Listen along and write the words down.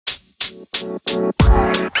We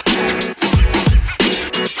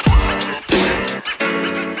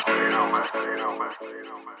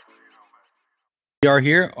are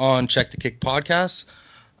here on Check the Kick podcast.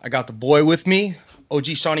 I got the boy with me, OG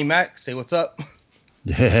Shawnee Mac. Say what's up.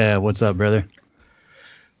 Yeah, what's up, brother?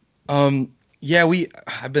 I've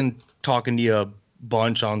been talking to you a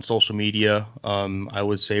bunch on social media. I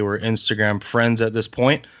would say we're Instagram friends at this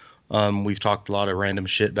point. We've talked a lot of random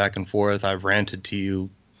shit back and forth. I've ranted to you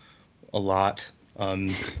a lot.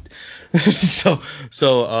 So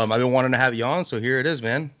I've been wanting to have you on. So here it is,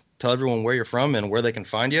 man. Tell everyone where you're from and where they can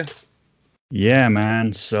find you. Yeah,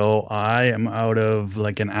 man. So I am out of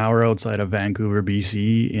like an hour outside of Vancouver,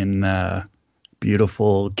 BC, in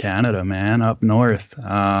beautiful Canada, man, up north.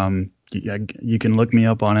 You can look me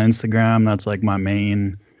up on Instagram. That's like my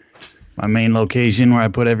main location where I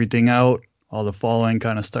put everything out. All the following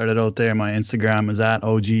kind of started out there. My Instagram is at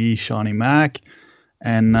OG Shawnee Mac.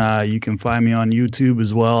 And you can find me on YouTube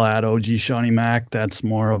as well at OG Shawnee Mac. That's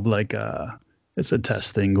more of like it's a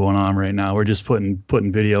test thing going on right now. We're just putting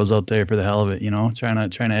videos out there for the hell of it, you know, trying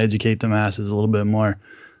to educate the masses a little bit more.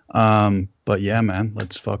 But yeah, man,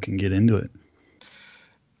 let's fucking get into it.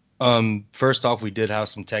 First off, we did have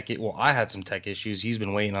some I had some tech issues. He's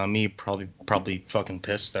been waiting on me, probably fucking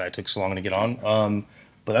pissed that I took so long to get on.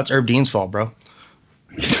 But that's Herb Dean's fault, bro.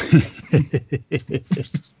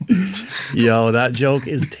 Yo, that joke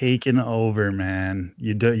is taken over, man.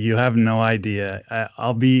 You have no idea.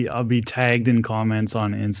 I'll be tagged in comments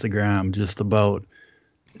on Instagram just about.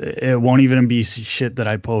 It won't even be shit that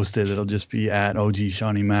I posted. It'll just be at OG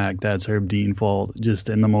Shawnee Mac. That's Herb Dean fault. Just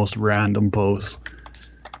in the most random posts.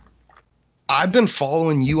 I've been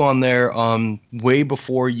following you on there way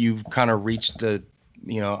before you've kind of reached the,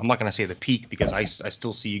 you know, I'm not going to say the peak because I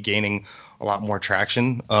still see you gaining a lot more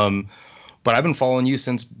traction. But I've been following you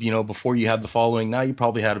since, you know, before you had the following. Now you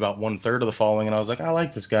probably had about 1/3 of the following. And I was like, I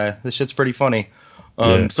like this guy. This shit's pretty funny.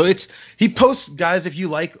 Yeah. So he posts, guys, if you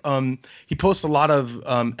like, he posts a lot of,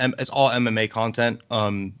 it's all MMA content,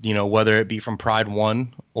 you know, whether it be from Pride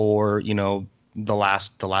 1 or, you know, the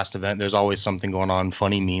last event. There's always something going on,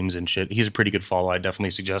 funny memes and shit. He's a pretty good follow. I definitely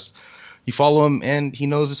suggest you follow him, and he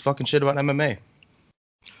knows his fucking shit about MMA.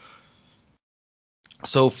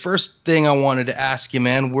 So first thing I wanted to ask you,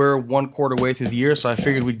 man, we're 1/4 way through the year, so I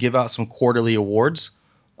figured we'd give out some quarterly awards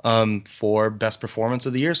for best performance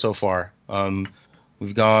of the year so far.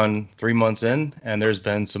 We've gone 3 months in, and there's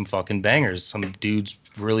been some fucking bangers. Some dudes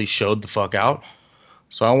really showed the fuck out.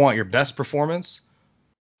 So I want your best performance.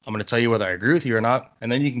 I'm going to tell you whether I agree with you or not,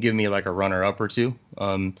 and then you can give me like a runner-up or two.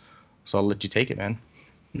 So I'll let you take it, man.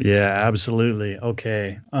 Yeah, absolutely.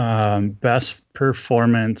 Okay. Best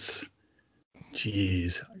performance.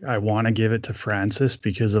 Jeez, I want to give it to Francis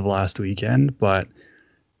because of last weekend, but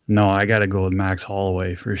no, I got to go with Max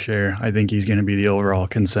Holloway for sure. I think he's going to be the overall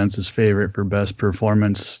consensus favorite for best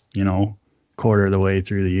performance, you know, quarter of the way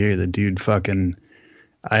through the year. The dude fucking,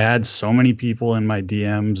 I had so many people in my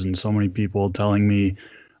DMs and so many people telling me,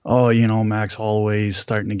 oh, you know, Max Holloway's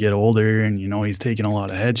starting to get older and, you know, he's taking a lot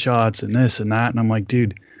of headshots and this and that. And I'm like,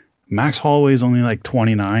 dude, Max Holloway's only like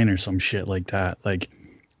 29 or some shit like that. Like,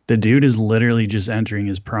 the dude is literally just entering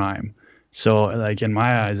his prime. So like in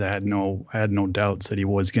my eyes, I had no doubts that he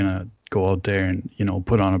was going to go out there and, you know,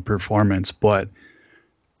 put on a performance, but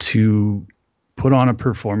to put on a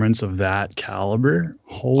performance of that caliber,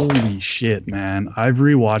 holy shit, man. I've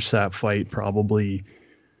rewatched that fight probably,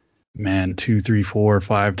 man, 2, 3, 4,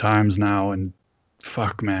 5 times now. And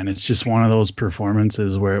fuck, man, it's just one of those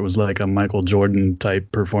performances where it was like a Michael Jordan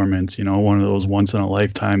type performance, you know, one of those once in a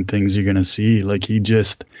lifetime things you're going to see. Like it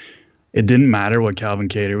didn't matter what Calvin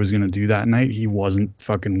Kattar was going to do that night. He wasn't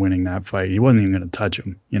fucking winning that fight. He wasn't even going to touch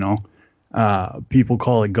him, you know. People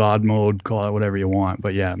call it God mode, call it whatever you want.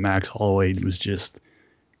 But yeah, Max Holloway was just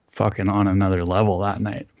fucking on another level that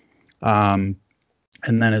night. And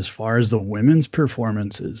then as far as the women's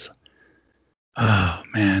performances, oh,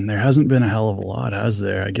 man, there hasn't been a hell of a lot, has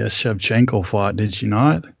there? I guess Shevchenko fought, did she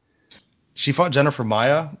not? She fought Jennifer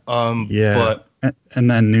Maia. Yeah, and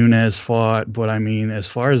then Nunes fought. But, I mean, as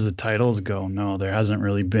far as the titles go, no, there hasn't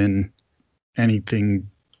really been anything,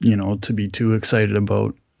 you know, to be too excited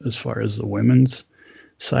about as far as the women's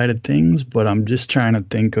side of things. But I'm just trying to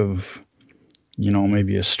think of, you know,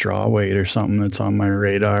 maybe a strawweight or something that's on my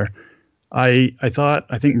radar. I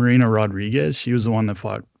think Marina Rodriguez, she was the one that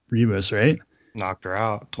fought Ribas, right? Knocked her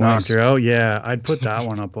out twice. Knocked her out, yeah. I'd put that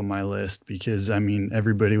one up on my list because, I mean,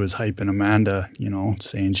 everybody was hyping Amanda, you know,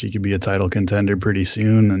 saying she could be a title contender pretty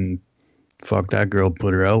soon, and fuck, that girl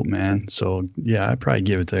put her out, man. So, yeah, I'd probably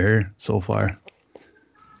give it to her so far.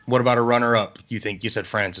 What about a runner-up? You said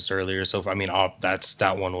Francis earlier, so I mean,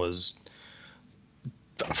 that one was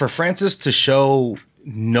for Francis to show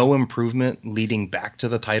no improvement leading back to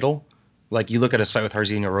the title, like you look at his fight with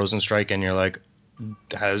Jairzinho Rozenstruik and you're like,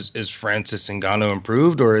 is Francis Ngannou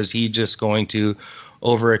improved, or is he just going to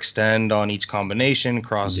overextend on each combination,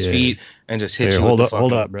 cross his feet, and just hit you? Hold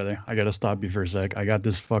up, brother. I gotta stop you for a sec. I got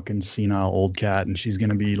this fucking senile old cat, and she's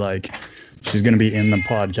gonna be in the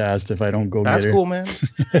podcast if I don't go get her. That's cool, man.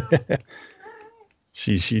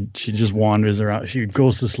 She just wanders around. She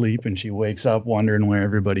goes to sleep and she wakes up wondering where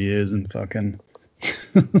everybody is and fucking.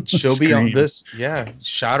 She'll be on this. Yeah,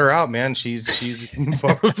 shout her out, man. She'll be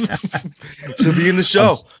in the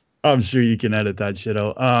show. I'm sure you can edit that shit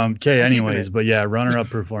out. Okay, anyways, but yeah,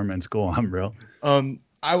 runner-up performance. Go on, bro. I'm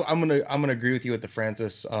gonna agree with you with the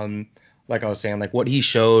Francis. Like I was saying, like what he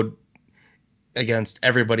showed against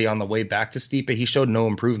everybody on the way back to Stipe, he showed no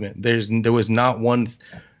improvement. There was not one.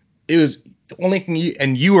 It was the only thing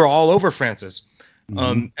you were all over Francis.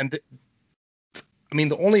 Mm-hmm.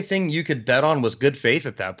 The only thing you could bet on was good faith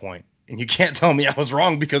at that point. And you can't tell me I was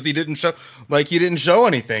wrong because he didn't show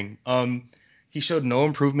anything. He showed no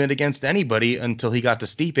improvement against anybody until he got to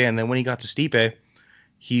Stipe. And then when he got to Stipe,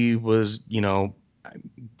 he was,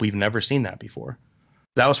 we've never seen that before.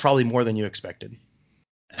 That was probably more than you expected.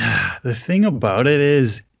 The thing about it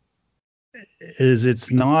is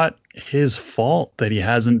it's not his fault that he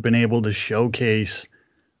hasn't been able to showcase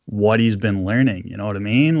what he's been learning. You know what I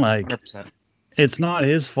mean? Like 100%. It's not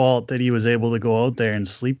his fault that he was able to go out there and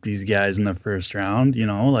sleep these guys in the first round.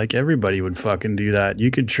 Like everybody would fucking do that. You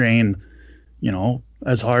could train,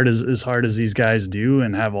 as hard as these guys do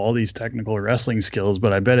and have all these technical wrestling skills.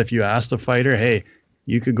 But I bet if you asked a fighter, hey,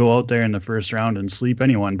 you could go out there in the first round and sleep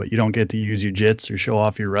anyone, but you don't get to use your jits or show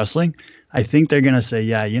off your wrestling, I think they're going to say,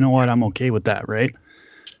 yeah, you know what? I'm okay with that, right?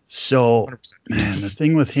 So, 100%. Man, the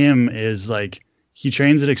thing with him is like, he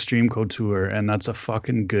trains at Extreme Couture, and that's a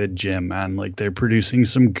fucking good gym, man. Like, they're producing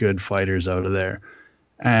some good fighters out of there.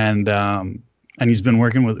 And he's been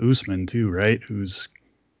working with Usman too, right? Who's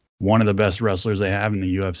one of the best wrestlers they have in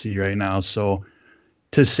the UFC right now. So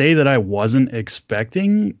to say that I wasn't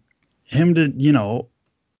expecting him to,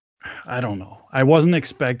 I don't know. I wasn't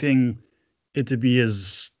expecting it to be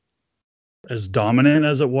as dominant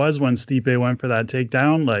as it was when Stipe went for that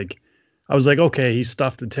takedown. Like, I was like, okay, he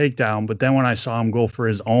stuffed the takedown. But then when I saw him go for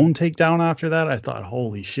his own takedown after that, I thought,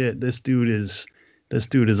 holy shit, this dude is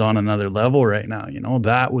on another level right now.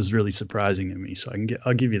 That was really surprising to me. So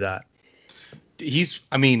I'll give you that.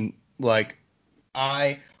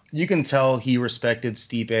 You can tell he respected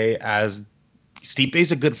Stipe as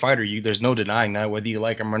Stipe's a good fighter. There's no denying that, whether you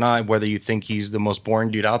like him or not, whether you think he's the most boring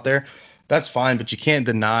dude out there, that's fine. But you can't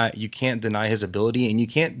deny his ability, and you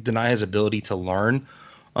can't deny his ability to learn.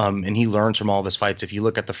 And he learns from all of his fights. If you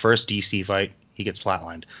look at the first DC fight, he gets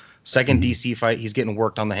flatlined. Second DC fight, he's getting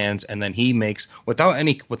worked on the hands, and then he makes without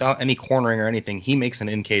any cornering or anything, he makes an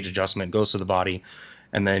in-cage adjustment, goes to the body,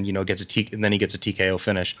 and then gets a TKO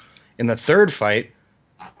finish. In the third fight,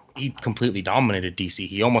 he completely dominated DC.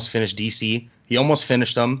 He almost finished DC. He almost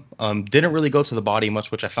finished him. Didn't really go to the body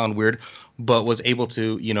much, which I found weird, but was able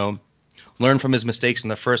to learn from his mistakes in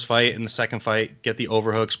the first fight. In the second fight, get the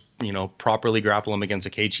overhooks, properly grapple him against a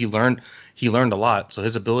cage. He learned a lot. So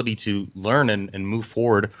his ability to learn and move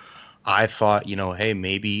forward, I thought, hey,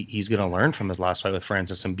 maybe he's going to learn from his last fight with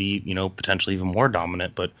Francis and be, potentially even more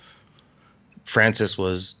dominant. But Francis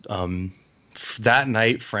was, that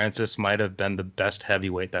night, Francis might have been the best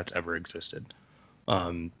heavyweight that's ever existed.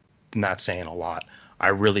 Not saying a lot. I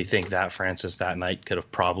really think that Francis that night could have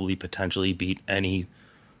probably potentially beat any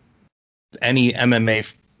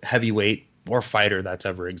MMA heavyweight or fighter that's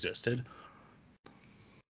ever existed.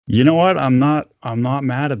 You know what? I'm not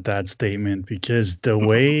mad at that statement, because the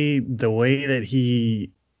way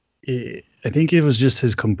that I think it was just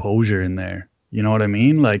his composure in there. You know what I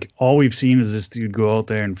mean? Like, all we've seen is this dude go out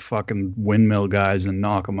there and fucking windmill guys and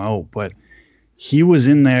knock them out. But he was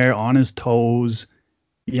in there on his toes,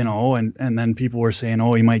 and then people were saying,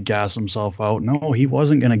 oh, he might gas himself out. No, he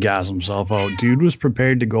wasn't going to gas himself out. Dude was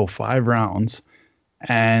prepared to go 5 rounds.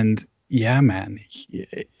 And yeah, man,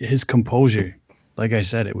 his composure, like I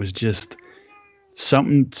said, it was just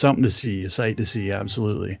something to see, a sight to see.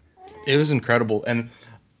 Absolutely. It was incredible. And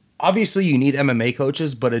obviously you need MMA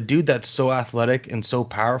coaches, but a dude that's so athletic and so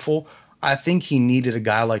powerful, I think he needed a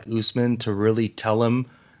guy like Usman to really tell him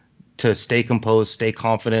to stay composed, stay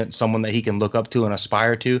confident, someone that he can look up to and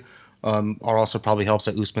aspire to. Or also probably helps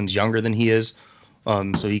that Usman's younger than he is.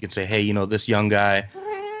 So he can say, hey, this young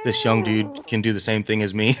dude can do the same thing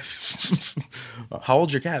as me. How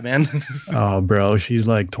old's your cat, man? Oh, bro, she's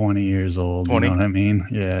like 20 years old. 20? You know what I mean?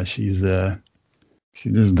 Yeah, she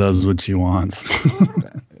just does what she wants.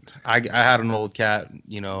 I had an old cat,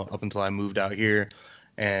 up until I moved out here,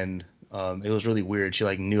 and it was really weird. She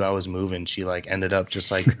like knew I was moving. She like ended up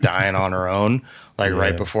just like dying on her own, like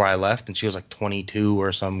right Yeah. before I left, and she was like 22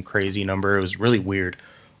 or some crazy number. It was really weird.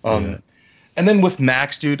 Yeah. And then with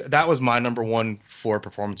Max, dude, that was my number one for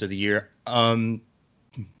performance of the year.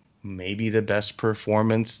 Maybe the best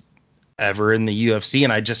performance ever in the UFC,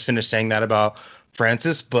 and I just finished saying that about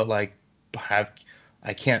Francis, but like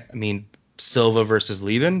I can't. I mean, Silva versus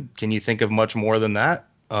Leben. Can you think of much more than that?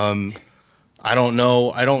 I don't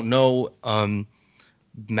know.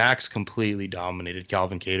 Max completely dominated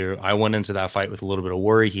Calvin Kattar. I went into that fight with a little bit of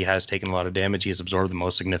worry. He has taken a lot of damage. He has absorbed the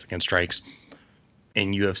most significant strikes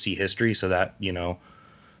in UFC history, so that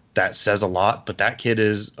that says a lot. But that kid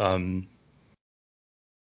is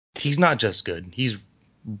he's not just good. He's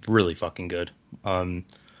really fucking good.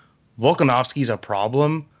 Volkanovski's a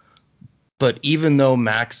problem, but even though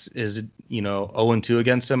Max is 0-2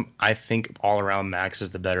 against him, I think all around Max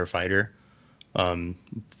is the better fighter.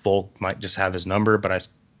 Volk might just have his number, but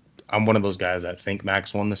I'm one of those guys that think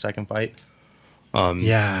Max won the second fight.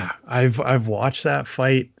 Yeah, I've watched that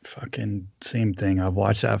fight. Fucking same thing. I've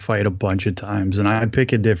watched that fight a bunch of times, and I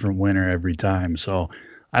pick a different winner every time. So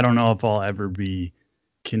I don't know if I'll ever be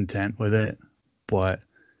content with it. But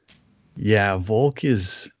yeah, Volk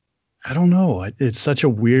is. I don't know. It's such a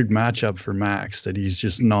weird matchup for Max that he's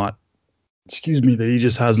just not. Excuse me, that he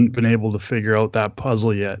just hasn't been able to figure out that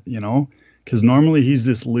puzzle yet. Because normally he's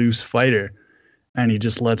this loose fighter. And he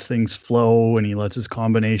just lets things flow and he lets his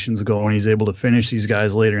combinations go and he's able to finish these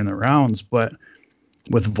guys later in the rounds. But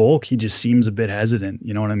with Volk, he just seems a bit hesitant.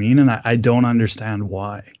 You know what I mean? And I don't understand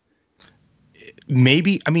why.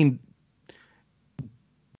 Maybe, I mean,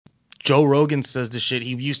 Joe Rogan says this shit.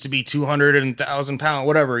 He used to be 200,000 pounds,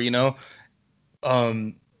 whatever,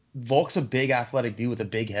 Volk's a big athletic dude with a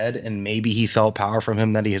big head, and maybe he felt power from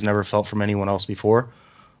him that he has never felt from anyone else before.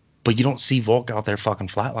 But you don't see Volk out there fucking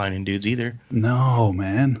flatlining dudes either. No,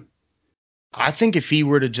 man. I think if he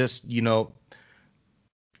were to just, the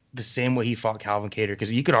same way he fought Calvin Kattar,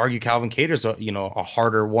 because you could argue Calvin Kattar's a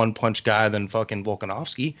harder one punch guy than fucking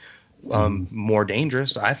Volkanovski, more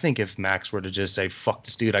dangerous. I think if Max were to just say, fuck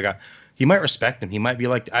this dude, he might respect him. He might be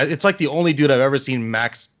like, it's like the only dude I've ever seen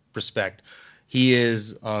Max respect. He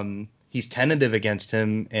is, he's tentative against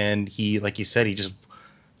him, and he, like you said, he just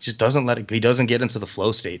doesn't he doesn't get into the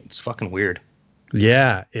flow state. It's fucking weird.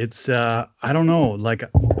 Yeah, it's I don't know. Like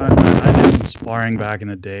I did some sparring back in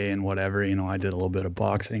the day and whatever, I did a little bit of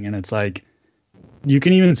boxing, and it's like you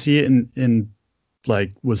can even see it in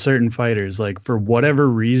like with certain fighters, like for whatever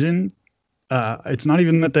reason, it's not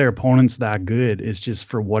even that their opponent's that good. It's just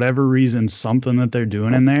for whatever reason, something that they're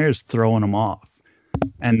doing in there is throwing them off.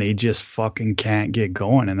 And they just fucking can't get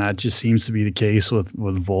going. And that just seems to be the case with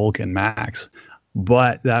Volk and Max.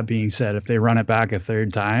 But that being said, if they run it back a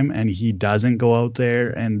third time and he doesn't go out there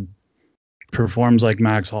and performs like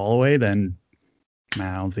Max Holloway, then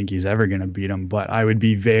man, I don't think he's ever going to beat him. But I would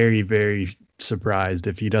be very, very surprised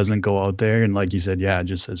if he doesn't go out there and, like you said,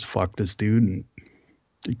 just says, fuck this dude, and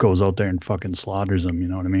he goes out there and fucking slaughters him. You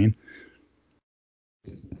know what I mean?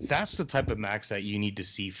 That's the type of Max that you need to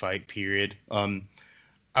see fight, period.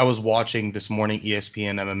 I was watching this morning,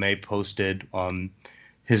 ESPN MMA posted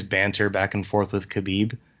his banter back and forth with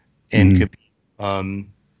Khabib, and Khabib,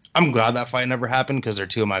 I'm glad that fight never happened because they're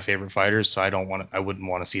two of my favorite fighters. So I wouldn't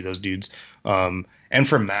want to see those dudes. And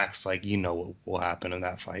for Max, like, what will happen in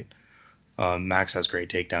that fight. Max has great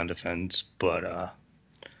takedown defense, but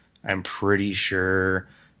I'm pretty sure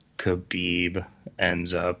Khabib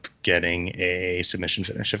ends up getting a submission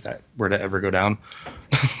finish if that were to ever go down.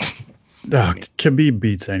 Khabib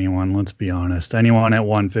beats anyone. Let's be honest. Anyone at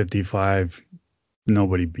 155.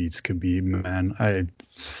 Nobody beats Khabib, man.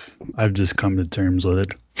 I've just come to terms with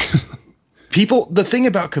it. The thing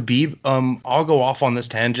about Khabib, I'll go off on this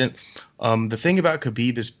tangent. The thing about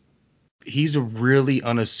Khabib is he's a really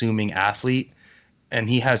unassuming athlete, and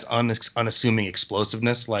he has unassuming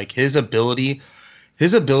explosiveness. Like his ability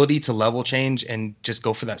to level change and just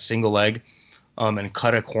go for that single leg, and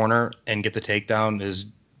cut a corner and get the takedown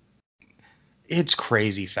it's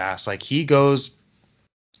crazy fast. Like he goes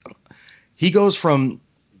from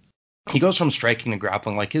striking to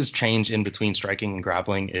grappling. Like his change in between striking and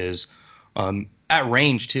grappling is at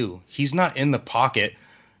range too. He's not in the pocket.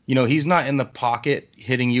 He's not in the pocket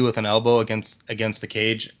hitting you with an elbow against the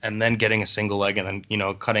cage and then getting a single leg and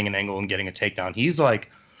then, cutting an angle and getting a takedown.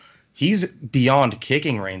 He's beyond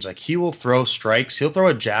kicking range. Like he will throw strikes. He'll throw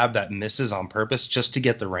a jab that misses on purpose just to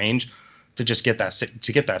get the range to just get that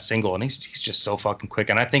single. And he's just so fucking quick.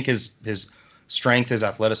 And I think his strength, his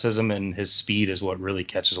athleticism, and his speed is what really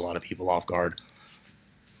catches a lot of people off guard.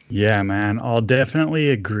 Yeah, man. I'll definitely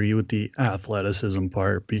agree with the athleticism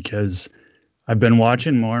part because I've been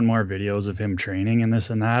watching more and more videos of him training and this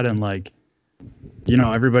and that. And like,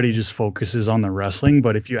 everybody just focuses on the wrestling.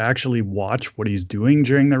 But if you actually watch what he's doing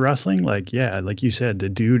during the wrestling, like, yeah, like you said, the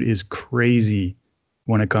dude is crazy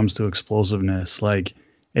when it comes to explosiveness. Like,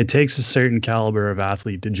 it takes a certain caliber of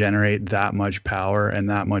athlete to generate that much power and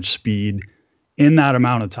that much speed in that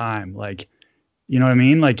amount of time. Like, you know what I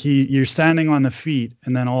mean? Like you're standing on the feet,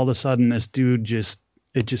 and then all of a sudden, this dude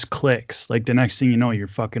it just clicks. Like the next thing you know, you're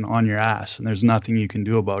fucking on your ass, and there's nothing you can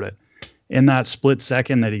do about it. In that split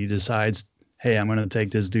second that he decides, hey, I'm gonna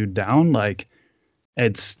take this dude down, like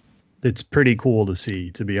it's it's pretty cool to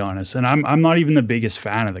see, to be honest. And I'm not even the biggest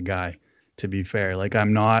fan of the guy, to be fair. Like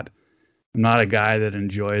I'm not a guy that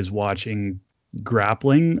enjoys watching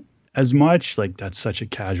grappling as much. Like that's such a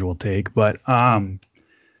casual take, but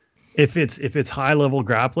if it's high level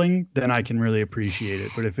grappling, then I can really appreciate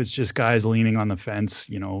it. But if it's just guys leaning on the fence,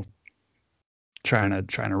 trying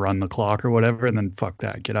to run the clock or whatever, and then fuck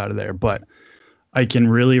that, get out of there. But I can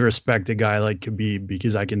really respect a guy like Khabib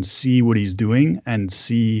because I can see what he's doing and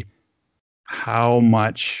see how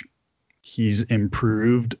much he's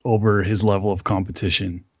improved over his level of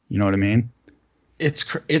competition. You know what I mean?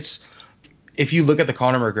 It's if you look at the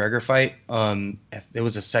Conor McGregor fight, it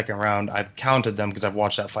was a second round. I've counted them because I've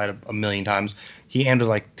watched that fight a million times. He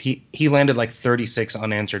landed like 36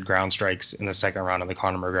 unanswered ground strikes in the second round of the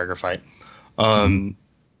Conor McGregor fight.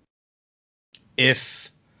 If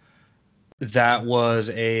that was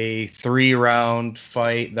a 3-round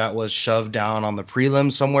fight that was shoved down on the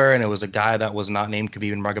prelims somewhere, and it was a guy that was not named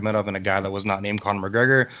Khabib Nurmagomedov and a guy that was not named Conor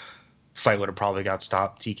McGregor, fight would have probably got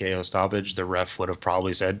stopped, TKO stoppage. The ref would have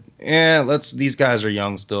probably said, these guys are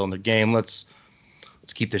young still in their game. Let's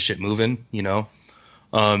keep this shit moving,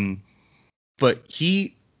 But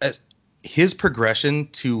his progression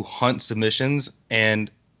to hunt submissions and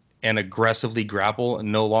aggressively grapple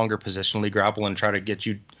and no longer positionally grapple and try to get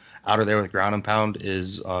you out of there with ground and pound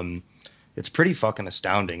is it's pretty fucking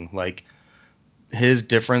astounding. Like his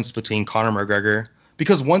difference between Conor McGregor,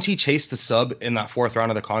 because once he chased the sub in that 4th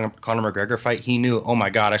round of the Conor McGregor fight, he knew, oh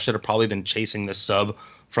my God, I should have probably been chasing this sub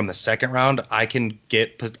from the second round. I can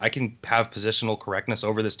have positional correctness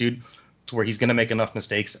over this dude to where he's going to make enough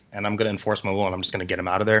mistakes and I'm going to enforce my will and I'm just going to get him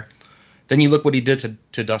out of there. Then you look what he did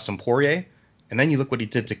to Dustin Poirier, and then you look what he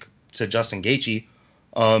did to Justin Gaethje.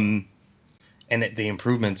 And the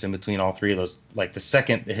improvements in between all three of those, like the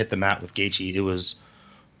second it hit the mat with Gaethje, it was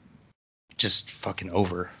just fucking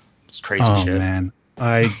over. It's crazy shit. Oh man,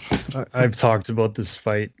 I've talked about this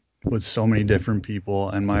fight with so many different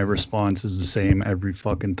people, and my response is the same every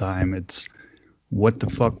fucking time. It's what the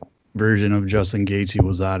fuck version of Justin Gaethje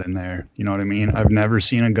was that in there? You know what I mean? I've never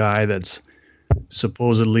seen a guy that's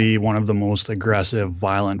supposedly one of the most aggressive,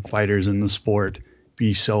 violent fighters in the sport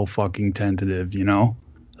be so fucking tentative,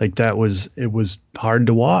 Like it was hard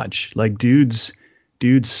to watch. Like dudes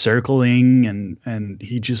circling and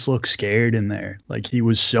he just looked scared in there. Like he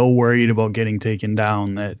was so worried about getting taken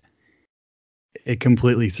down that it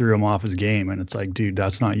completely threw him off his game. And it's like, dude,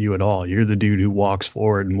 that's not you at all. You're the dude who walks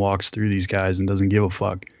forward and walks through these guys and doesn't give a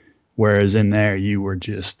fuck. Whereas in there, you were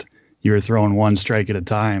throwing one strike at a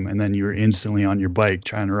time, and then you were instantly on your bike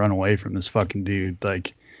trying to run away from this fucking dude.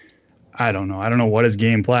 Like, I don't know what his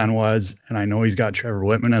game plan was. And I know he's got Trevor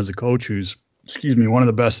Whitman as a coach who's, one of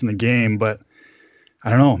the best in the game, but I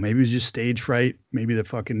don't know, maybe it was just stage fright. Maybe the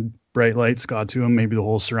fucking bright lights got to him. Maybe the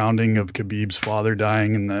whole surrounding of Khabib's father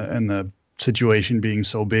dying and the situation being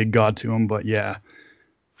so big got to him. But yeah,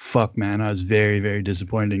 fuck, man, I was very, very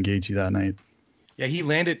disappointed in Gaethje that night. Yeah,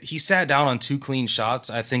 he sat down on 2 clean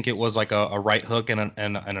shots. I think it was like a right hook and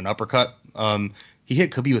an uppercut. He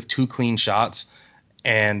hit Khabib with 2 clean shots,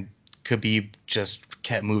 and Khabib just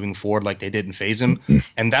kept moving forward like they didn't phase him.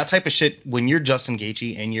 And that type of shit, when you're Justin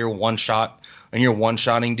Gaethje and you're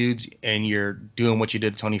one-shotting dudes and you're doing what you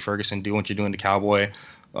did to Tony Ferguson, doing what you're doing to Cowboy,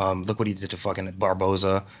 look what he did to fucking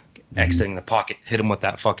Barboza, exiting the pocket, hit him with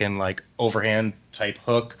that fucking like overhand type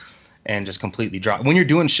hook and just completely drop. When you're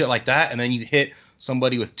doing shit like that and then you hit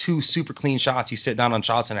somebody with 2 super clean shots, you sit down on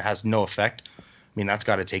shots and it has no effect. I mean, that's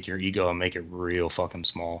got to take your ego and make it real fucking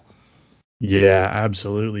small. Yeah,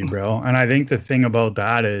 absolutely, bro. And I think the thing about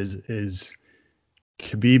that is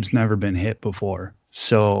Khabib's never been hit before.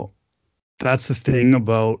 So that's the thing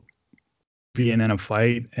about being in a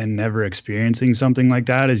fight and never experiencing something like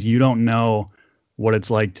that, is you don't know what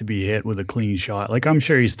it's like to be hit with a clean shot. Like, I'm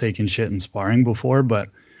sure he's taken shit in sparring before, but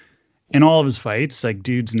in all of his fights, like,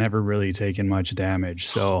 dude's never really taken much damage.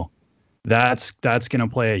 So that's going to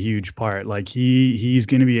play a huge part. Like he's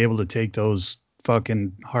going to be able to take those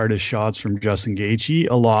fucking hardest shots from Justin Gaethje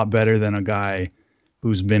a lot better than a guy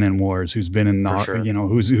who's been in wars, who's been in sure.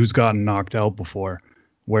 who's gotten knocked out before.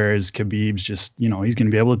 Whereas Khabib's just, he's going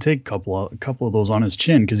to be able to take a couple of those on his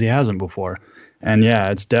chin because he hasn't before. And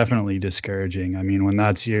yeah, it's definitely discouraging. I mean, when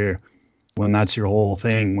that's your whole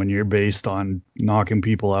thing, when you're based on knocking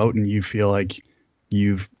people out and you feel like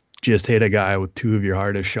you've just hit a guy with two of your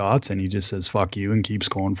hardest shots and he just says fuck you and keeps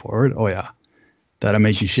going forward. Oh yeah, that'll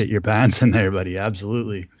make you shit your pants in there, buddy.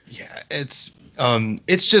 Absolutely. Yeah, it's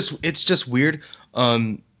just weird.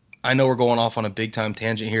 I know we're going off on a big time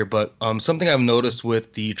tangent here, but something I've noticed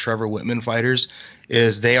with the Trevor Whitman fighters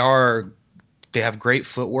is they have great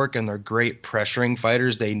footwork and they're great pressuring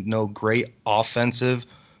fighters. They know great offensive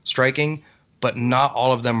striking, but not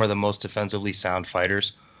all of them are the most defensively sound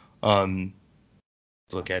fighters.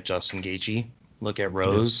 Look at Justin Gaethje, look at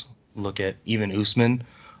Rose, look at even Usman.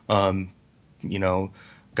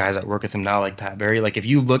 Guys that work with him now like Pat Barry. Like if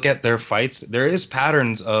you look at their fights, there is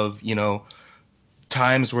patterns of,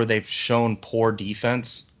 times where they've shown poor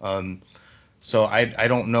defense. So I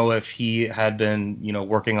don't know if he had been,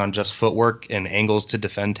 working on just footwork and angles to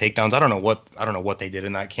defend takedowns. I don't know what they did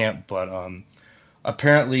in that camp, but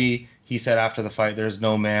apparently he said after the fight, there's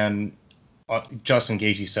no man. Justin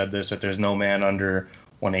Gaethje said this, that there's no man under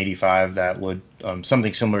 185 that would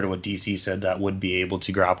something similar to what DC said that would be able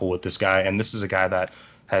to grapple with this guy. And this is a guy that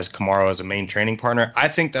has Kamaru as a main training partner. I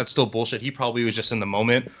think that's still bullshit. He probably was just in the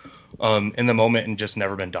moment and just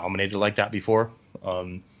never been dominated like that before.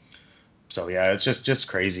 So yeah, it's just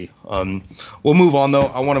crazy. We'll move on though.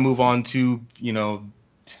 I want to move on to,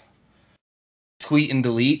 tweet and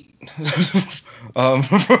delete.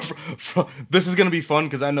 This is gonna be fun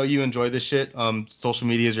because I know you enjoy this shit. Social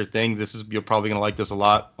media is your thing. You're probably gonna like this a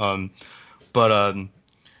lot. But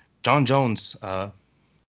Jon Jones,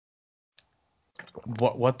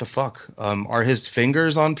 what the fuck? Are his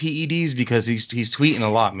fingers on PEDs? Because he's tweeting a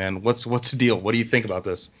lot, man. What's the deal? What do you think about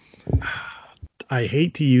this? I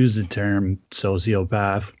hate to use the term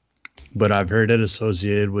sociopath, but I've heard it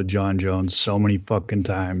associated with Jon Jones so many fucking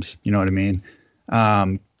times. You know what I mean?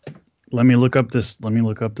 Let me look up this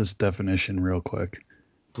definition real quick.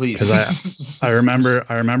 Please. Because I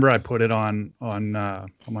remember I put it on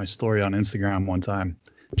my story on Instagram one time,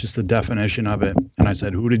 just the definition of it, and I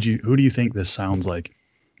said, who do you think this sounds like?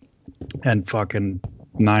 And fucking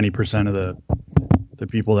 90% of the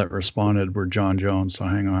people that responded were Jon Jones. So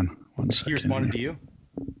hang on one second. He responded to you?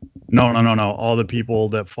 No. All the people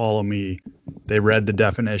that follow me, they read the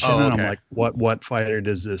definition, and I'm like, what fighter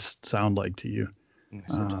does this sound like to you?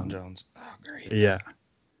 So Jon Jones. Oh, great. Yeah.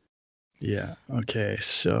 Okay.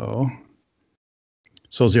 So,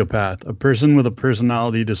 sociopath, a person with a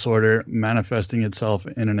personality disorder manifesting itself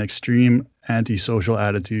in an extreme antisocial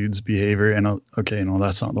attitudes, behavior, and okay, no,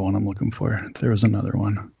 that's not the one I'm looking for. There was another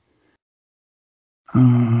one.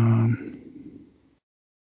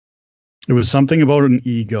 It was something about an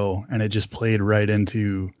ego, and it just played right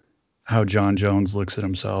into how Jon Jones looks at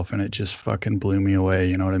himself, and it just fucking blew me away.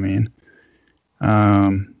 You know what I mean?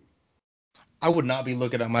 I would not be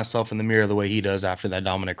looking at myself in the mirror the way he does after that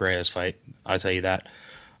Dominic Reyes fight. I'll tell you that.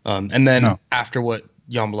 And then after what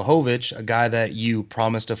Jan Blachowicz, a guy that you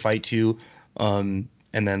promised a fight to, and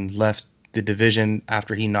then left the division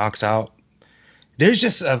after he knocks out, there's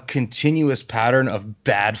just a continuous pattern of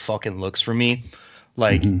bad fucking looks for me.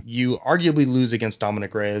 Like, you arguably lose against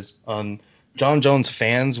Dominic Reyes. Jon Jones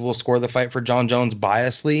fans will score the fight for Jon Jones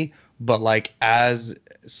biasly, but like as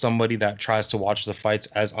somebody that tries to watch the fights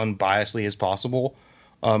as unbiasedly as possible,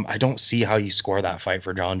 I don't see how you score that fight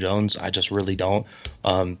for Jon Jones. I just really don't.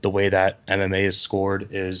 The way that MMA is scored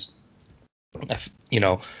is,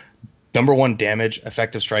 number one, damage,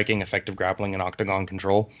 effective striking, effective grappling, and octagon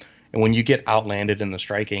control. And when you get outlanded in the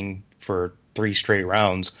striking for 3 straight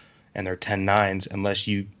rounds and they're 10-9s, unless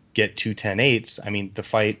you get 2 10-8s, I mean,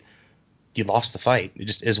 you lost the fight. It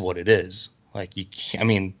just is what it is. Like,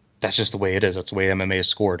 that's just the way it is. That's the way MMA is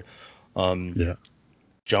scored. Yeah.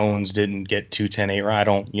 Jones didn't get 2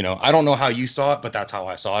 10-8. I don't know how you saw it, but that's how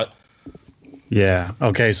I saw it. Yeah.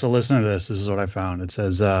 Okay. So listen to this. This is what I found. It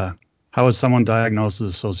says, how is someone diagnosed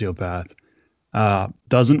as a sociopath?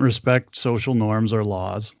 Doesn't respect social norms or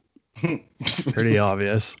laws. Pretty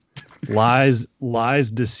obvious. Lies,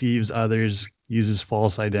 deceives others, uses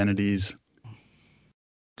false identities.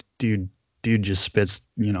 Dude just spits,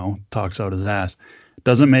 talks out his ass.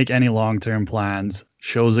 Doesn't make any long-term plans,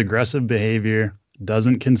 shows aggressive behavior,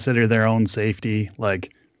 doesn't consider their own safety,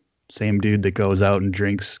 like same dude that goes out and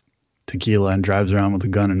drinks tequila and drives around with a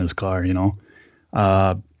gun in his car,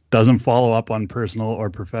 doesn't follow up on personal or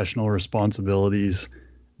professional responsibilities,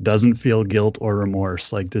 Doesn't feel guilt or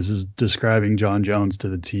remorse. Like, this is describing Jon Jones to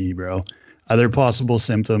the T, bro. Other possible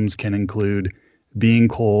symptoms can include being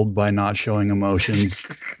cold by not showing emotions,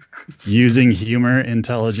 using humor,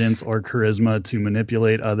 intelligence, or charisma to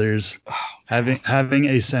manipulate others, having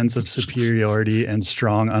a sense of superiority and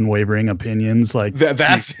strong, unwavering opinions. Like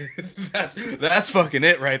that's that's fucking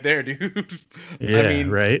it right there, dude. Yeah, I mean,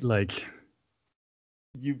 right? Like,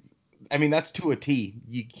 that's to a T.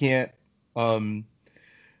 You can't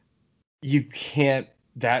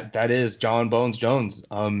that is Jon Bones Jones.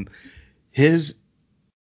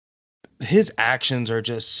 His actions are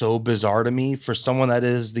just so bizarre to me for someone that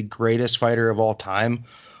is the greatest fighter of all time.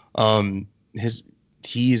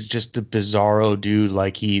 He's just a bizarro dude.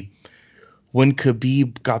 Like, when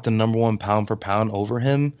Khabib got the number one pound for pound over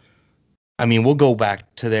him, I mean, we'll go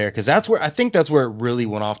back to there because that's where it really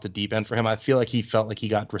went off the deep end for him. I feel like he felt like he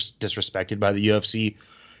got disrespected by the UFC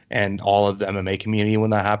and all of the MMA community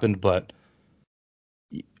when that happened. But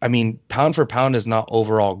I mean, pound for pound is not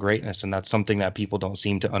overall greatness, and that's something that people don't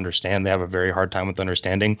seem to understand. They have a very hard time with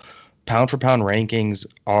understanding. Pound for pound rankings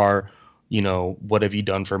are, what have you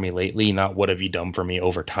done for me lately, not what have you done for me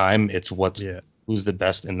over time. It's who's the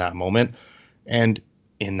best in that moment. And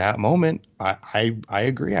in that moment, I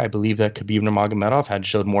agree. I believe that Khabib Nurmagomedov had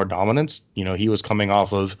showed more dominance. He was coming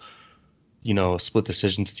off of, split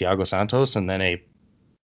decision to Thiago Santos and then a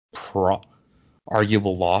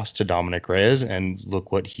arguable loss to Dominic Reyes, and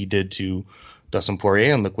look what he did to Dustin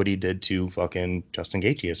Poirier, and look what he did to fucking Justin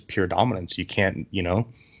Gaethje. Is pure dominance. You can't,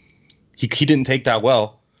 he didn't take that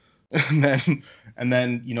well. and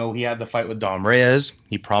then he had the fight with Dom Reyes.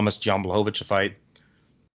 He promised Jan Blachowicz a fight,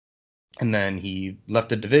 and then he left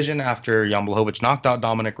the division after Jan Blachowicz knocked out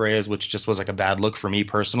Dominic Reyes, which just was like a bad look for me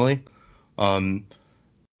personally. And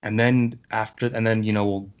then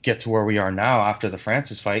we'll get to where we are now after the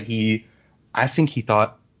Francis fight. I think he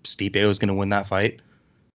thought Stipe was going to win that fight,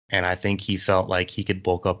 and I think he felt like he could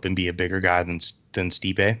bulk up and be a bigger guy than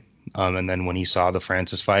Stipe. And then when he saw the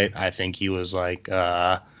Francis fight, I think he was like,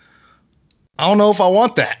 I don't know if I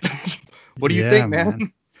want that. What do you think,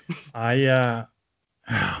 man? Oh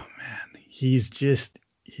man, he's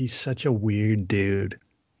such a weird dude.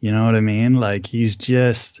 You know what I mean? Like,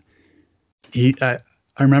 I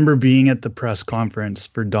remember being at the press conference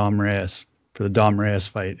for Dom Reyes. For the Dom Reyes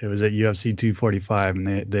fight. It was at UFC 245,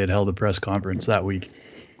 and they had held a press conference that week.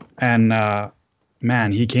 And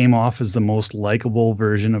man, he came off as the most likable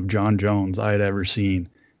version of Jon Jones I had ever seen.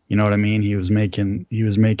 You know what I mean? He was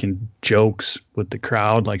making jokes with the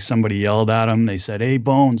crowd. Like, somebody yelled at him. They said, "Hey,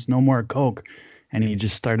 Bones, no more Coke," and he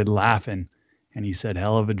just started laughing. And he said,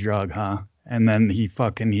 "Hell of a drug, huh?" And then he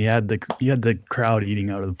had the crowd eating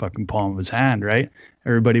out of the fucking palm of his hand, right?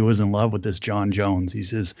 Everybody was in love with this Jon Jones. He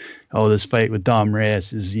says, "Oh, this fight with Dom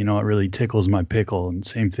Reyes is, it really tickles my pickle." And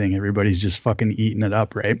same thing, everybody's just fucking eating it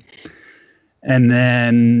up, right? And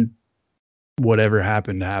then whatever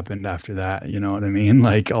happened after that, you know what I mean?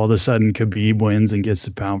 Like, all of a sudden Khabib wins and gets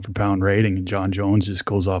the pound for pound rating, and Jon Jones just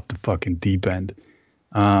goes off the fucking deep end.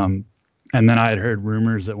 And then I had heard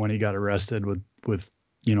rumors that when he got arrested with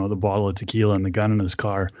the bottle of tequila and the gun in his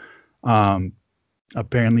car,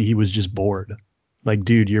 apparently he was just bored. Like,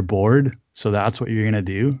 dude, you're bored, so that's what you're gonna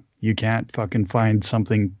do? You can't fucking find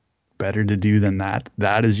something better to do than that?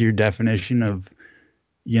 That is your definition of,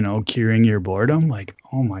 curing your boredom? Like,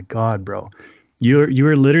 oh my God, bro. You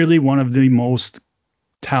are literally one of the most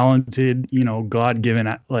talented,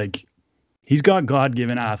 God-given, like, he's got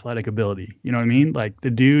God-given athletic ability. You know what I mean? Like,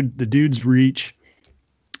 the dude's reach,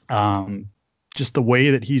 just the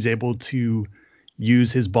way that he's able to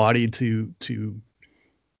use his body to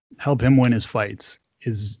help him win his fights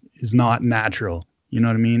is not natural. You know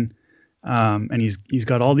what I mean? And he's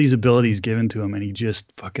got all these abilities given to him, and he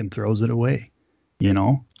just fucking throws it away. You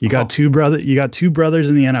got two brothers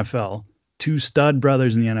in the NFL, two stud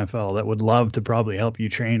brothers in the NFL that would love to probably help you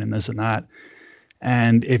train and this and that.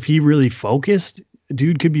 And if he really focused,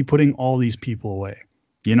 dude could be putting all these people away,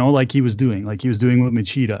 like he was doing with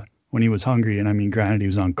Machida when he was hungry. And I mean, granted, he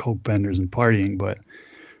was on coke benders and partying, but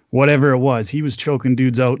whatever it was, he was choking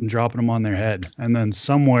dudes out and dropping them on their head. And then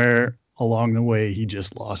somewhere along the way, he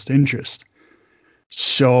just lost interest.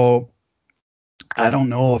 So I don't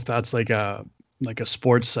know if that's like a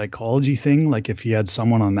sports psychology thing. Like, if he had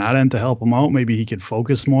someone on that end to help him out, maybe he could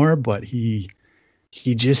focus more, but he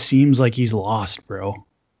just seems like he's lost, bro.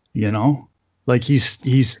 Like,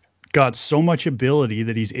 he's got so much ability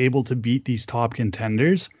that he's able to beat these top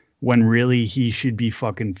contenders when really he should be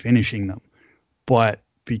fucking finishing them. But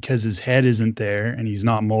because his head isn't there and he's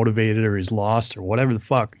not motivated or he's lost or whatever the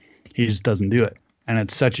fuck, he just doesn't do it. And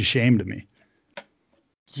it's such a shame to me.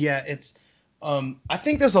 Yeah, I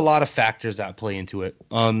think there's a lot of factors that play into it.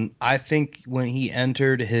 I think when he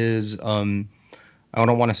entered his, I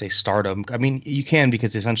don't want to say stardom. I mean, you can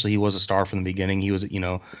because essentially he was a star from the beginning. He was,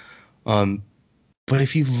 um, but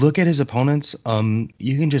if you look at his opponents,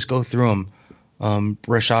 you can just go through them.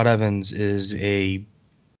 Rashad Evans he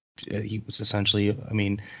was essentially, I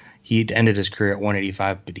mean, he'd ended his career at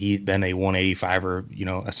 185, but he'd been a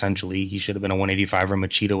 185er, essentially. He should have been a 185er.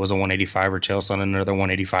 Machida was a 185er. Chael Sonnen, another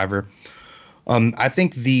 185er. I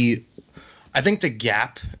think the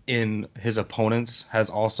gap in his opponents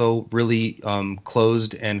has also really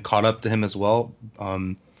closed and caught up to him as well.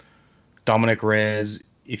 Dominic Reyes,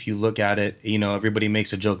 if you look at it, everybody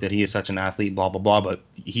makes a joke that he is such an athlete, blah, blah, blah, but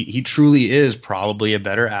he truly is probably a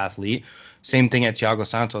better athlete. Same thing at Thiago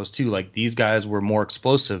Santos, too. Like, these guys were more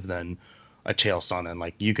explosive than a Chael Sonnen.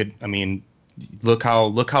 Like,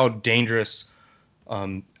 look how dangerous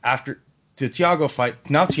after the Thiago fight.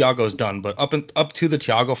 Now Thiago's done, but up to the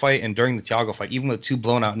Thiago fight and during the Thiago fight, even with 2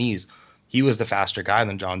 blown out knees, he was the faster guy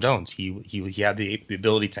than Jon Jones. He had the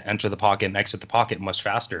ability to enter the pocket and exit the pocket much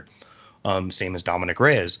faster. Same as Dominic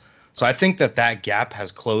Reyes. So I think that gap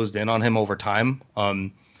has closed in on him over time.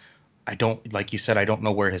 I don't, like you said, I don't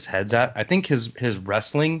know where his head's at. I think his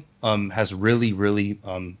wrestling has really, really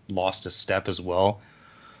lost a step as well.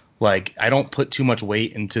 Like, I don't put too much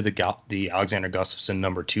weight into the Alexander Gustafsson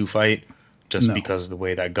number 2 fight just because of the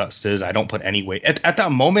way that Gust is. I don't put any weight. At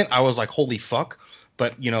that moment, I was like, holy fuck.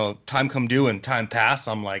 But, time come due and time pass,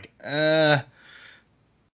 I'm like, Gus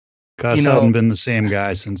hadn't been the same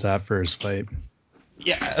guy since that first fight.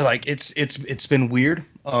 Yeah, like, it's been weird.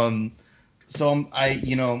 So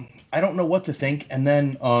I don't know what to think. And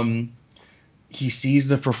then he sees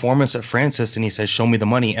the performance at Francis and he says, show me the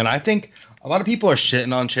money. And I think a lot of people are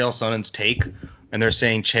shitting on Chael Sonnen's take, and they're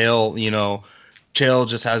saying Chael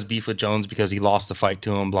just has beef with Jones because he lost the fight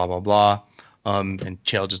to him, blah, blah, blah. And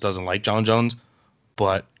Chael just doesn't like Jon Jones.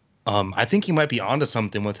 But I think he might be onto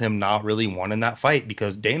something with him not really wanting that fight,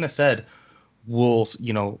 because Dana said, we'll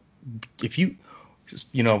send you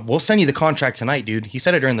the contract tonight, dude. He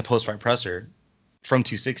said it during the post-fight presser from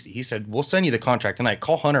 260. He said, we'll send you the contract tonight.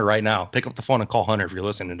 Call Hunter right now. Pick up the phone and call Hunter if you're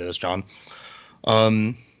listening to this, John.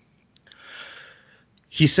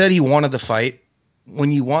 He said he wanted the fight.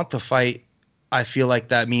 When you want the fight, I feel like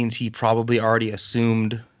that means he probably already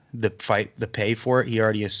assumed the pay for it. He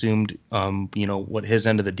already assumed, what his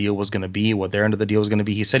end of the deal was going to be, what their end of the deal was going to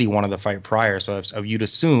be. He said he wanted the fight prior. So if you'd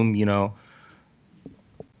assume,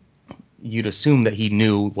 you'd assume that he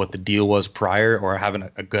knew what the deal was prior, or having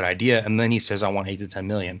a good idea. And then he says, I want 8 to 10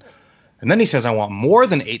 million. And then he says, I want more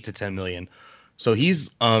than 8 to 10 million. So he's,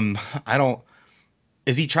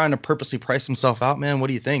 is he trying to purposely price himself out, man? What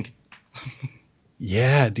do you think?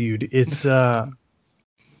 Yeah, dude, it's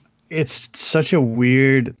such a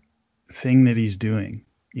weird thing that he's doing.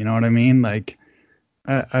 You know what I mean? Like,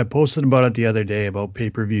 I posted about it the other day about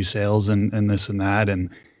pay-per-view sales and this and that.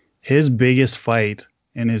 And his biggest fight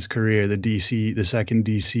in his career, the second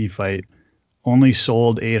DC fight, only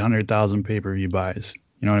sold 800,000 pay-per-view buys.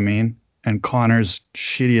 You know what I mean? And Connor's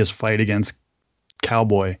shittiest fight against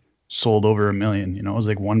Cowboy sold over 1 million. It was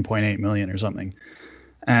like 1.8 million or something.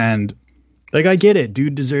 And like, I get it.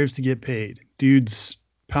 Dude deserves to get paid. Dude's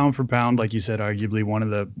pound for pound, like you said, arguably one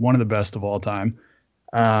of the best of all time.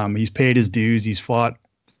 He's paid his dues. He's fought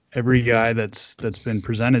every guy that's been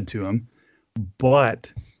presented to him.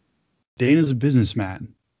 But Dana's a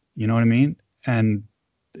businessman. You know what I mean? And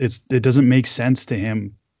it doesn't make sense to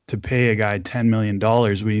him to pay a guy $10 million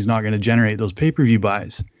when he's not going to generate those pay-per-view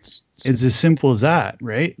buys. It's as simple as that,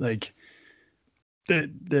 right? Like,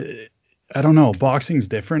 I don't know. Boxing's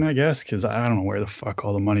different, I guess, because I don't know where the fuck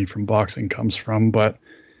all the money from boxing comes from. But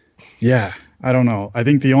yeah, I don't know. I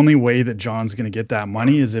think the only way that John's going to get that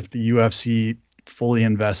money is if the UFC fully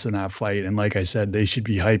invests in that fight. And like I said, they should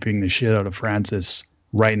be hyping the shit out of Francis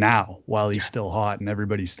right now while he's still hot and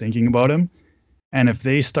everybody's thinking about him. And if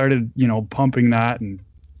they started, pumping that and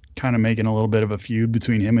kind of making a little bit of a feud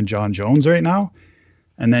between him and Jon Jones right now,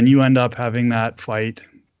 and then you end up having that fight,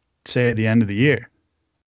 say, at the end of the year,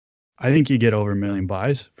 I think you get over 1 million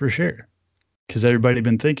buys for sure. Because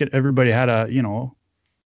everybody had a,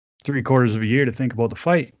 3/4 of a year to think about the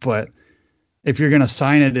fight. But if you're going to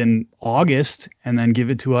sign it in August and then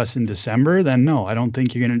give it to us in December, then no, I don't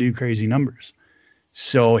think you're going to do crazy numbers.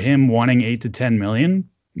 So him wanting 8 to 10 million,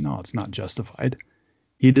 no, it's not justified.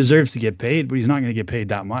 He deserves to get paid, but he's not going to get paid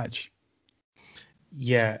that much.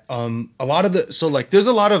 Yeah, a lot of there's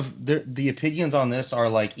a lot of the opinions on this are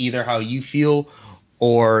like either how you feel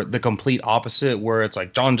or the complete opposite, where it's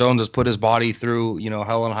like Jon Jones has put his body through,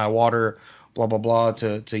 hell and high water, blah blah blah,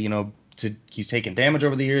 to he's taken damage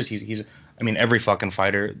over the years. He's I mean, every fucking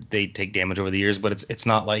fighter, they take damage over the years, but it's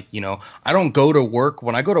not like, I don't go to work.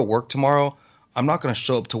 When I go to work tomorrow, I'm not going to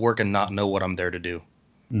show up to work and not know what I'm there to do.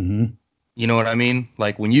 Mm-hmm. You know what I mean?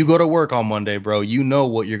 Like when you go to work on Monday, bro, you know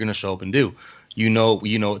what you're going to show up and do. You know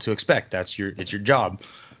what to expect. It's your job.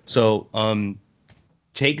 So,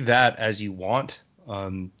 take that as you want.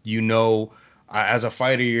 As a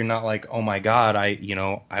fighter, you're not like, oh my God,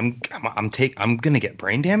 I'm going to get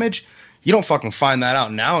brain damage. You don't fucking find that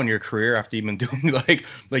out now in your career after you've been doing like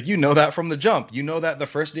that from the jump. You know that the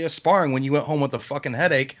first day of sparring when you went home with a fucking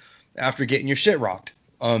headache after getting your shit rocked.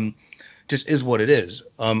 Just is what it is.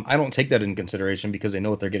 I don't take that into consideration because they know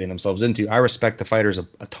what they're getting themselves into. I respect the fighters a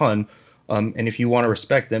ton. And if you want to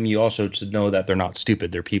respect them, you also should know that they're not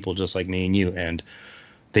stupid. They're people just like me and you, and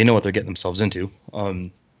they know what they're getting themselves into.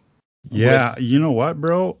 Yeah, you know what,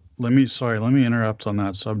 bro? Let me interrupt on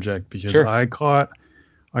that subject because Sure. I caught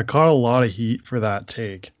a lot of heat for that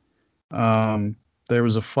take. There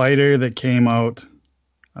was a fighter that came out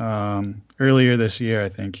earlier this year, I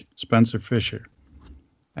think, Spencer Fisher.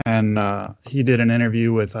 And he did an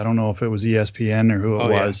interview with, I don't know if it was ESPN or who it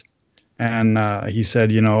was. And he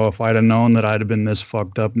said, if I'd have known that I'd have been this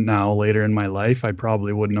fucked up now later in my life, I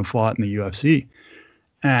probably wouldn't have fought in the UFC.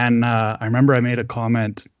 And I remember I made a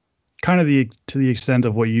comment kind of to the extent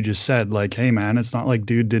of what you just said, like, hey, man, it's not like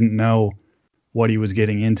dude didn't know what he was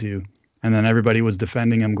getting into. And then everybody was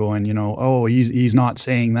defending him going, oh, he's not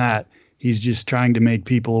saying that. He's just trying to make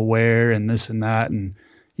people aware and this and that. And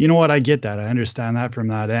you know what? I get that. I understand that from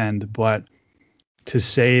that end. But to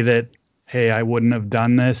say that, hey, I wouldn't have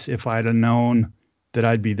done this if I'd have known that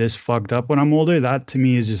I'd be this fucked up when I'm older, that to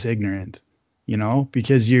me is just ignorant,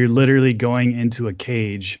 because you're literally going into a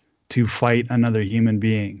cage to fight another human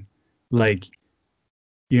being. Like,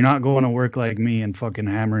 you're not going to work like me and fucking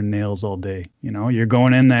hammering nails all day. You're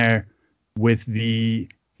going in there with the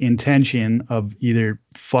intention of either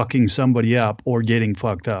fucking somebody up or getting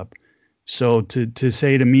fucked up. So to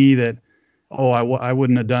say to me that, oh, I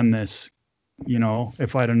wouldn't have done this,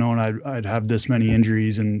 if I'd have known I'd have this many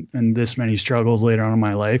injuries and this many struggles later on in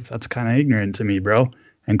my life, that's kind of ignorant to me, bro.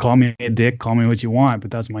 And call me a dick, call me what you want,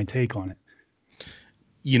 but that's my take on it.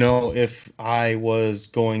 If I was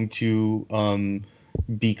going to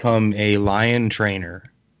become a lion trainer,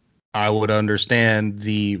 I would understand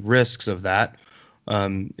the risks of that.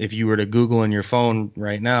 If you were to Google in your phone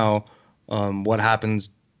right now, what happens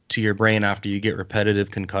to your brain after you get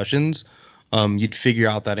repetitive concussions, you'd figure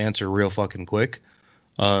out that answer real fucking quick.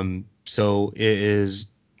 So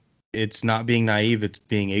it's not being naive, it's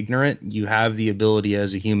being ignorant. You have the ability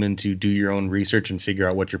as a human to do your own research and figure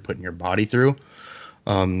out what you're putting your body through.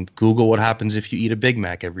 Google what happens if you eat a Big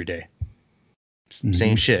Mac every day. Mm-hmm.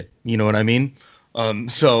 Same shit. You know what I mean?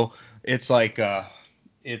 So it's like,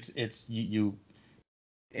 it's you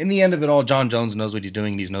in the end of it all, John Jones knows what he's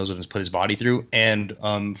doing and he knows what he's put his body through. And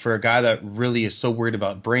for a guy that really is so worried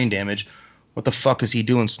about brain damage, what the fuck is he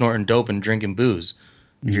doing snorting dope and drinking booze?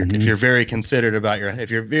 If you're very considered about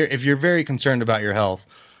if you're very concerned about your health,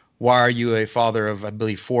 why are you a father of, I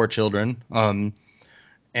believe, 4 children?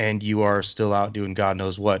 And you are still out doing God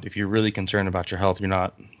knows what. If you're really concerned about your health, you're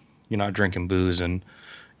not drinking booze, and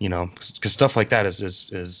because stuff like that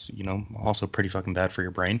is also pretty fucking bad for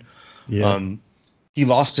your brain. Yeah. He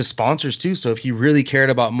lost his sponsors too. So if he really cared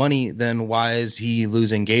about money, then why is he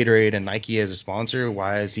losing Gatorade and Nike as a sponsor?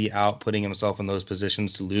 Why is he out putting himself in those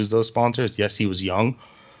positions to lose those sponsors? Yes, he was young.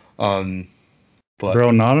 But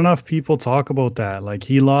bro, not enough people talk about that. Like,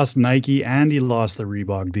 he lost Nike and he lost the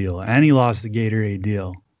Reebok deal and he lost the Gatorade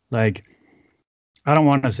deal. Like, I don't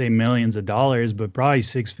want to say millions of dollars, but probably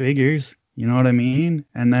 6 figures. You know what I mean?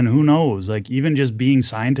 And then who knows? Like, even just being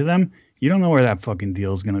signed to them, you don't know where that fucking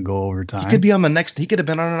deal is going to go over time. He could have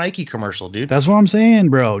been on a Nike commercial, dude. That's what I'm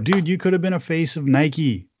saying, bro. Dude, you could have been a face of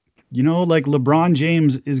Nike. Like LeBron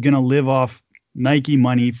James is going to live off Nike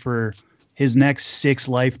money for his next 6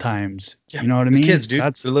 lifetimes. Yeah, you know what I mean? Kids, dude.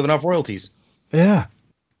 They're living off royalties. Yeah.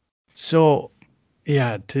 So,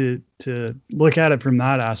 yeah, to look at it from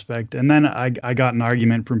that aspect. And then I got an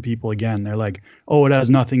argument from people again. They're like, oh, it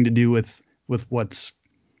has nothing to do with what's,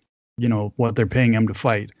 what they're paying him to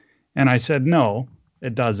fight. And I said, no,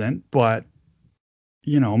 it doesn't. But,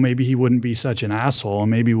 maybe he wouldn't be such an asshole, and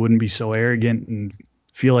maybe he wouldn't be so arrogant and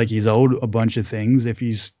feel like he's owed a bunch of things if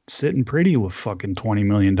he's sitting pretty with fucking $20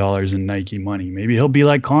 million in Nike money. Maybe he'll be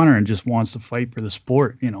like Conor and just wants to fight for the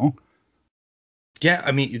sport, Yeah,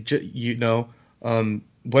 I mean,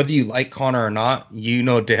 whether you like Conor or not,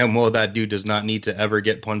 damn well that dude does not need to ever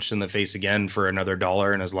get punched in the face again for another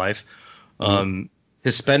dollar in his life.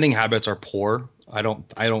 His spending habits are poor. I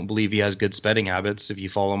don't believe he has good spending habits. If you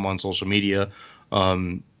follow him on social media,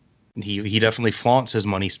 he definitely flaunts his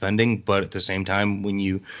money spending, but at the same time, when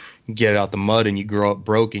you get out the mud and you grow up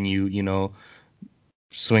broke and you know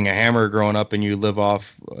swing a hammer growing up and you live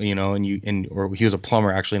off, you know, or he was a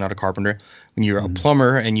plumber, actually, not a carpenter. When you're a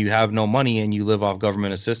plumber and you have no money and you live off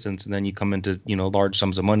government assistance, and then you come into, you know, large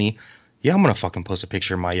sums of money, yeah, I'm gonna fucking post a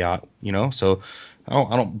picture of my yacht, you know. So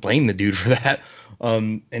I don't blame the dude for that.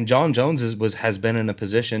 And John Jones has been in a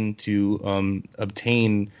position to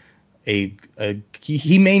obtain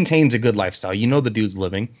he maintains a good lifestyle. You know, the dude's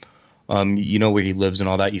living. You know where he lives and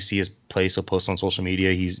all that. You see his place. He'll post on social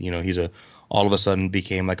media. He's all of a sudden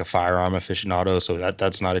became like a firearm aficionado. So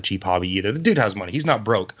that's not a cheap hobby either. The dude has money. He's not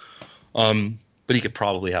broke. But he could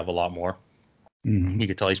probably have a lot more. You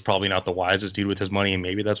could tell he's probably not the wisest dude with his money, and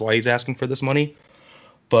maybe that's why he's asking for this money.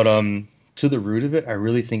 But to the root of it, I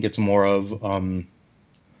really think it's more of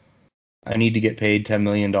I need to get paid $10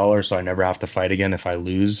 million so I never have to fight again if I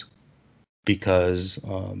lose. Because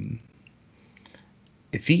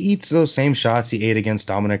if he eats those same shots he ate against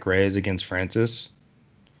Dominic Reyes, against Francis,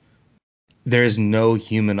 there is no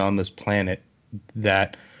human on this planet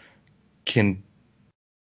that can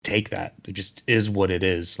take that. It just is what it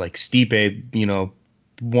is. Like Stipe, you know,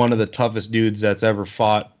 one of the toughest dudes that's ever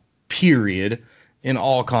fought, period, in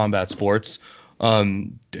all combat sports. A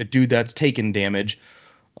dude that's taken damage,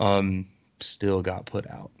 still got put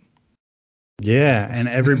out. Yeah, and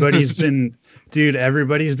everybody's been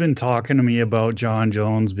talking to me about John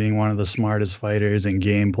Jones being one of the smartest fighters and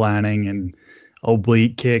game planning and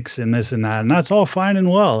oblique kicks and this and that. And that's all fine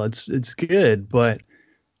and well. It's good, but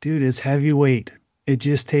dude, it's heavyweight. It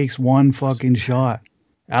just takes one fucking shot.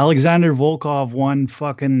 Alexander Volkov won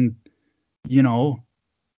fucking, 2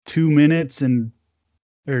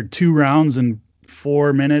 rounds and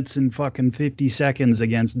 4 minutes and fucking 50 seconds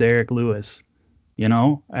against Derek Lewis,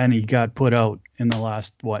 and he got put out in the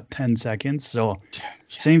last 10 seconds. So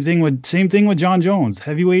same thing with John Jones.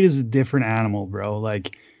 Heavyweight is a different animal, bro.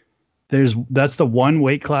 Like that's the one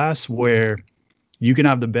weight class where you can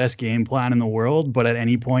have the best game plan in the world, but at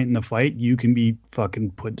any point in the fight, you can be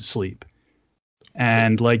fucking put to sleep.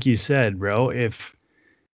 And like you said, bro, if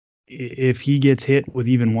he gets hit with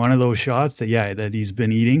even one of those shots that he's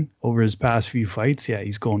been eating over his past few fights,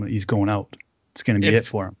 he's going out. It's going to be it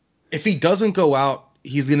for him. If he doesn't go out,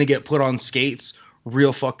 he's going to get put on skates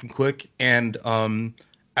real fucking quick. And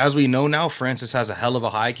as we know now, Francis has a hell of a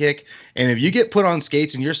high kick. And if you get put on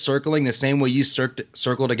skates and you're circling the same way you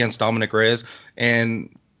circled against Dominic Reyes,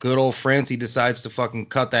 and good old Francie decides to fucking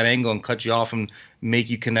cut that angle and cut you off and make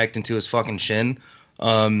you connect into his fucking shin,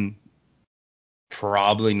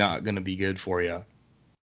 probably not going to be good for you.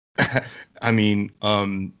 I mean,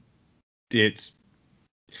 it's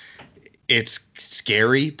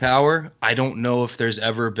scary power. I don't know if there's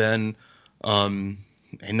ever been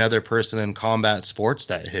another person in combat sports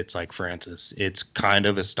that hits like Francis. It's kind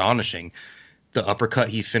of astonishing. The uppercut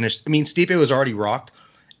he finished. I mean, Stipe was already rocked,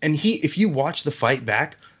 and if you watch the fight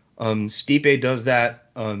back, Stipe does that.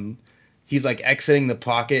 He's like exiting the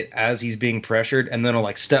pocket as he's being pressured, and then he'll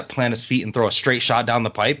like step, plant his feet, and throw a straight shot down the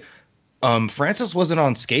pipe. Francis wasn't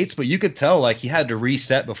on skates, but you could tell like he had to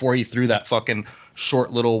reset before he threw that fucking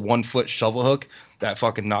short little 1 foot shovel hook that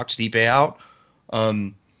fucking knocked Stipe out.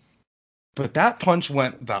 But that punch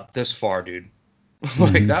went about this far, dude.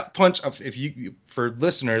 Like that punch, for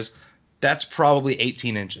listeners, that's probably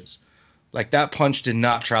 18 inches. Like that punch did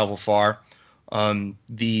not travel far.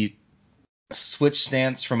 The switch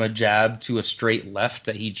stance from a jab to a straight left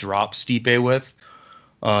that he dropped Stipe with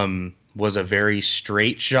was a very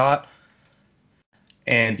straight shot,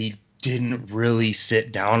 and he didn't really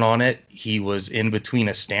sit down on it. He was in between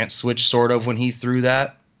a stance switch sort of when he threw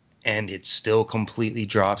that, and it still completely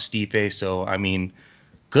dropped Stipe. So I mean,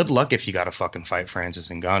 good luck if you got to fucking fight Francis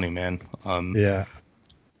Ngannou, man.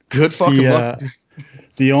 Good fucking luck.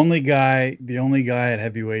 The only guy at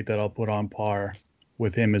heavyweight that I'll put on par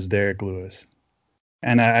with him is Derek Lewis.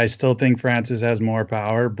 And I still think Francis has more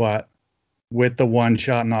power, but with the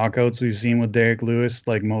one-shot knockouts we've seen with Derek Lewis,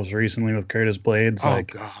 like most recently with Curtis Blades,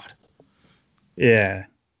 God. Yeah.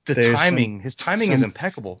 His timing is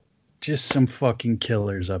impeccable. Just some fucking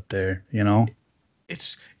killers up there, and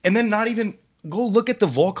then not even go look at the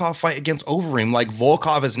Volkov fight against Overeem. Like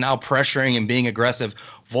Volkov is now pressuring and being aggressive.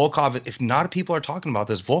 Volkov, if not people are talking about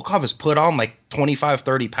this, Volkov is put on like 25,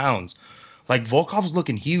 30 pounds. Like Volkov's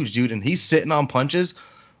looking huge, dude, and he's sitting on punches.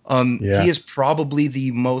 He is probably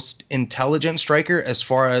the most intelligent striker as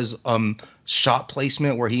far as shot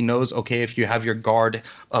placement, where he knows, okay, if you have your guard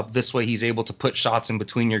up this way, he's able to put shots in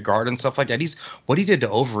between your guard and stuff like that. What he did to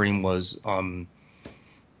Overeem was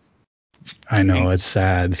I know, it's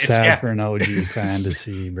sad. For an OG fan to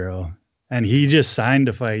see, bro. And he just signed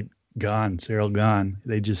to fight Cyril Gahn.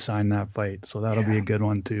 They just signed that fight, so that'll be a good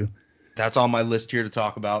one too. That's on my list here to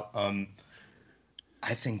talk about.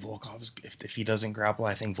 I think Volkov's, if he doesn't grapple,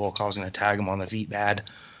 I think Volkov's going to tag him on the feet bad.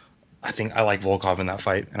 I think I like Volkov in that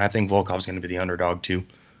fight, and I think Volkov's going to be the underdog too.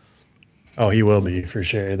 Oh, he will be for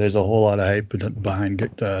sure. There's a whole lot of hype behind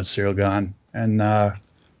Cyril Gahn, and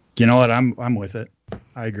you know what? I'm with it.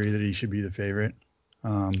 I agree that he should be the favorite.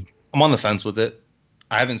 I'm on the fence with it.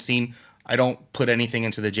 I don't put anything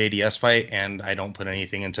into the JDS fight, and I don't put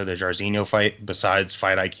anything into the Jairzinho fight besides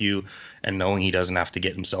fight IQ and knowing he doesn't have to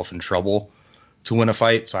get himself in trouble to win a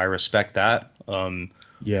fight. So I respect that.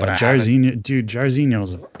 Yeah,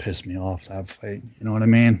 Jairzinho's pissed me off that fight. You know what I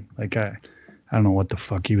mean? Like I don't know what the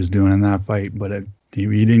fuck he was doing in that fight, but he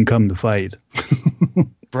didn't come to fight.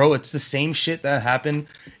 Bro, it's the same shit that happened.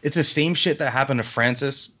 It's the same shit that happened to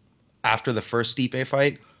Francis after the first Stipe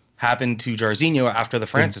fight happened to Jairzinho after the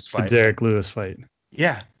Francis fight. The Derek Lewis fight.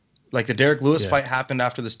 Yeah. Like the Derek Lewis fight happened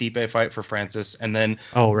after the Stipe fight for Francis, and then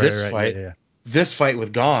this fight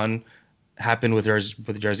with Gahn happened with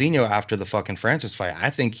Jairzinho after the fucking Francis fight. I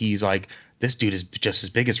think he's like, this dude is just as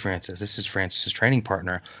big as Francis. This is Francis's training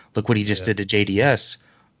partner. Look what he just did to JDS.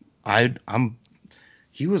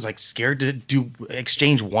 He was like scared to do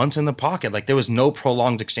exchange once in the pocket. Like there was no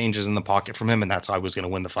prolonged exchanges in the pocket from him, and that's how I was going to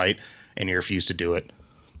win the fight, and he refused to do it.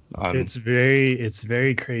 It's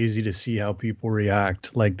very crazy to see how people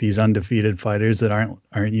react, like these undefeated fighters that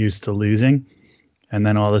aren't used to losing, and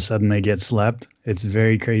then all of a sudden they get slept. It's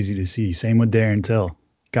very crazy to see. Same with Darren Till.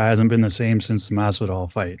 Guy hasn't been the same since the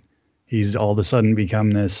Masvidal fight. He's all of a sudden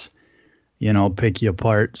become this, pick you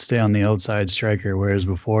apart, stay on the outside striker, whereas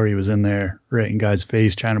before he was in there right in guys'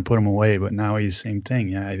 face trying to put him away, but now he's the same thing.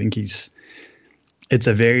 Yeah, I think it's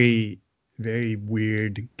a very, very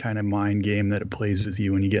weird kind of mind game that it plays with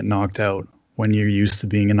you when you get knocked out, when you're used to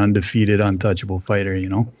being an undefeated, untouchable fighter,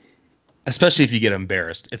 Especially if you get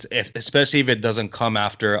embarrassed. Especially if it doesn't come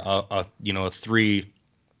after a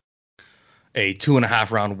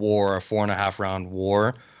 2.5 round war, a 4.5 round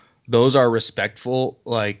war. Those are respectful.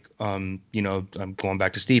 Like, I'm going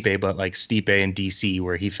back to Stipe, but like Stipe and DC,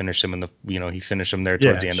 where he finished him he finished him there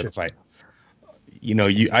towards the end of the fight.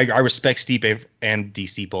 I respect Stipe and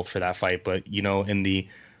DC both for that fight, but in the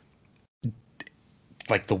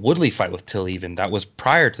Woodley fight with Till, even that was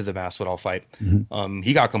prior to the Masvidal fight. Mm-hmm.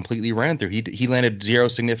 He got completely ran through. He landed 0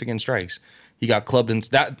 significant strikes. He got clubbed in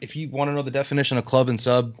that. If you want to know the definition of club and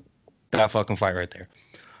sub, that fucking fight right there.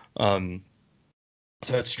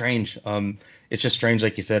 So it's strange. It's just strange,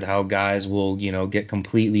 like you said, how guys will get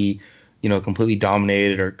completely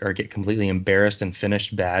dominated or get completely embarrassed and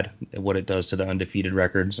finished bad. What it does to the undefeated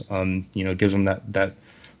records. Gives them that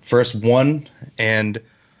first one, and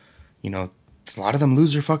a lot of them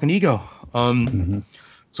lose their fucking ego.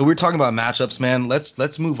 So we're talking about matchups, man.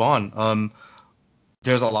 Let's move on.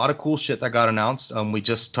 There's a lot of cool shit that got announced. We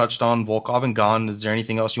just touched on Volkov and Gahn. Is there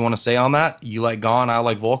anything else you want to say on that? You like Gahn, I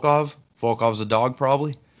like Volkov. Volkov's a dog,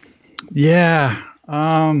 probably. Yeah.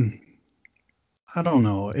 I don't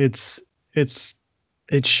know. It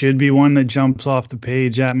should be one that jumps off the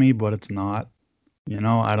page at me, but it's not.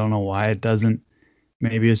 I don't know why it doesn't.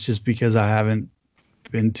 Maybe it's just because I haven't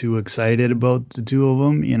been too excited about the two of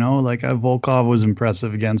them. Like Volkov was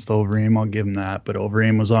impressive against Overeem. I'll give him that, but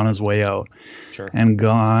Overeem was on his way out. Sure. And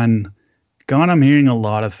Gahn, I'm hearing a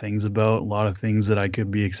lot of things about, a lot of things that I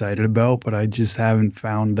could be excited about, but I just haven't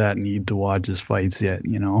found that need to watch his fights yet.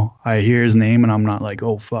 I hear his name and I'm not like,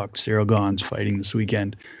 oh fuck, Cyril Gahn's fighting this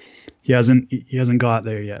weekend. He hasn't got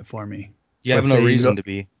there yet for me. You have no reason to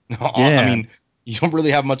be. Yeah. I mean, you don't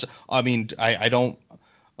really have much. I mean, I don't.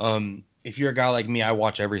 If you're a guy like me, I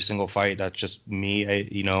watch every single fight. That's just me.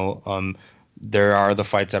 There are the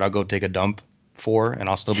fights that I'll go take a dump for, and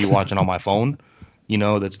I'll still be watching on my phone.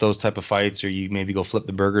 That's those type of fights, or you maybe go flip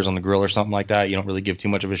the burgers on the grill or something like that. You don't really give too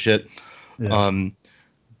much of a shit. Yeah.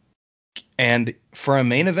 And for a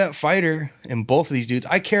main event fighter in both of these dudes,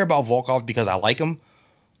 I care about Volkov because I like him.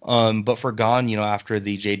 But for Gahn, after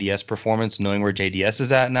the JDS performance, knowing where JDS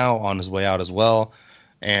is at now, on his way out as well,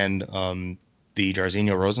 and the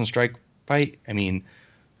Jairzinho Rozenstruik fight, I mean,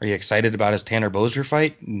 are you excited about his Tanner Boser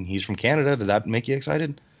fight? He's from Canada. Did that make you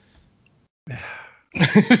excited?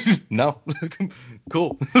 No.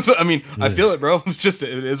 Cool. I mean, I feel it, bro. It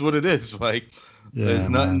is what it is. Like, there's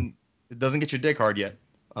nothing. Man. It doesn't get your dick hard yet.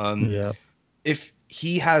 If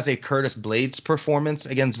he has a Curtis Blades performance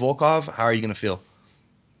against Volkov, how are you gonna feel?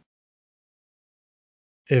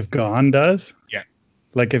 If Gahn does? Yeah.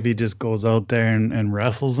 Like if he just goes out there and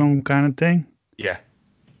wrestles him, kind of thing? Yeah.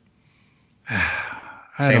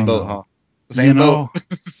 Same boat, huh? Same boat.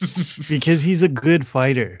 Because he's a good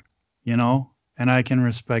fighter, and and I can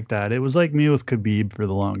respect that. It was like me with Khabib for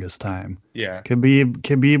the longest time. Yeah.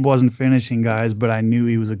 Khabib wasn't finishing guys, but I knew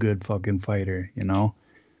he was a good fucking fighter, you know?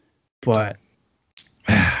 But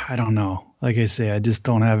I don't know. Like I say, I just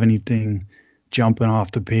don't have anything jumping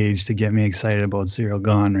off the page to get me excited about Cyril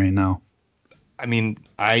Gahn right now. I mean,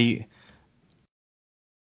 I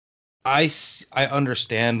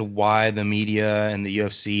understand why the media and the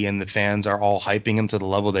UFC and the fans are all hyping him to the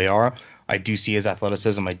level they are. I do see his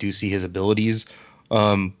athleticism. I do see his abilities.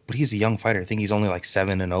 But he's a young fighter. I think he's only like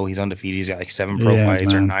 7-0. He's undefeated. He's got like 7 pro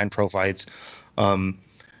fights or 9 pro fights. And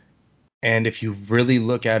if you really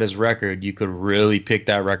look at his record, you could really pick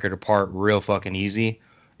that record apart real fucking easy.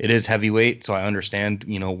 It is heavyweight, so I understand,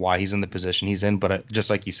 why he's in the position he's in. But just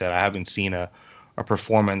like you said, I haven't seen a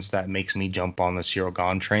performance that makes me jump on the Cyril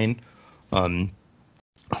Gahn train. And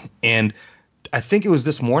I think it was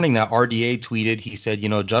this morning that RDA tweeted. He said,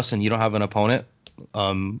 Justin, you don't have an opponent.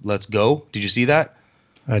 Let's go. Did you see that?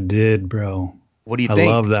 I did, bro. What do you think?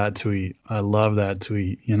 I love that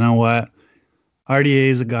tweet. You know what? RDA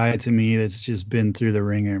is a guy to me that's just been through the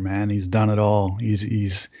ringer, man. He's done it all.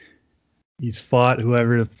 He's fought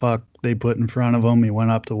whoever the fuck they put in front of him. He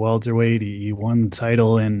went up to welterweight. He won the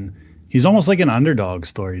title, and he's almost like an underdog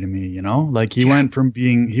story to me, Like he went from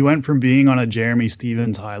being on a Jeremy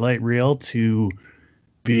Stevens highlight reel to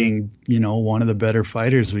being, one of the better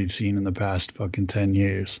fighters we've seen in the past fucking 10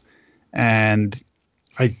 years. And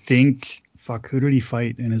I think, who did he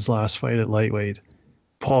fight in his last fight at lightweight?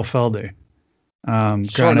 Paul Felder.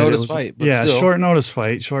 Short notice fight, but still. Short notice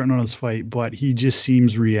fight, but he just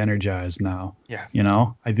seems re-energized now. Yeah.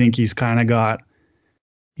 I think he's got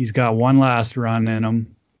one last run in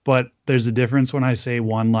him, but there's a difference when I say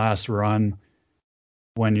one last run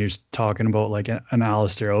when you're talking about like an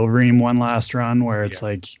Alistair Overeem one last run, where it's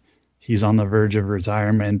like he's on the verge of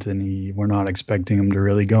retirement and we're not expecting him to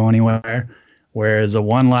really go anywhere. Whereas a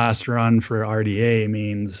one last run for RDA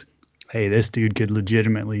means, hey, this dude could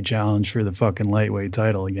legitimately challenge for the fucking lightweight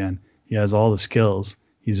title again. He has all the skills.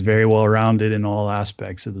 He's very well rounded in all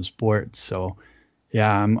aspects of the sport. So,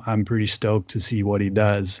 yeah, I'm pretty stoked to see what he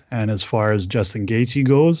does. And as far as Justin Gaethje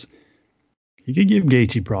goes, he could give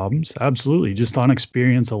Gaethje problems, absolutely, just on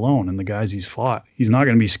experience alone and the guys he's fought. He's not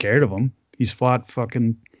going to be scared of them. He's fought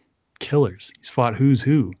fucking killers. He's fought who's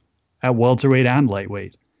who at welterweight and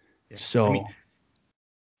lightweight. Yeah. So,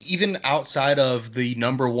 even outside of the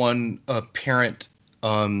number one apparent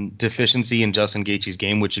deficiency in Justin Gaethje's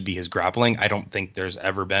game, which would be his grappling, I don't think there's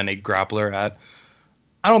ever been a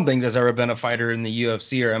fighter in the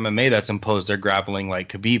UFC or MMA that's imposed their grappling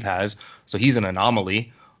like Khabib has. So he's an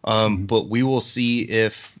anomaly. But we will see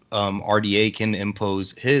if RDA can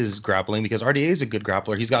impose his grappling, because RDA is a good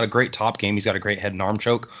grappler. He's got a great top game. He's got a great head and arm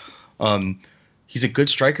choke. He's a good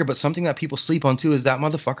striker, but something that people sleep on too is that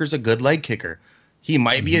motherfucker's a good leg kicker. He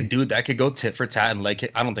might be a dude that could go tit for tat and leg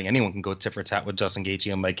kick. I don't think anyone can go tit for tat with Justin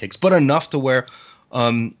Gaethje and leg kicks, but enough to where,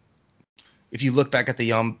 if you look back at the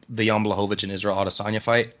Jan Blachowicz and Israel Adesanya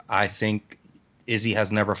fight, I think Izzy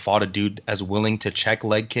has never fought a dude as willing to check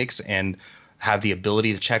leg kicks and have the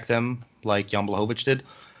ability to check them like Jan Blachowicz did.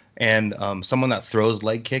 And someone that throws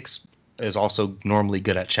leg kicks is also normally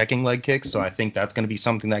good at checking leg kicks. So I think that's going to be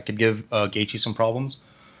something that could give Gaethje some problems.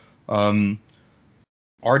 RDA,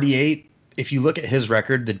 if you look at his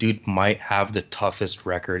record, the dude might have the toughest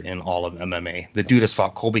record in all of MMA. The dude has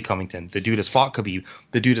fought Colby Covington. The dude has fought Khabib.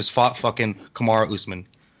 The dude has fought fucking Kamaru Usman.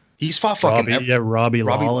 He's fought fucking Robbie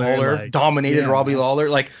Lawler like, dominated Robbie Lawler.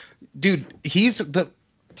 Like, dude, he's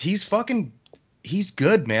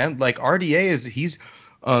good, man. Like RDA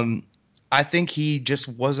I think he just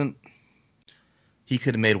wasn't. He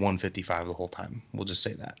could have made 155 the whole time. We'll just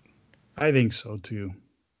say that. I think so too,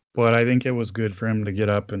 but I think it was good for him to get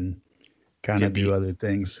up and kind of do other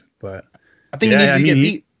things. But I think he needed to get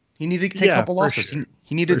beat. He needed to take a couple losses. Sure.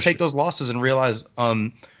 He needed to take those losses and realize,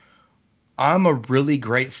 I'm a really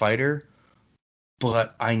great fighter,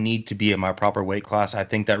 but I need to be in my proper weight class. I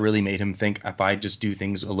think that really made him think, if I just do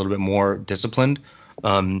things a little bit more disciplined.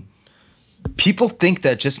 People think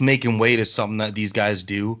that just making weight is something that these guys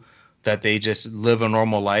do, that they just live a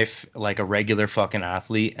normal life like a regular fucking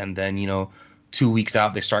athlete, and then, 2 weeks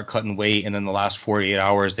out, they start cutting weight, and then the last 48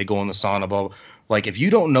 hours, they go in the sauna. Blah. Like, if you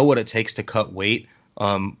don't know what it takes to cut weight,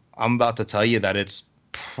 I'm about to tell you that it's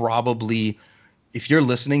probably, if you're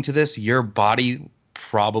listening to this, your body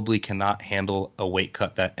probably cannot handle a weight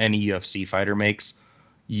cut that any UFC fighter makes.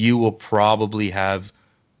 You will probably have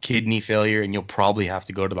kidney failure, and you'll probably have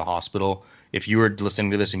to go to the hospital. If you were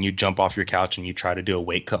listening to this and you jump off your couch and you try to do a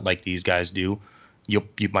weight cut like these guys do, you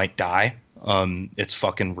might die. It's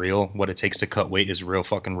fucking real. What it takes to cut weight is real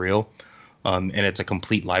fucking real. And it's a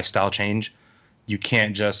complete lifestyle change. you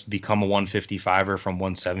can't just become a 155er from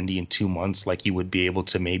 170 in 2 months like you would be able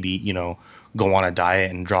to maybe, go on a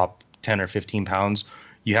diet and drop 10 or 15 pounds.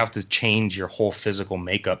 You have to change your whole physical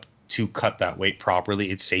makeup to cut that weight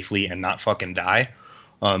properly, it's safely, and not fucking die.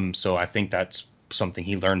 So I think that's something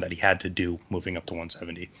he learned that he had to do moving up to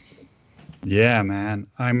 170. Yeah, man.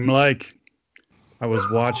 I was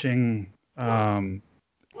watching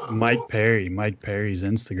Mike Perry's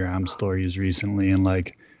Instagram stories recently, and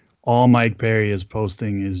like all Mike Perry is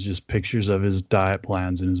posting is just pictures of his diet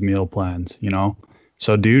plans and his meal plans,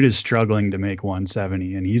 So dude is struggling to make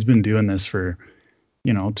 170, and he's been doing this for,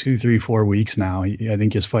 2, 3, 4 weeks now. I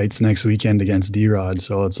think his fight's next weekend against D-Rod.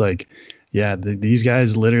 So it's like, yeah, these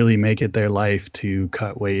guys literally make it their life to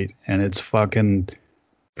cut weight, and it's fucking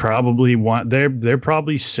probably they're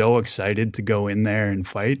probably so excited to go in there and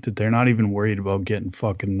fight that they're not even worried about getting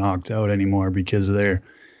fucking knocked out anymore, because they're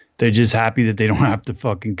just happy that they don't have to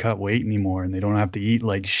fucking cut weight anymore and they don't have to eat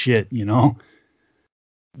like shit, Yeah,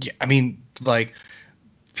 I mean, like,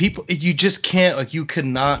 people, you just can't, like,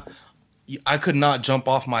 I could not jump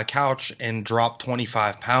off my couch and drop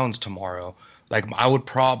 25 pounds tomorrow. Like, I would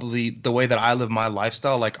probably, the way that I live my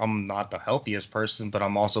lifestyle, like, I'm not the healthiest person, but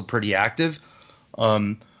I'm also pretty active.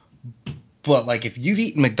 But like, if you've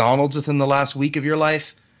eaten McDonald's within the last week of your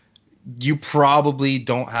life, you probably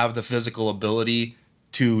don't have the physical ability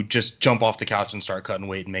to just jump off the couch and start cutting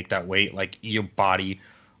weight and make that weight. Like, your body,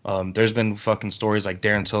 there's been fucking stories like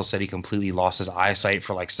Darren Till said he completely lost his eyesight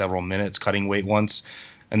for like several minutes cutting weight once.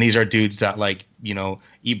 And these are dudes that, like,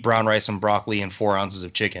 eat brown rice and broccoli and 4 ounces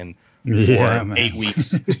of chicken for 8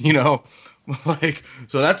 weeks, like,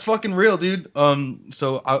 so that's fucking real, dude.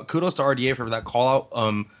 So kudos to RDA for that call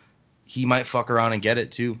out. He might fuck around and get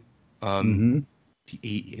it too. And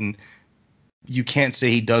you can't say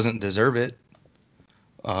he doesn't deserve it.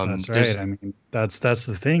 That's right. I mean, that's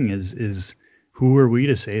the thing is who are we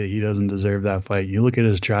to say that he doesn't deserve that fight? You look at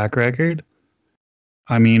his track record.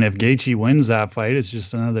 I mean, if Gaethje wins that fight, it's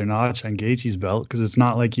just another notch on Gaethje's belt, because it's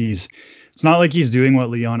not like he's doing what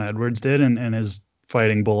Leon Edwards did and is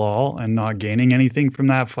fighting Bilal and not gaining anything from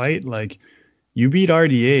that fight. Like, you beat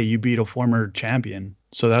RDA, you beat a former champion.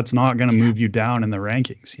 So that's not going to move you down in the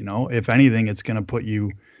rankings. If anything, it's going to put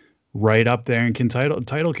you right up there in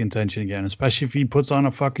title contention again, especially if he puts on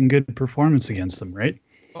a fucking good performance against them, right?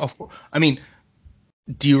 I mean,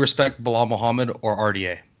 do you respect Bilal Muhammad or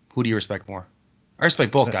RDA? Who do you respect more? I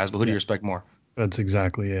respect both guys, but who do you respect more? That's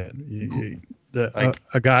exactly it.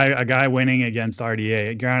 A guy winning against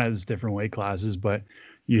RDA, granted it's different weight classes, but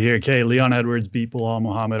you hear, okay, Leon Edwards beat Bilal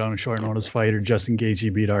Muhammad on a short notice fight, or Justin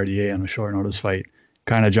Gaethje beat RDA on a short notice fight.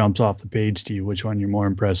 Kind of jumps off the page to you which one you're more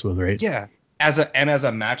impressed with, right? Yeah. As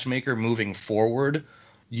a matchmaker moving forward,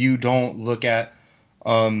 you don't look at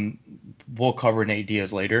we'll cover Nate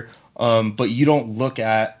Diaz later, but you don't look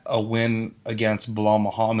at a win against Bilal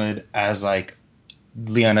Muhammad as like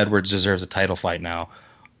Leon Edwards deserves a title fight now.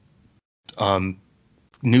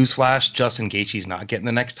 Newsflash, Justin Gaethje's not getting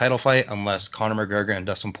the next title fight unless Conor McGregor and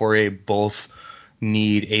Dustin Poirier both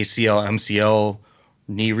need ACL, MCL,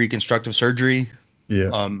 knee reconstructive surgery.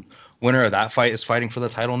 Yeah. Winner of that fight is fighting for the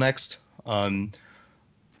title next.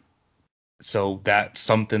 So that's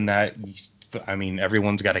something that, I mean,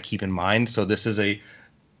 everyone's got to keep in mind. So this is a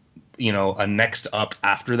next up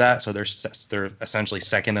after that. So they're essentially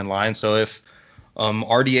second in line. So if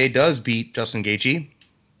RDA does beat Justin Gaethje,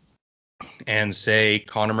 and say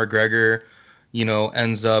Conor McGregor,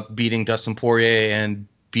 ends up beating Dustin Poirier and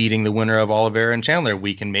beating the winner of Oliveira and Chandler,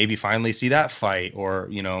 we can maybe finally see that fight, or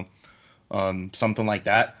something like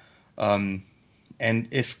that. And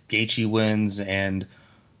if Gaethje wins, and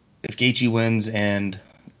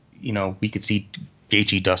we could see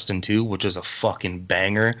Gaethje Dustin too, which is a fucking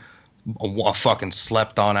banger, a fucking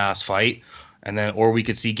slept on ass fight. And then, or we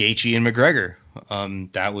could see Gaethje and McGregor.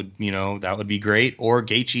 That would be great. Or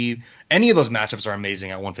Gaethje, any of those matchups are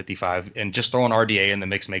amazing at 155, and just throwing RDA in the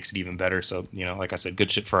mix makes it even better. So, like I said,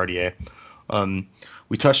 good shit for RDA.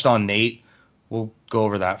 We touched on Nate. We'll go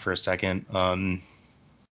over that for a second.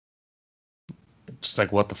 Just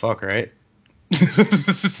like, what the fuck, right?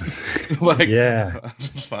 Like, yeah,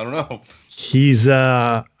 I don't know. He's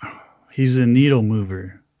a needle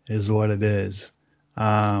mover, is what it is.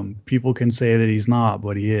 People can say that he's not,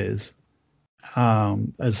 but he is.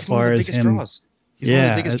 He's far as him, draws. He's one of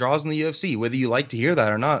the biggest draws in the UFC, whether you like to hear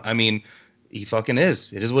that or not. I mean, he fucking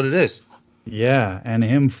is. It is what it is. Yeah, and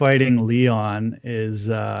him fighting Leon is,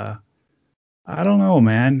 I don't know,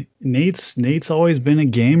 man. Nate's always been a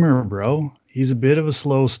gamer, bro. He's a bit of a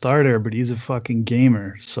slow starter, but he's a fucking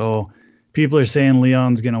gamer. So people are saying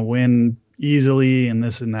Leon's gonna win easily and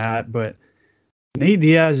this and that, but Nate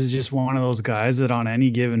Diaz is just one of those guys that on any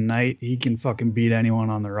given night he can fucking beat anyone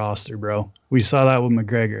on the roster, bro. We saw that with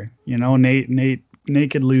McGregor. You know, Nate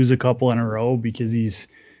could lose a couple in a row because it's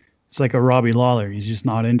like a Robbie Lawler. He's just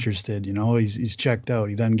not interested. You know, he's checked out.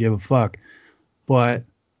 He doesn't give a fuck. But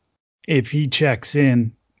if he checks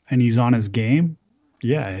in and he's on his game,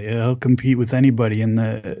 yeah, he'll compete with anybody in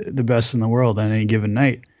the best in the world on any given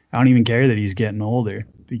night. I don't even care that he's getting older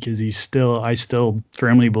because I still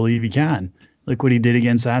firmly believe he can. Look what he did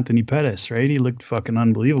against Anthony Pettis, right? He looked fucking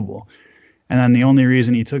unbelievable. And then the only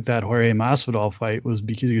reason he took that Jorge Masvidal fight was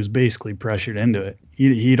because he was basically pressured into it.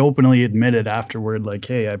 He'd openly admitted afterward, like,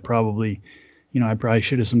 hey, I probably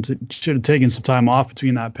should have taken some time off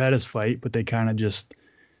between that Pettis fight, but they kind of just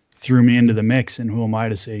threw me into the mix. And who am I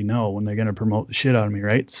to say no when they're going to promote the shit out of me,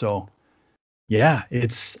 right? So, yeah,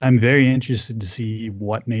 I'm very interested to see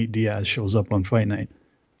what Nate Diaz shows up on fight night.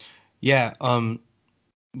 Yeah,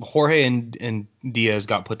 Jorge and Diaz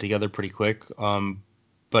got put together pretty quick.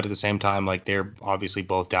 But at the same time, like, they're obviously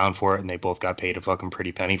both down for it, and they both got paid a fucking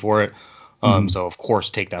pretty penny for it. So of course,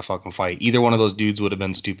 take that fucking fight. Either one of those dudes would have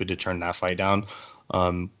been stupid to turn that fight down.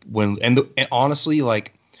 And honestly,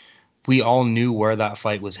 like, we all knew where that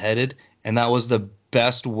fight was headed, and that was the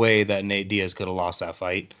best way that Nate Diaz could have lost that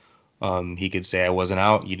fight. He could say, I wasn't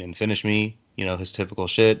out, you didn't finish me, you know, his typical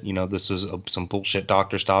shit. You know, this was some bullshit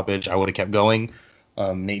doctor stoppage. I would have kept going.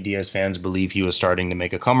 Nate Diaz fans believe he was starting to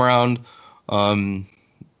make a come around. I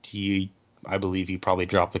believe he probably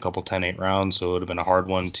dropped a couple 10-8 rounds, so it would have been a hard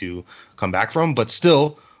one to come back from. But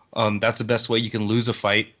still, that's the best way you can lose a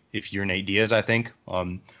fight if you're Nate Diaz, I think.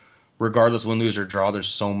 Regardless win, lose, or draw, there's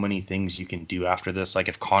so many things you can do after this. Like,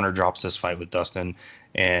 if Conor drops this fight with Dustin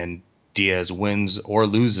and Diaz wins or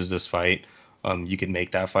loses this fight, you can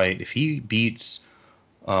make that fight. If he beats,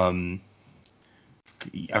 I'm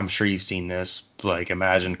sure you've seen this, like,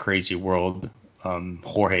 imagine crazy world,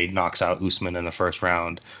 Jorge knocks out Usman in the first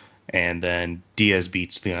round, and then Diaz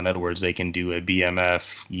beats Leon Edwards. They can do a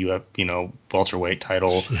BMF, welterweight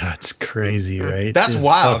title. Yeah, it's crazy, right? That's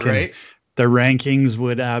wild, right? The rankings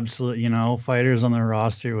would absolutely, fighters on the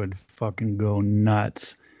roster would fucking go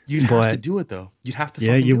nuts. You'd have to do it, though. You'd have to.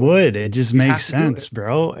 Yeah, you would. It just makes sense,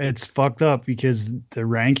 bro. It's fucked up because the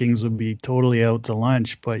rankings would be totally out to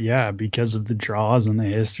lunch. But yeah, because of the draws and the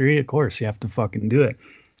history, of course, you have to fucking do it.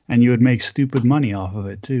 And you would make stupid money off of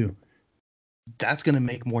it, too. That's going to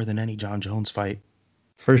make more than any John Jones fight.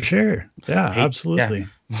 For sure. Yeah, absolutely.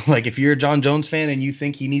 Yeah. Like, if you're a John Jones fan and you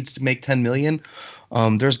think he needs to make 10 million,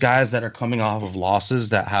 there's guys that are coming off of losses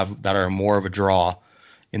that are more of a draw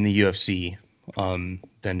in the UFC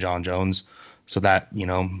than John Jones. So that,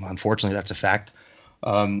 unfortunately, that's a fact.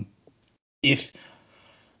 If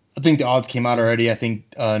I think the odds came out already, I think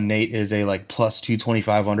Nate is a like plus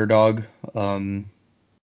 225 underdog,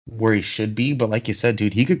 where he should be. But like you said,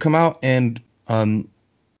 dude, he could come out and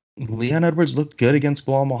Leon Edwards looked good against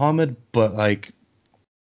Bilal Muhammad, but like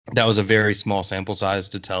that was a very small sample size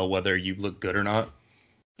to tell whether you look good or not.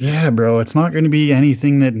 Yeah, bro, it's not going to be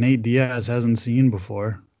anything that Nate Diaz hasn't seen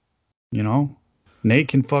before. Nate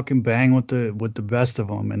can fucking bang with the best of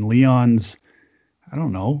them, and Leon's, I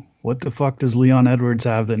don't know, what the fuck does Leon Edwards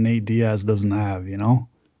have that Nate Diaz doesn't have?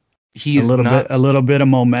 He's a little bit of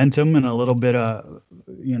momentum and a little bit of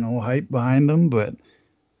hype behind him, but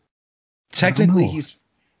technically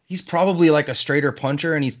he's probably like a straighter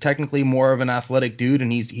puncher, and he's technically more of an athletic dude,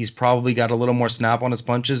 and he's probably got a little more snap on his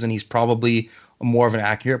punches, and he's probably more of an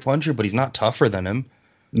accurate puncher, but he's not tougher than him.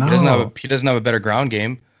 No. He doesn't have a better ground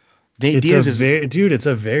game. Nate Diaz it's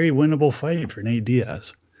a very winnable fight for Nate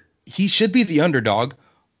Diaz. He should be the underdog.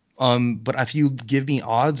 But if you give me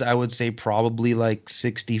odds, I would say probably like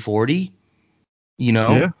 60-40.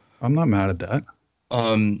 Yeah, I'm not mad at that.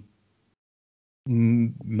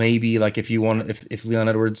 Maybe like if Leon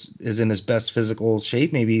Edwards is in his best physical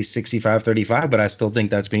shape, maybe 65-35, but I still think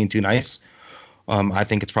that's being too nice. I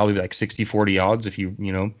think it's probably like 60-40 odds if you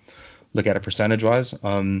look at it percentage wise.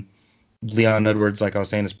 Leon Edwards, like I was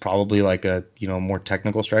saying, is probably like a more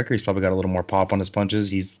technical striker. He's probably got a little more pop on his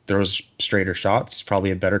punches. He throws straighter shots. He's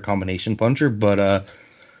probably a better combination puncher. But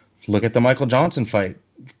look at the Michael Johnson fight.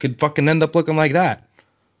 Could fucking end up looking like that.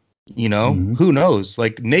 Who knows?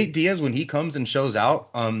 Like Nate Diaz, when he comes and shows out,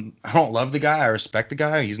 I don't love the guy. I respect the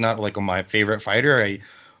guy. He's not like my favorite fighter.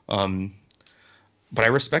 But I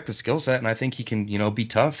respect the skill set, and I think he can, be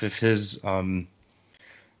tough if his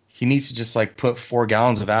he needs to just like put 4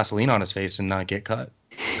 gallons of Vaseline on his face and not get cut.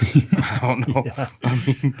 I don't know. Yeah.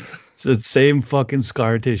 It's the same fucking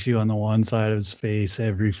scar tissue on the one side of his face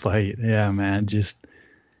every fight. Yeah, man. Just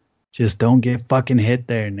don't get fucking hit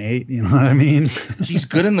there, Nate. You know what I mean? He's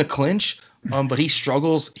good in the clinch, But he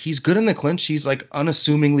struggles. He's good in the clinch. He's like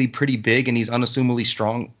unassumingly pretty big, and he's unassumingly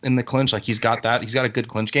strong in the clinch. Like he's got that. He's got a good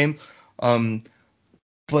clinch game.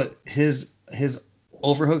 But his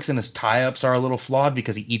overhooks and his tie-ups are a little flawed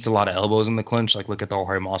because he eats a lot of elbows in the clinch. Like look at the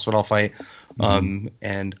Jorge Masvidal fight.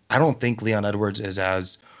 And I don't think Leon Edwards is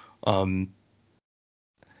as Jorge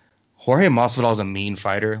Masvidal is a mean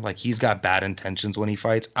fighter. Like he's got bad intentions when he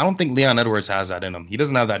fights. I don't think Leon Edwards has that in him. He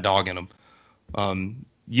doesn't have that dog in him.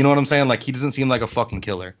 You know what I'm saying? Like he doesn't seem like a fucking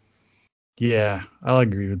killer. Yeah, I'll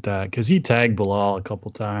agree with that because he tagged Bilal a couple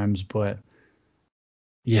times, but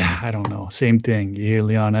yeah, I don't know. Same thing. You hear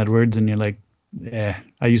Leon Edwards and you're like, yeah,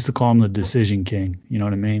 I used to call him the decision king. You know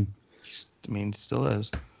what I mean? He still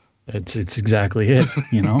is. It's exactly it,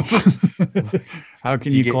 you know? How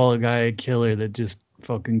can you call a guy a killer that just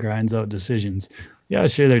fucking grinds out decisions? Yeah,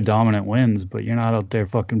 sure, they're dominant wins, but you're not out there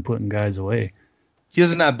fucking putting guys away. He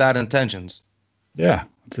doesn't have bad intentions. Yeah,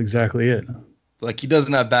 that's exactly it. Like he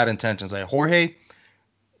doesn't have bad intentions. Like Jorge,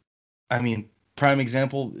 I mean, prime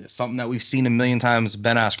example, something that we've seen a million times,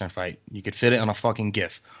 Ben Askren fight. You could fit it on a fucking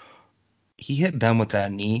GIF. He hit Ben with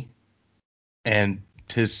that knee, and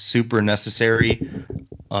his super necessary,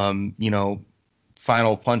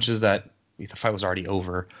 final punches that the fight was already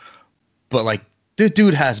over. But like, this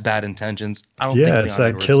dude has bad intentions. I don't think it's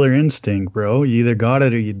that killer instinct, bro. You either got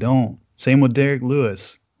it or you don't. Same with Derek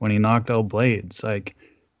Lewis when he knocked out Blades. Like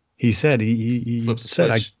he said, he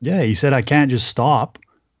said, he said, I can't just stop.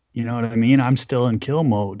 You know what I mean? I'm still in kill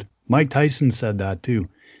mode. Mike Tyson said that too.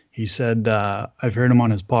 He said, I've heard him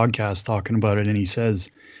on his podcast talking about it, and he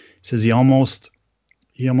says he almost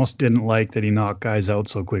didn't like that he knocked guys out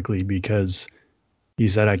so quickly because he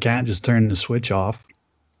said, I can't just turn the switch off.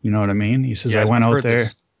 You know what I mean? He says, I went out there.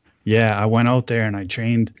 Yeah, I went out there and I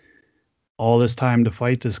trained all this time to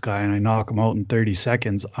fight this guy, and I knock him out in 30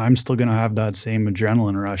 seconds. I'm still going to have that same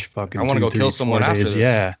adrenaline rush fucking I want to go kill someone after this.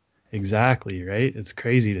 Yeah, exactly, right? It's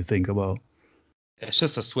crazy to think about. It's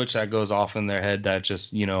just a switch that goes off in their head that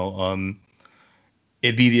just, it'd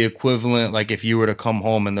be the equivalent like if you were to come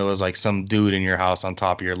home and there was like some dude in your house on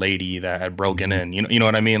top of your lady that had broken in. You know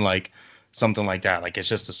what I mean? Like something like that. Like it's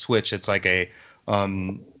just a switch. It's like a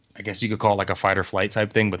I guess you could call it like a fight or flight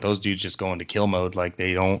type thing, but those dudes just go into kill mode. Like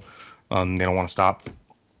they don't want to stop.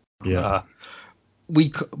 Yeah.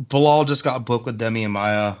 Bilal just got booked with Demi and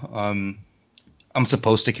Maya. I'm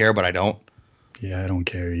supposed to care, but I don't. Yeah, I don't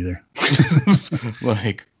care either.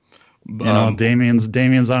 Like,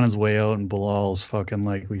 Damian's on his way out, and Bilal's fucking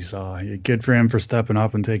like we saw. Good for him for stepping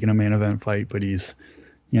up and taking a main event fight, but he's,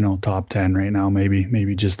 top 10 right now,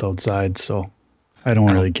 maybe just outside. So I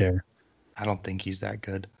don't really care. I don't think he's that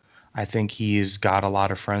good. I think he's got a lot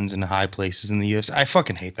of friends in high places in the UFC. I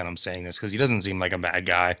fucking hate that I'm saying this because he doesn't seem like a bad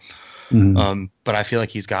guy. Mm-hmm. But I feel like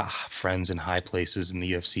he's got friends in high places in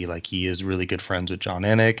the UFC. Like he is really good friends with John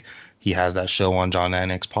Anik. He has that show on John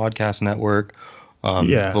Anik's podcast network.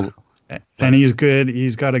 And he's good.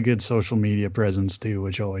 He's got a good social media presence too,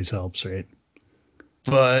 which always helps, right?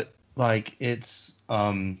 But like it's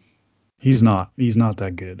he's not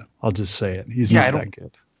that good. I'll just say it. He's not that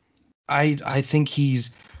good. I think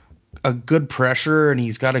he's a good pressure and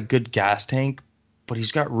he's got a good gas tank, but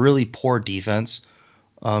he's got really poor defense.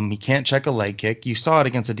 He can't check a leg kick. You saw it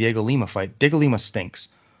against the Diego Lima fight. Diego Lima stinks.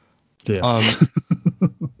 Yeah.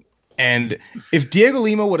 And if Diego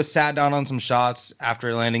Lima would have sat down on some shots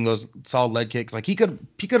after landing those solid leg kicks, like he could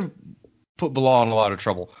put Bilal in a lot of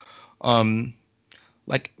trouble.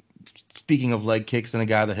 Like speaking of leg kicks and a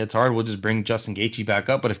guy that hits hard, we'll just bring Justin Gaethje back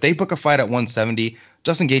up. But if they book a fight at 170,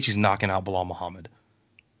 Justin Gaethje's knocking out Bilal Muhammad.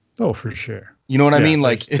 Oh, for sure. You know what I mean?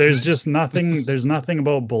 Like there's just nothing. There's nothing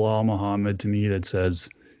about Bilal Muhammad to me that says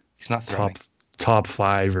he's not top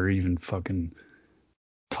 5 or even fucking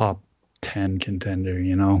top 10 contender.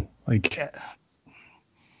 Like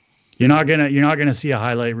you're not gonna see a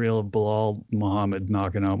highlight reel of Bilal Muhammad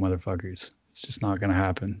knocking out motherfuckers. It's just not gonna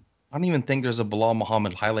happen. I don't even think there's a Bilal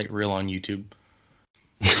Muhammad highlight reel on YouTube.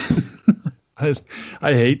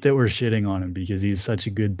 I hate that we're shitting on him because he's such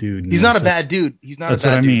a good dude. He's not a bad dude. That's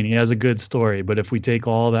what I mean. He has a good story. But if we take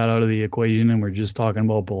all that out of the equation and we're just talking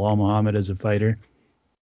about Bilal Muhammad as a fighter,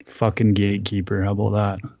 fucking gatekeeper. How about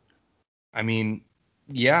that? I mean,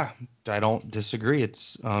 yeah, I don't disagree.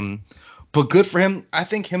 It's but good for him. I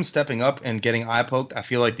think him stepping up and getting eye poked, I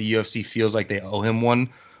feel like the UFC feels like they owe him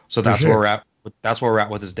one. So that's where we're at. That's where we're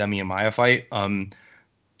at with this Demi and Maya fight.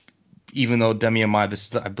 Even though Demi and Maya,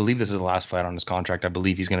 I believe this is the last fight on his contract. I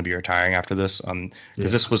believe he's going to be retiring after this.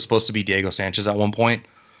 Because this was supposed to be Diego Sanchez at one point.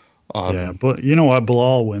 Yeah, but you know what?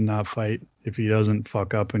 Bilal will win that fight if he doesn't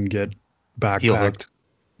fuck up and get backpacked.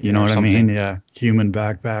 You know what I mean? Yeah, human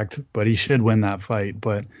backpacked. But he should win that fight.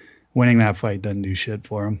 But winning that fight doesn't do shit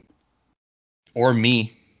for him. Or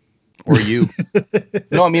me. Or you.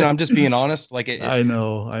 No, I mean, I'm just being honest. Like, I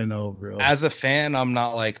know, bro. As a fan, I'm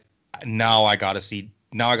not like, now I gotta see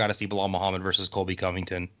Bilal Muhammad versus Colby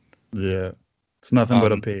Covington. Yeah, it's nothing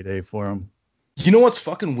but a payday for him. You know what's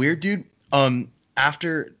fucking weird, dude?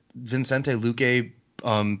 After Vicente Luque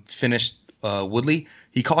finished Woodley,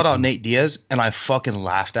 he called out Nate Diaz, and I fucking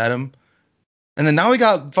laughed at him. And then now we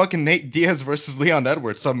got fucking Nate Diaz versus Leon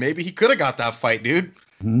Edwards, so maybe he could have got that fight, dude.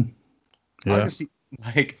 Mm-hmm. Yeah. I like to see,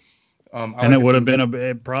 like, and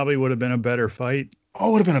it probably would have been a better fight. Oh,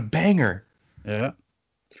 it would have been a banger. Yeah,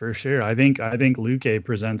 for sure. I think Luque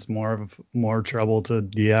presents more trouble to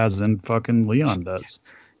Diaz than fucking Leon does.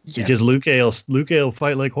 Yeah. Because Luque will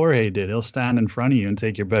fight like Jorge did. He'll stand in front of you and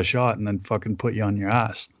take your best shot and then fucking put you on your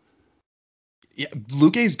ass. Yeah,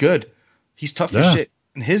 Luque's good. He's tough as shit.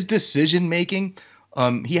 And his decision making,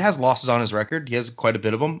 he has losses on his record. He has quite a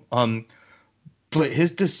bit of them. But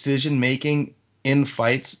his decision making in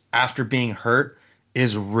fights after being hurt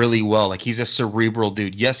is really well. Like, he's a cerebral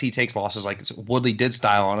dude. Yes, he takes losses. Like, Woodley did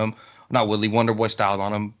style on him. Not Woodley, Wonderboy styled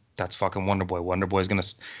on him. That's fucking Wonderboy. Wonderboy's gonna,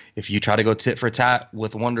 if you try to go tit for tat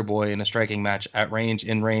with Wonderboy in a striking match at range,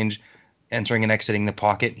 in range, entering and exiting the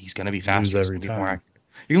pocket, he's gonna be faster. Lose every time.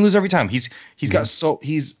 You're gonna lose every time.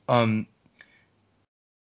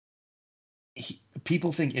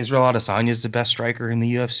 People think Israel Adesanya is the best striker in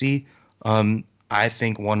the UFC. I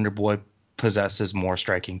think Wonderboy possesses more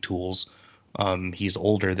striking tools. He's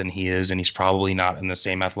older than he is, and he's probably not in the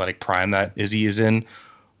same athletic prime that Izzy is in.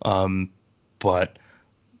 But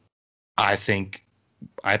I think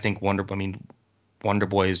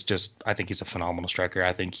Wonderboy is just, I think he's a phenomenal striker.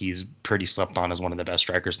 I think he's pretty slept on as one of the best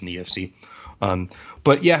strikers in the UFC.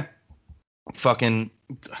 But yeah, the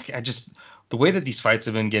way that these fights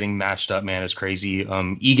have been getting matched up, man, is crazy.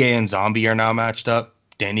 Ige and Zombie are now matched up.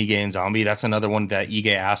 Dan Ige and Zombie. That's another one that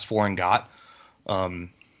Ige asked for and got.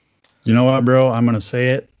 You know what, bro? I'm gonna say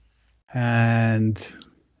it, and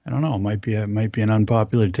I don't know. It might be an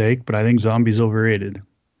unpopular take, but I think Zombie's overrated.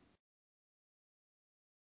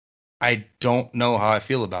 I don't know how I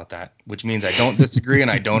feel about that, which means I don't disagree and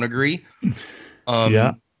I don't agree.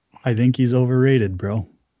 Yeah, I think he's overrated, bro.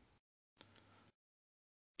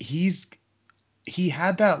 He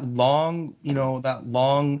had that long,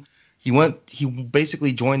 he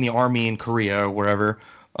basically joined the army in Korea or wherever,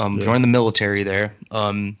 joined the military there.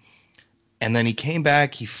 And then he came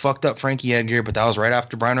back, he fucked up Frankie Edgar, but that was right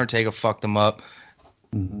after Brian Ortega fucked him up.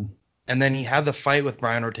 Mm-hmm. And then he had the fight with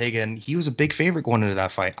Brian Ortega, and he was a big favorite going into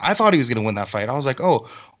that fight. I thought he was going to win that fight. I was like, oh,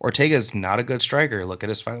 Ortega's not a good striker. Look at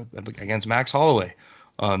his fight against Max Holloway.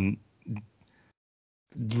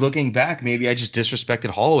 Looking back, maybe I just disrespected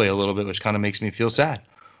Holloway a little bit, which kind of makes me feel sad.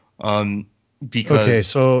 Because okay,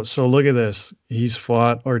 so look at this. He's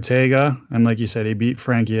fought Ortega, and like you said, he beat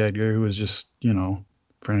Frankie Edgar, who was just,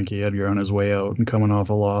 Frankie Edgar on his way out and coming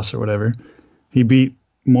off a loss or whatever. He beat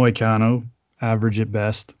Moicano, average at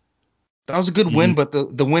best. That was a good win, but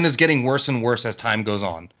the win is getting worse and worse as time goes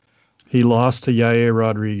on. He lost to Yair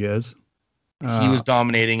Rodriguez. He was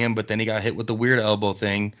dominating him, but then he got hit with the weird elbow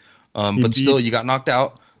thing. Still, you got knocked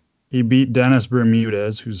out. He beat Dennis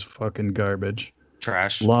Bermudez, who's fucking garbage.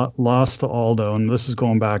 Trash. Lost to Aldo, and this is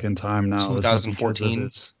going back in time now.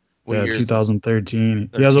 2014. Yeah,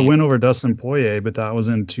 2013. He has a win over Dustin Poirier, but that was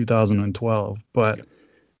in 2012. But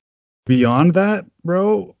beyond that,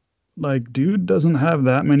 bro, like, dude doesn't have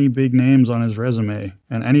that many big names on his resume.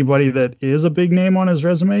 And anybody that is a big name on his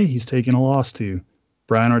resume, he's taken a loss to.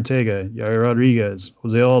 Brian Ortega, Yair Rodriguez,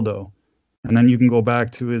 Jose Aldo. And then you can go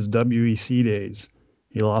back to his WEC days.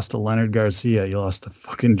 He lost to Leonard Garcia. He lost to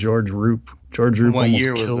fucking George Roop. George Roop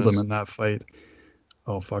almost killed him in that fight.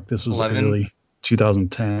 Oh, fuck. This was early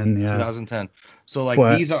 2010. Yeah. 2010. So,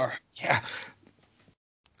 like, these are,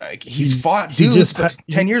 like, he's fought dudes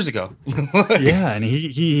 10 years ago. Yeah, and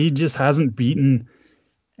he just hasn't beaten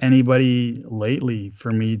anybody lately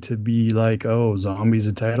for me to be like, oh, Zombie's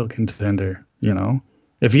a title contender,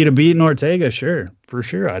 If he'd have beaten Ortega, for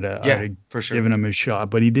sure, I'd given him his shot,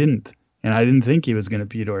 but he didn't. And I didn't think he was going to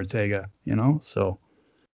beat Ortega, so.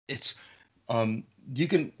 It's, you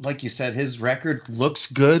can, like you said, his record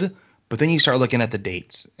looks good, but then you start looking at the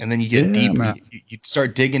dates, and then you get deeper. You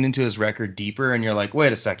start digging into his record deeper, and you're like,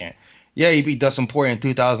 wait a second. Yeah, he beat Dustin Poirier in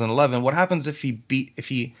 2011. What happens if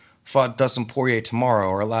he fought Dustin Poirier tomorrow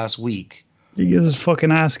or last week? He gets his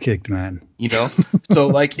fucking ass kicked, man. So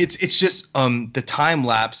like it's just the time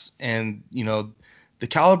lapse and the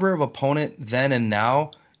caliber of opponent then and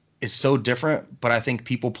now is so different. But I think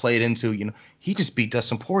people played into he just beat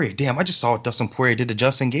Dustin Poirier. Damn, I just saw what Dustin Poirier did to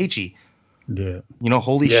Justin Gaethje. Yeah.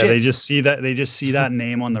 Holy Yeah, shit. they just see that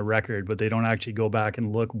name on the record, but they don't actually go back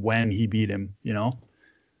and look when he beat him,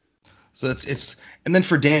 So it's and then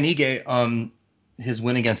for Dan Ige, his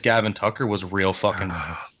win against Gavin Tucker was real fucking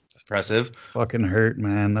impressive. Fucking hurt,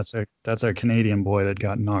 man. That's our Canadian boy that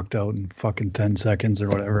got knocked out in fucking 10 seconds or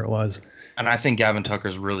whatever it was. And I think Gavin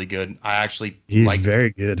Tucker's really good. He's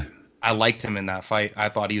very good. I liked him in that fight. I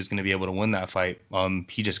thought he was going to be able to win that fight.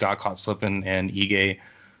 He just got caught slipping, and Ige,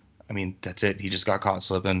 I mean, that's it. He just got caught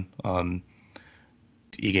slipping.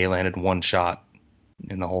 Ige landed one shot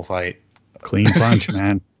in the whole fight. Clean punch,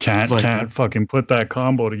 man. Can't fucking put that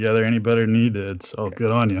combo together any better than he did. So good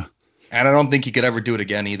on you. And I don't think he could ever do it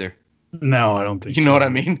again either. No, I don't think You know what I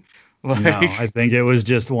mean? No, I think it was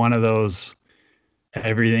just one of those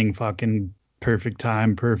everything fucking perfect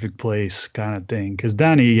time, perfect place kind of thing. Because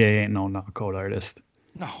Danny Ige ain't no knockout artist.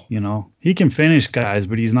 No. He can finish guys,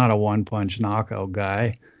 but he's not a one-punch knockout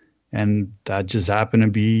guy. And that just happened to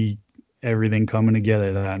be everything coming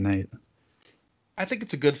together that night. I think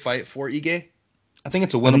it's a good fight for Ige. I think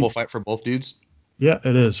it's a winnable fight for both dudes. Yeah,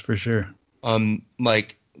 it is for sure.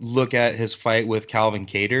 Look at his fight with Calvin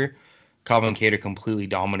Kattar. Calvin Kattar completely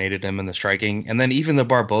dominated him in the striking. And then even the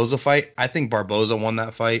Barboza fight, I think Barboza won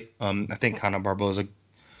that fight. I think kind of Barboza.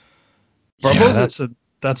 Yeah,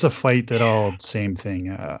 that's a fight that same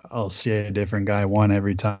thing. I'll see a different guy won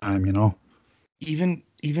every time, Even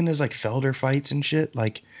his like Felder fights and shit,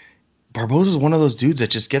 like Barboza's one of those dudes that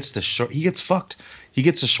just gets he gets fucked. He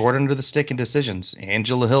gets the short end of the stick in decisions.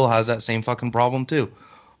 Angela Hill has that same fucking problem too.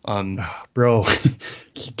 Bro,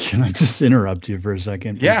 can I just interrupt you for a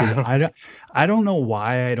second? Yeah. Because I don't know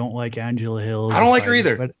why I don't like Angela Hill. I don't like her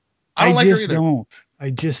either. But I don't like her either. I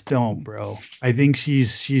just don't, bro. I think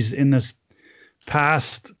she's in this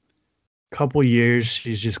past couple years,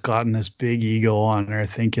 she's just gotten this big ego on her,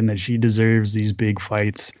 thinking that she deserves these big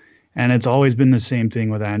fights. And it's always been the same thing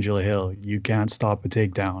with Angela Hill. You can't stop a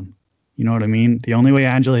takedown. You know what I mean? The only way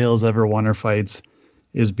Angela Hill's ever won her fights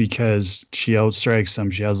is because she outstrikes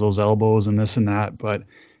them. She has those elbows and this and that. But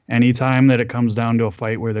anytime that it comes down to a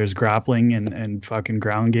fight where there's grappling and fucking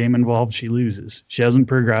ground game involved, she loses. She hasn't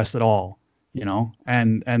progressed at all,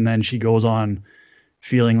 and then she goes on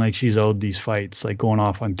feeling like she's owed these fights, like going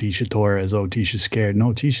off on Tisha Torres. Oh, Tisha's scared. No,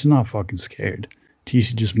 Tisha's not fucking scared.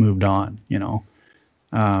 Tisha just moved on,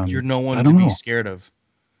 You're no one to be scared of.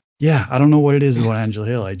 Yeah, I don't know what it is about Angela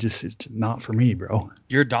Hill. It's not for me, bro.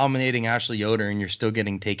 You're dominating Ashley Yoder and you're still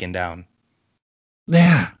getting taken down.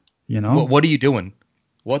 Yeah, What are you doing?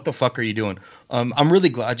 What the fuck are you doing? I'm really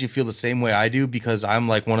glad you feel the same way I do, because I'm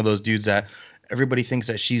like one of those dudes that everybody thinks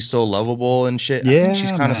that she's so lovable and shit. Yeah, I think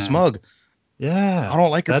she's kind of smug. Yeah, I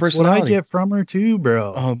don't like her That's personality. what I get from her too,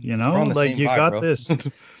 bro. Like you got this.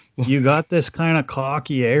 You got this kind of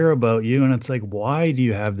cocky air about you, and it's like, why do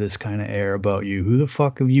you have this kind of air about you? Who the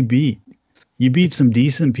fuck have you beat? You beat some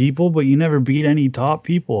decent people, but you never beat any top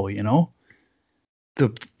people,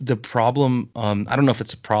 The problem, I don't know if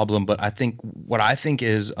it's a problem, but I think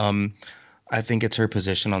is I think it's her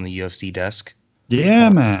position on the UFC desk. Yeah,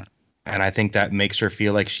 man. And I think that makes her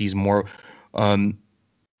feel like she's more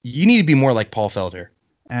you need to be more like Paul Felder.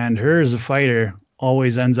 And her as a fighter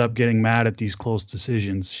always ends up getting mad at these close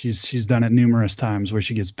decisions. She's done it numerous times where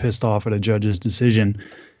she gets pissed off at a judge's decision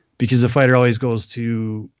because the fight always goes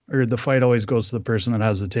to the person that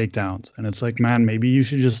has the takedowns. And it's like, man, maybe you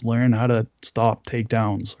should just learn how to stop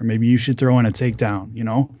takedowns, or maybe you should throw in a takedown.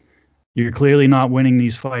 You're clearly not winning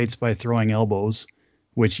these fights by throwing elbows,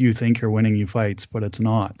 which you think are winning you fights, but it's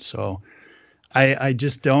not. So I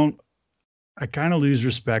just don't. I kind of lose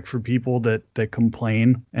respect for people that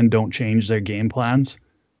complain and don't change their game plans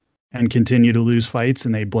and continue to lose fights,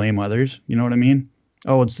 and they blame others. You know what I mean?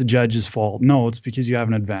 Oh, it's the judge's fault. No, it's because you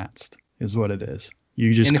haven't advanced, is what it is.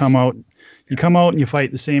 You just come out and you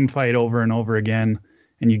fight the same fight over and over again,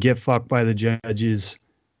 and you get fucked by the judges,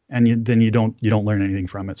 and then you don't learn anything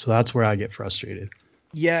from it. So that's where I get frustrated.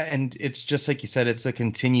 Yeah, and it's just like you said, it's a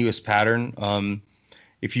continuous pattern.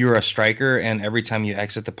 If you're a striker and every time you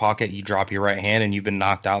exit the pocket, you drop your right hand, and you've been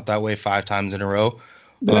knocked out that way 5 times in a row,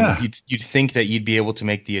 you'd think that you'd be able to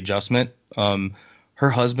make the adjustment. Her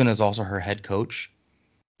husband is also her head coach.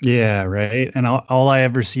 Yeah, right. And all I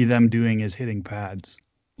ever see them doing is hitting pads.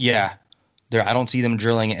 Yeah. I don't see them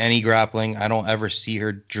drilling any grappling. I don't ever see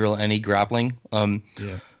her drill any grappling.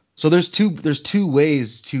 So there's two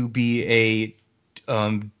ways to be a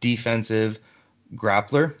defensive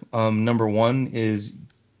grappler. Number one is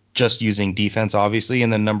just using defense, obviously,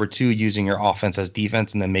 and then number two, using your offense as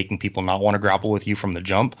defense and then making people not want to grapple with you from the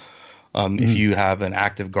jump. If you have an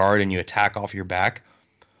active guard and you attack off your back,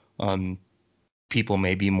 people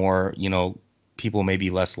may be more, people may be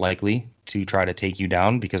less likely to try to take you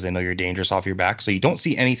down because they know you're dangerous off your back. So you don't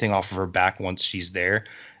see anything off of her back once she's there.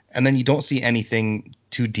 And then you don't see anything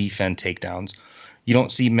to defend takedowns. You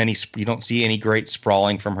don't see any great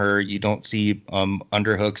sprawling from her. You don't see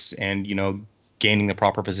underhooks and, gaining the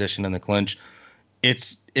proper position in the clinch.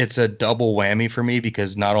 It's a double whammy for me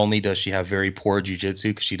because not only does she have very poor jiu-jitsu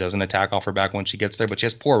because she doesn't attack off her back when she gets there, but she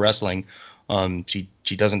has poor wrestling.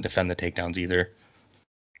 She doesn't defend the takedowns either.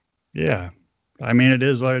 Yeah. I mean, it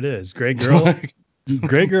is what it is. Great girl.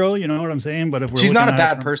 Great girl, you know what I'm saying? But if she's not a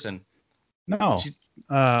bad person. No.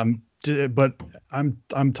 But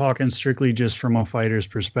I'm talking strictly just from a fighter's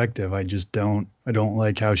perspective. I don't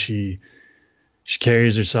like how she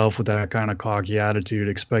carries herself with that kind of cocky attitude,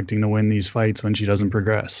 expecting to win these fights when she doesn't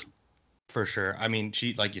progress. For sure. I mean,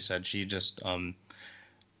 she, like you said, she just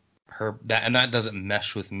that doesn't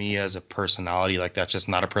mesh with me as a personality. Like, that's just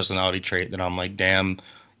not a personality trait that I'm like, damn,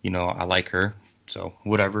 I like her. So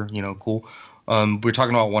whatever, cool. We're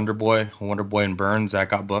talking about Wonder Boy and Burns that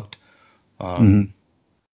got booked. I'm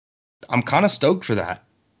kind of stoked for that.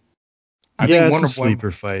 I think it's a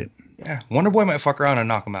sleeper fight. Yeah, Wonder Boy might fuck around and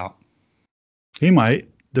knock him out. He might,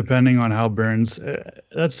 depending on how Burns.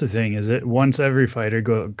 That's the thing, is it once every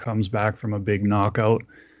fighter comes back from a big knockout,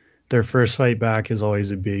 their first fight back is always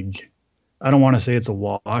a big. I don't want to say it's a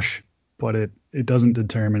wash, but it doesn't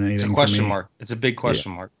determine anything. It's a question mark. It's a big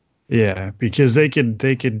question mark. Yeah, because they could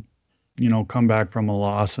come back from a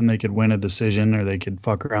loss and they could win a decision, or they could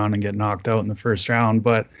fuck around and get knocked out in the first round.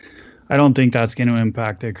 But I don't think that's going to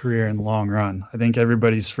impact their career in the long run. I think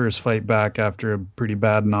everybody's first fight back after a pretty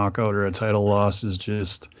bad knockout or a title loss is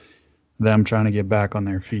just them trying to get back on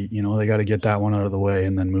their feet. They got to get that one out of the way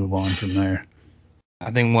and then move on from there.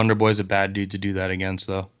 I think Wonder Boy's a bad dude to do that against,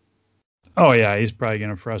 though. Oh, yeah, he's probably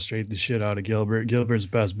going to frustrate the shit out of Gilbert. Gilbert's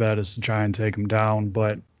best bet is to try and take him down,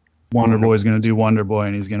 but Wonder Boy's going to do Wonder Boy,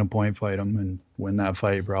 and he's going to point fight him and win that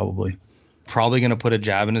fight probably. Probably going to put a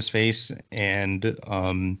jab in his face and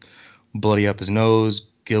bloody up his nose.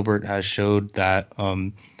 Gilbert has showed that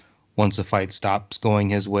once the fight stops going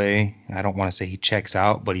his way, I don't want to say he checks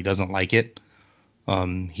out, but he doesn't like it.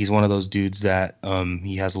 He's one of those dudes that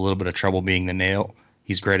he has a little bit of trouble being the nail.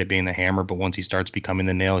 He's great at being the hammer, but once he starts becoming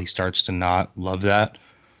the nail, he starts to not love that.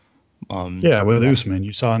 With Usman,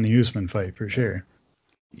 you saw in the Usman fight for sure.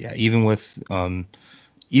 Yeah, even with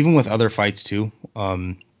other fights too.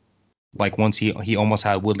 Like once he almost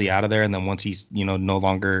had Woodley out of there, and then once he's no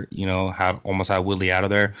longer almost had Woodley out of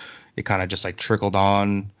there, it kind of just like trickled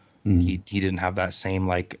on. He didn't have that same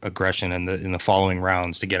like aggression in the following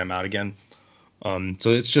rounds to get him out again. So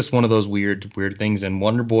it's just one of those weird things. And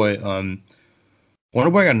Wonder Boy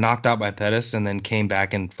got knocked out by Pettis and then came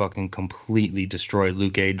back and fucking completely destroyed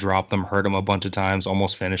Luque, dropped them, hurt him a bunch of times,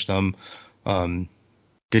 almost finished them.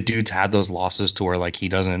 The dude's had those losses to where like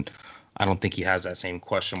I don't think he has that same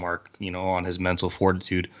question mark, on his mental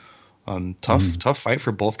fortitude. Tough fight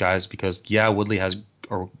for both guys because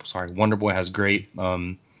Wonder Boy has great.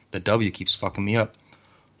 The W keeps fucking me up.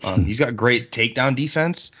 He's got great takedown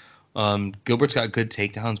defense. Gilbert's got good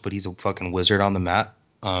takedowns, but he's a fucking wizard on the mat.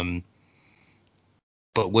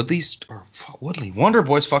 But Wonder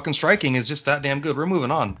Boy's fucking striking is just that damn good. We're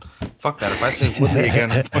moving on. Fuck that. If I say Woodley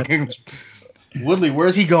again, I'm fucking Woodley.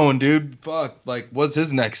 Where's he going, dude? Fuck. Like, what's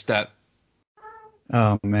his next step?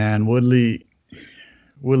 Oh man, Woodley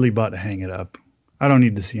about to hang it up. I don't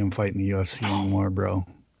need to see him fight in the UFC anymore, bro.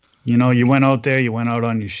 You went out there, you went out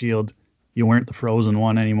on your shield. You weren't the frozen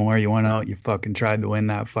one anymore. You went out, you fucking tried to win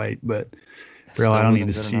that fight, but bro, I don't need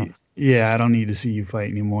to see. Enough. Yeah, I don't need to see you fight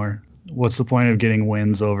anymore. What's the point of getting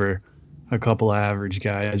wins over a couple of average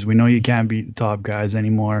guys? We know you can't beat the top guys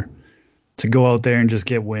anymore. To go out there and just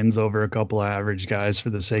get wins over a couple of average guys for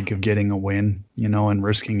the sake of getting a win, and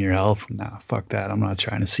risking your health. Nah, fuck that. I'm not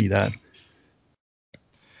trying to see that.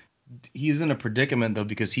 He's in a predicament though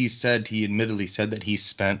because he admittedly said that he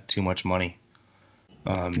spent too much money.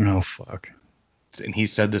 Oh fuck. And he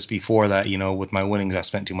said this before that, with my winnings, I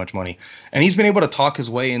spent too much money. And he's been able to talk his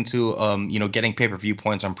way into, getting pay-per-view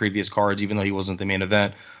points on previous cards, even though he wasn't the main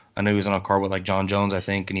event. I know he was on a card with like John Jones, I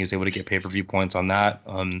think, and he was able to get pay-per-view points on that.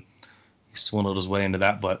 He swindled his way into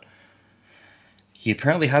that, but he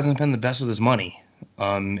apparently hasn't been the best with his money.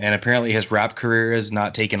 And apparently his rap career is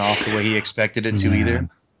not taken off the way he expected it to either.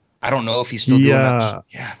 I don't know if he's still doing that.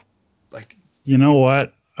 Yeah. Like, you know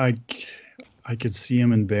what? I could see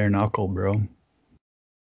him in bare knuckle, bro.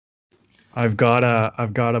 I got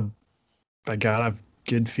a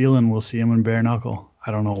good feeling we'll see him in bare knuckle.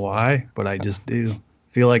 I don't know why, but I just do.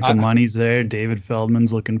 Feel like the money's there. David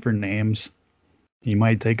Feldman's looking for names. He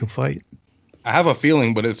might take a fight. I have a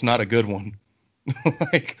feeling, but it's not a good one.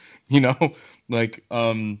 Like, Like,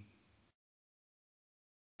 I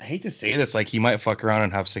hate to say this, like he might fuck around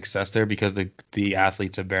and have success there because the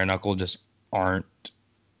athletes at bare knuckle just aren't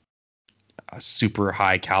a super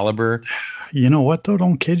high caliber. You know what though?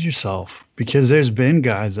 Don't kid yourself. Because there's been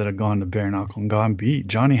guys that have gone to bare knuckle and gone beat.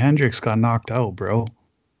 Johnny Hendricks got knocked out, bro.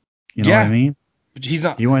 You know what I mean? But he's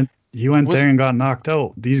not. He went there and got knocked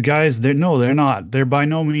out. These guys, they're not. They're by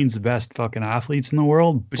no means the best fucking athletes in the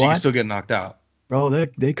world. But you can still get knocked out. Bro,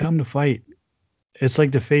 they come to fight. It's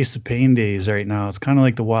like the face of pain days right now. It's kind of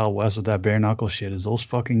like the Wild West with that bare knuckle shit. Is those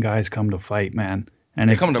fucking guys come to fight, man? And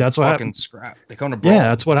they come to that's fucking scrap. They come to brawl. Yeah,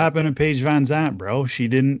 that's what happened to Paige Van Zandt, bro. She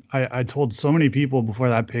didn't. I told so many people before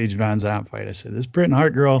that Paige Van Zandt fight. I said this Britain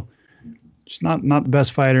Hart girl, she's not the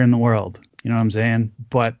best fighter in the world. You know what I'm saying?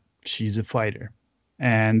 But she's a fighter.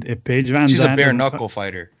 And if Paige Van Zandt, she's a bare knuckle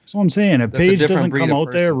fighter. That's what I'm saying. If Paige doesn't come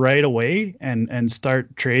out there right away and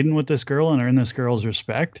start trading with this girl and earn this girl's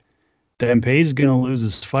respect, then Paige's gonna lose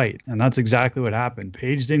this fight. And that's exactly what happened.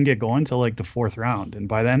 Paige didn't get going till like the 4th round, and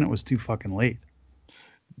by then it was too fucking late.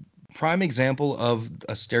 Prime example of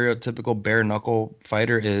a stereotypical bare knuckle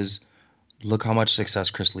fighter is look how much success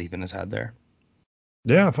Chris Levin has had there.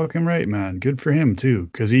 Yeah, fucking right, man. Good for him too,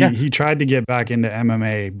 because he tried to get back into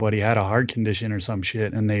MMA, but he had a heart condition or some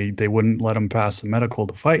shit, and they wouldn't let him pass the medical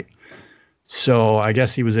to fight. So I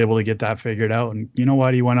guess he was able to get that figured out, and you know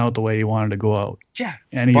what? He went out the way he wanted to go out. Yeah,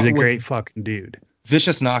 and he's a great fucking dude.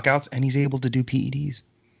 Vicious knockouts, and he's able to do PEDs.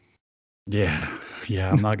 Yeah,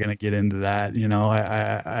 I'm not gonna get into that. You know,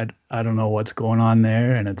 I don't know what's going on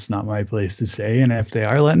there, and it's not my place to say. And if they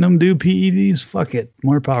are letting them do PEDs, fuck it,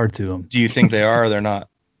 more power to them. Do you think they are or they're not?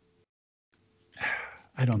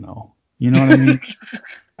 I don't know. You know what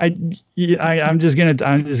I mean? I'm just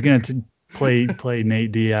gonna play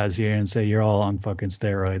Nate Diaz here and say you're all on fucking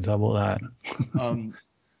steroids. How about that?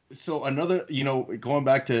 So another, going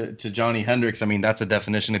back to Johnny Hendricks, I mean that's a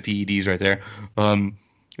definition of PEDs right there.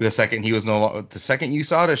 The second you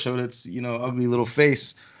saw it, it showed its ugly little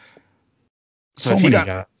face. So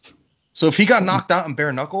if he got knocked out in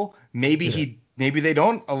bare knuckle, maybe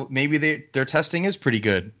their testing is pretty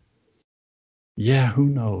good. Yeah, who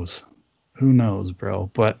knows? Who knows, bro?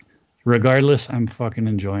 But regardless, I'm fucking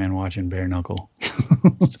enjoying watching bare knuckle.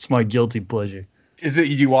 It's my guilty pleasure. Is it?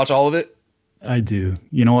 You watch all of it? I do.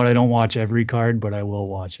 You know what? I don't watch every card, but I will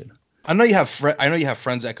watch it. I know you have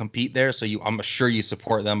friends that compete there, so I'm sure you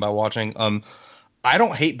support them by watching. I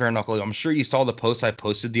don't hate bare knuckle. I'm sure you saw the post I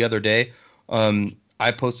posted the other day.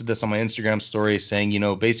 I posted this on my Instagram story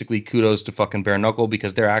saying, basically kudos to fucking bare knuckle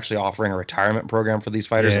because they're actually offering a retirement program for these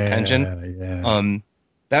fighters and pension. Yeah.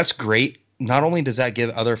 That's great. Not only does that give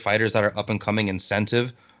other fighters that are up and coming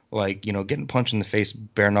incentive, like getting punched in the face,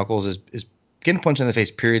 bare knuckles is getting punched in the face.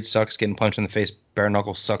 Period sucks. Getting punched in the face, bare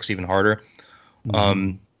knuckles sucks even harder.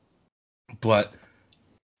 Mm-hmm. But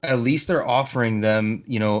at least they're offering them,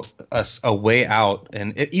 a way out.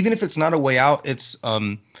 And even if it's not a way out, it's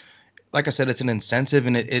like I said, it's an incentive,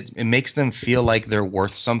 and it makes them feel like they're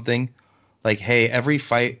worth something. Like, hey, every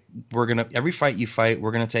fight you fight,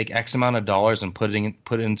 we're gonna take X amount of dollars and put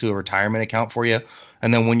it into a retirement account for you.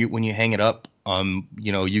 And then when you hang it up,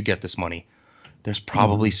 you get this money. There's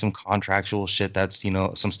probably some contractual shit that's,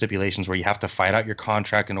 some stipulations where you have to fight out your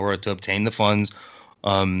contract in order to obtain the funds.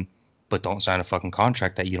 But don't sign a fucking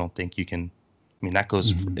contract that you don't think you can. I mean, that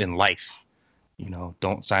goes in life.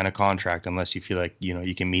 Don't sign a contract unless you feel like,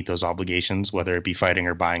 you can meet those obligations, whether it be fighting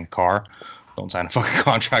or buying a car. Don't sign a fucking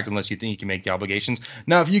contract unless you think you can make the obligations.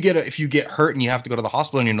 Now, if you get hurt and you have to go to the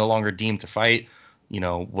hospital and you're no longer deemed to fight,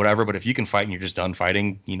 whatever. But if you can fight and you're just done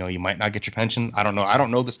fighting, you might not get your pension. I don't know. I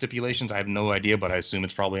don't know the stipulations. I have no idea, but I assume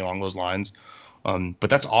it's probably along those lines. But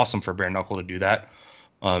that's awesome for bare knuckle to do that.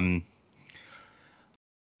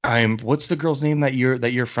 What's the girl's name that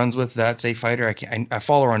you're friends with? That's a fighter. I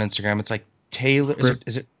follow her on Instagram. It's like Taylor.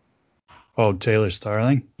 Is it? Oh, Taylor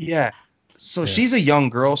Starling. Yeah. So she's a young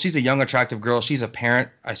girl. She's a young, attractive girl. She's a parent.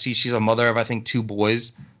 I see she's a mother of, I think, 2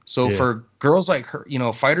 boys. So for girls like her,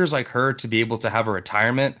 fighters like her to be able to have a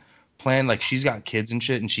retirement plan, like she's got kids and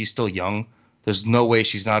shit and she's still young. There's no way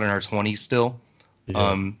she's not in her 20s still.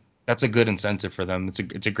 Yeah. That's a good incentive for them.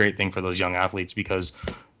 It's a great thing for those young athletes because,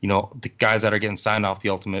 the guys that are getting signed off the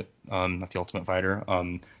Ultimate, not the Ultimate Fighter,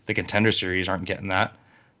 the Contender Series aren't getting that.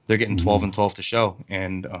 They're getting 12 and 12 to show.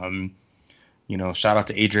 And, shout out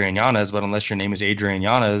to Adrian Yanez, but unless your name is Adrian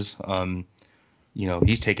Yanez,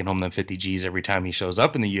 he's taking home them 50 G's every time he shows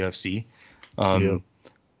up in the UFC.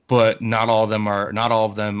 But not all of them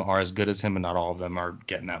are as good as him, and not all of them are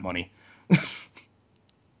getting that money.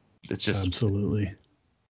 It's just absolutely.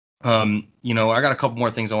 I got a couple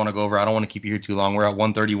more things I want to go over. I don't want to keep you here too long. We're at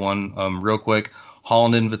 131. Real quick,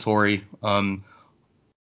 Holland and Vettori.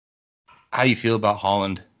 How do you feel about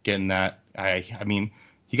Holland getting that? I mean,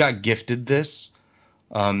 he got gifted this.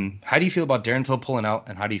 How do you feel about Darren Till pulling out,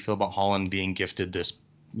 and how do you feel about Holland being gifted this,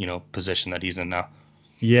 position that he's in now?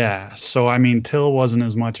 Yeah. So I mean, Till wasn't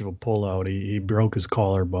as much of a pullout. He broke his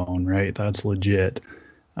collarbone, right? That's legit.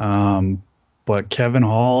 But Kevin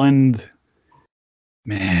Holland,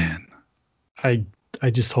 man, I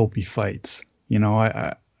just hope he fights.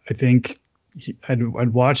 I think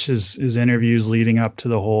I'd watched his interviews leading up to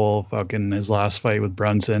the whole fucking his last fight with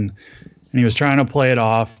Brunson, and he was trying to play it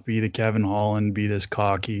off, be the Kevin Holland, be this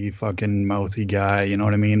cocky fucking mouthy guy, you know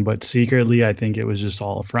what I mean? But secretly, I think it was just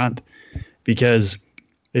all a front, because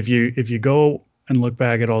if you go and look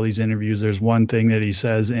back at all these interviews, there's one thing that he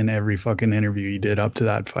says in every fucking interview he did up to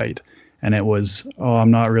that fight, and it was, "Oh,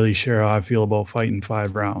 I'm not really sure how I feel about fighting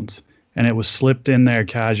 5 rounds." And it was slipped in there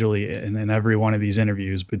casually in every one of these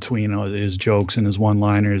interviews between his jokes and his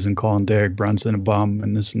one-liners and calling Derek Brunson a bum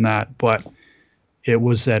and this and that. But it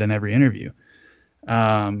was said in every interview.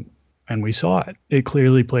 And we saw it. It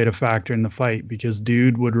clearly played a factor in the fight, because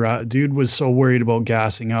dude was so worried about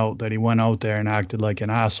gassing out that he went out there and acted like an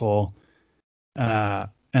asshole and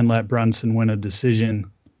let Brunson win a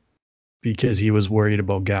decision because he was worried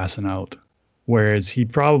about gassing out. Whereas he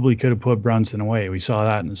probably could have put Brunson away. We saw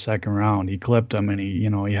that in the second round. He clipped him and he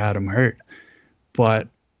had him hurt. But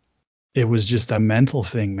it was just a mental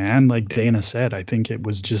thing, man. Like Dana said, I think it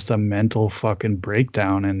was just a mental fucking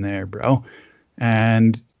breakdown in there, bro.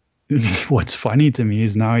 And what's funny to me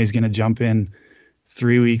is now he's going to jump in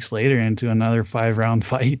 3 weeks later into another 5-round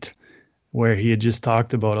fight where he had just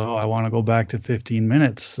talked about, "Oh, I want to go back to 15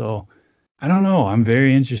 minutes. So I don't know. I'm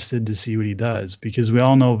very interested to see what he does, because we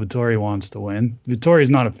all know Vettori wants to win. Vittori's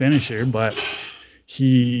not a finisher, but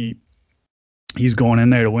he's going in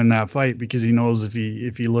there to win that fight because he knows if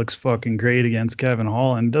he looks fucking great against Kevin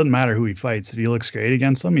Holland, it doesn't matter who he fights. If he looks great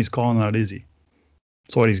against him, he's calling out Izzy.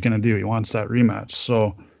 That's what he's gonna do. He wants that rematch.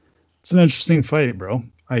 So it's an interesting fight, bro.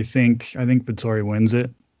 I think Vettori wins it.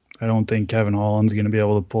 I don't think Kevin Holland's gonna be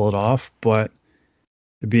able to pull it off, but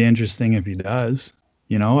it'd be interesting if he does.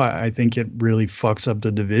 I think it really fucks up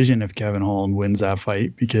the division if Kevin Holland wins that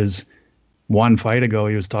fight, because one fight ago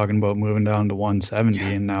he was talking about moving down to 170,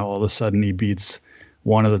 and now all of a sudden he beats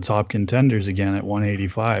one of the top contenders again at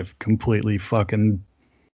 185, completely fucking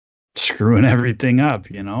screwing everything up,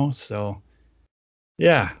 So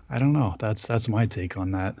yeah, I don't know. That's my take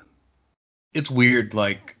on that. It's weird.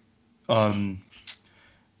 Like, I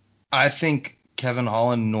think Kevin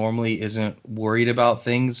Holland normally isn't worried about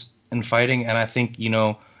things in fighting, and I think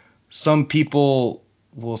some people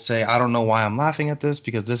will say, "I don't know why I'm laughing at this,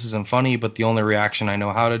 because this isn't funny, but the only reaction I know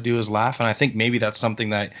how to do is laugh." And I think maybe that's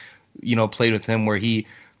something that played with him, where he,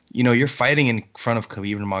 you're fighting in front of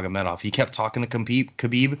Khabib and Magomedov. He kept talking to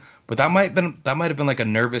Khabib, but that might have been like a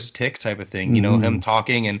nervous tick type of thing, him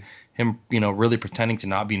talking and him really pretending to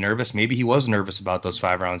not be nervous. Maybe he was nervous about those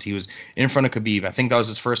 5 rounds. He was in front of Khabib. I think that was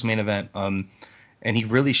his first main event. And he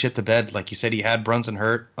really shit the bed. Like you said, he had Brunson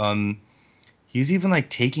hurt. He was even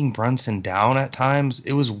like taking Brunson down at times.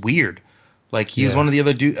 It was weird. Like he was one of the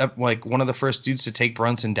other like one of the first dudes to take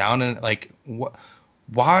Brunson down. And like,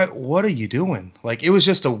 what are you doing? Like, it was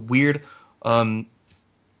just a weird. I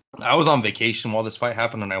was on vacation while this fight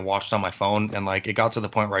happened, and I watched on my phone, and like it got to the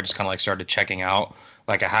point where I just kind of like started checking out.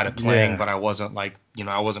 Like I had it playing, but I wasn't like,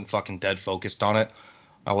 I wasn't fucking dead focused on it.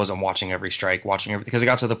 I wasn't watching every strike, watching everything, because it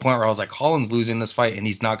got to the point where I was like, Holland's losing this fight, and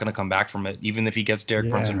he's not going to come back from it, even if he gets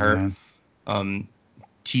Derek Brunson hurt.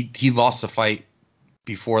 He lost the fight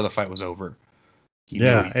before the fight was over.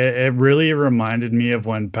 It really reminded me of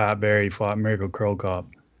when Pat Barry fought Mirko Cro Cop,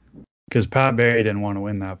 because Pat Barry didn't want to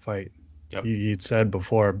win that fight. Yep. He'd said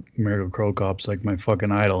before, Mirko Cro Cop's like my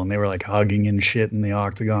fucking idol, and they were like hugging and shit in the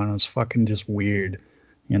octagon. It was fucking just weird,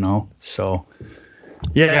 So.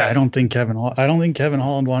 Yeah, I don't think Kevin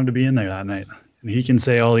Holland wanted to be in there that night. And he can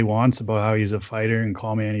say all he wants about how he's a fighter and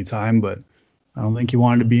call me anytime, but I don't think he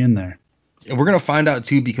wanted to be in there. And we're gonna find out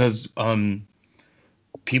too, because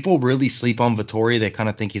people really sleep on Vettori. They kind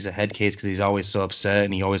of think he's a head case because he's always so upset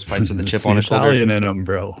and he always fights with a chip on his shoulder. Italian in him,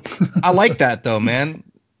 bro. I like that though, man.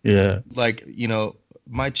 Yeah. Like,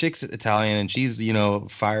 my chick's Italian and she's,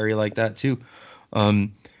 fiery like that too.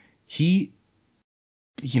 He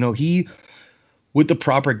with the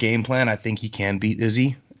proper game plan, I think he can beat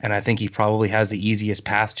Izzy, and I think he probably has the easiest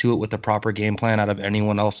path to it with the proper game plan out of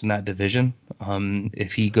anyone else in that division.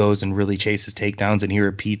 If he goes and really chases takedowns and he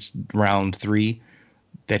repeats round 3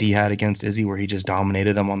 that he had against Izzy, where he just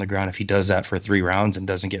dominated him on the ground, if he does that for 3 rounds and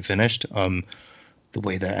doesn't get finished, the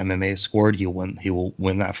way that MMA is scored, he will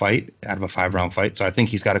win that fight out of a 5-round fight. So I think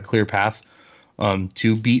he's got a clear path.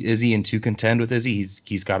 to beat Izzy and to contend with Izzy.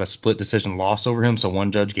 He's got a split decision loss over him, so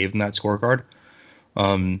one judge gave him that scorecard.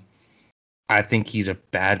 I think he's a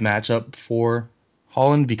bad matchup for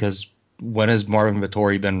Holland because when has Marvin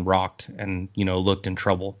Vettori been rocked and looked in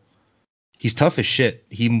trouble? He's tough as shit.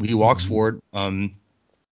 He walks forward.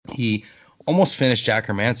 He almost finished Jack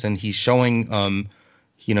Hermanson. He's showing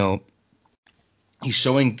he's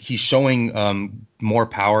showing more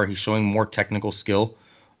power. He's showing more technical skill.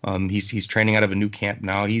 He's training out of a new camp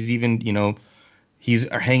now. He's even he's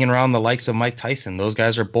hanging around the likes of Mike Tyson. Those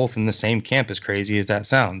guys are both in the same camp. As crazy as that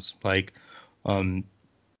sounds, like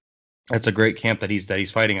that's a great camp that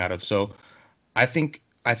he's fighting out of. So I think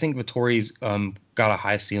Vettori's got a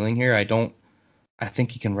high ceiling here. I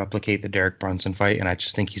think he can replicate the Derek Brunson fight, and I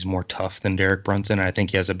just think he's more tough than Derek Brunson. And I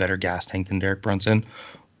think he has a better gas tank than Derek Brunson.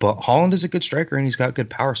 But Holland is a good striker, and he's got good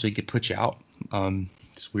power, so he could put you out.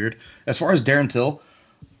 It's weird. As far as Darren Till,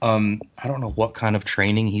 I don't know what kind of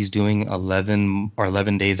training he's doing 11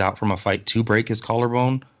 days out from a fight to break his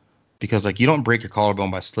collarbone, because you don't break your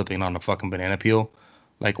collarbone by slipping on a fucking banana peel.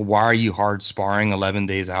 Why are you hard sparring 11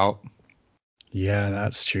 days out? Yeah,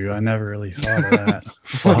 that's true. I never really thought of that.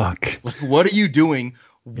 Fuck. What are you doing?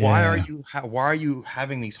 Why are you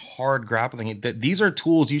having these hard grappling? These are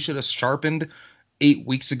tools you should have sharpened 8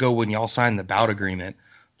 weeks ago when y'all signed the bout agreement.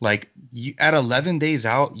 At 11 days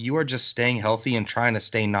out, you are just staying healthy and trying to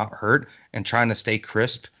stay not hurt and trying to stay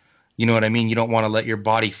crisp. You know what I mean? You don't want to let your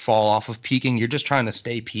body fall off of peaking. You're just trying to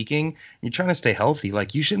stay peaking. You're trying to stay healthy.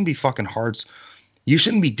 You shouldn't be fucking hard. You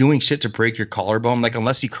shouldn't be doing shit to break your collarbone.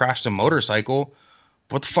 Unless you crashed a motorcycle.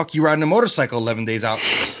 What the fuck you riding a motorcycle 11 days out?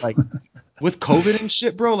 With COVID and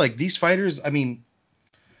shit, bro. These fighters, I mean,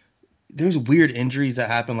 there's weird injuries that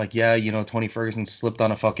happen. Tony Ferguson slipped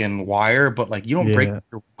on a fucking wire, but you don't break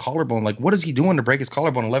your collarbone. What is he doing to break his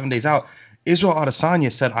collarbone 11 days out? Israel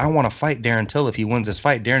Adesanya said, I want to fight Darren Till if he wins this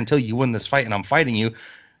fight. Darren Till, you win this fight and I'm fighting you.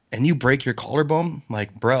 And you break your collarbone?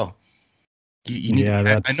 Bro. You need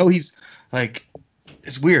to, I know he's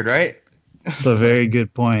it's weird, right? It's a very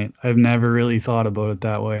good point. I've never really thought about it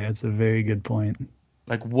that way. It's a very good point.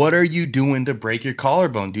 What are you doing to break your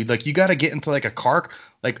collarbone, dude? You got to get into a car.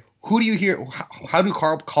 Who do you hear? How do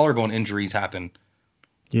collarbone injuries happen?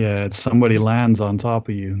 Yeah, it's somebody lands on top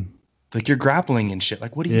of you. You're grappling and shit.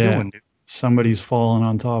 What are you doing, dude? Somebody's falling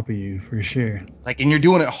on top of you for sure. And you're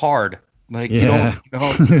doing it hard. You don't,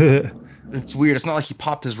 it's weird. It's not like he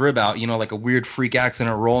popped his rib out, a weird freak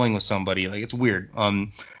accident rolling with somebody. It's weird.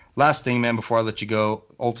 Last thing, man, before I let you go,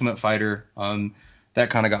 Ultimate Fighter. That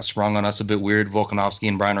kind of got sprung on us a bit weird. Volkanovski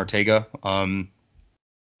and Brian Ortega. I'll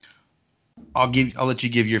let you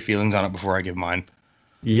give your feelings on it before I give mine.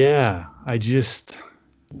 Yeah, I just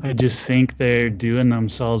think they're doing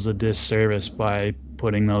themselves a disservice by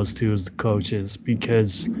putting those two as the coaches,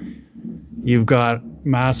 because you've got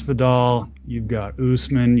Masvidal, you've got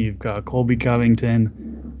Usman, you've got Colby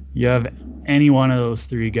Covington. You have any one of those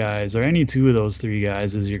three guys or any two of those three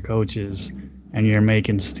guys as your coaches, and you're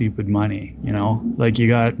making stupid money. You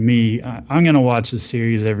got me. I'm gonna watch the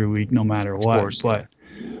series every week, no matter what. Of course.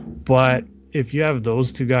 But if you have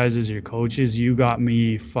those two guys as your coaches, you got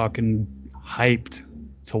me fucking hyped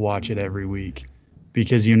to watch it every week,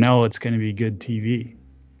 because it's going to be good TV.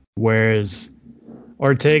 Whereas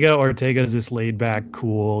Ortega's this laid back,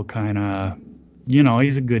 cool kind of,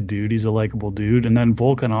 he's a good dude. He's a likable dude. And then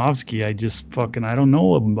Volkanovski, I don't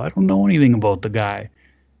know him. I don't know anything about the guy.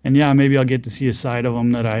 And yeah, maybe I'll get to see a side of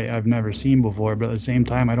him that I've never seen before, but at the same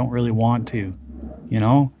time, I don't really want to,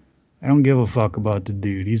 I don't give a fuck about the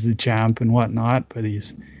dude. He's the champ and whatnot, but he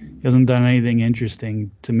hasn't done anything interesting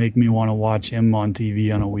to make me want to watch him on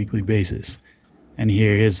TV on a weekly basis and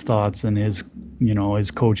hear his thoughts and his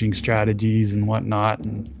coaching strategies and whatnot.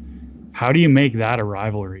 And how do you make that a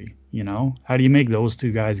rivalry? How do you make those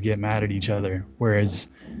two guys get mad at each other? Whereas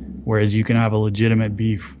you can have a legitimate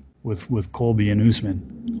beef with Colby and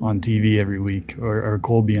Usman on TV every week, or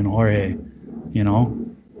Colby and Jorge,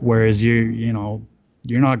 whereas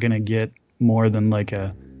you're not going to get more than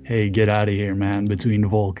hey, get out of here, man, between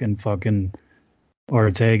Volk and fucking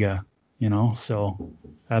Ortega, So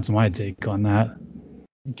that's my take on that.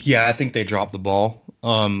 Yeah, I think they dropped the ball.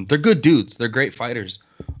 They're good dudes. They're great fighters.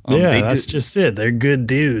 That's just it. They're good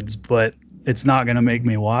dudes, but it's not going to make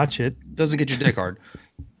me watch it. Doesn't get your dick hard.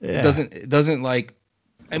 Yeah. It doesn't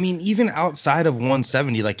even outside of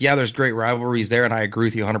 170, there's great rivalries there, and I agree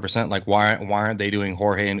with you 100%. Why aren't they doing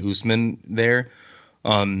Jorge and Usman there?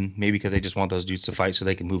 Maybe because they just want those dudes to fight so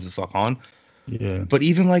they can move the fuck on. Yeah. But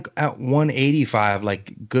even at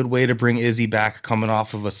 185, good way to bring Izzy back coming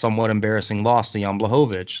off of a somewhat embarrassing loss to Jan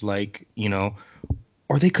Blachowicz.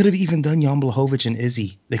 or they could have even done Jan Blachowicz and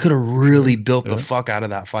Izzy. They could have really built the Yeah. fuck out of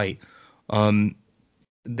that fight.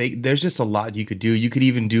 There's just a lot you could do. You could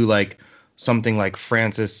even do like something like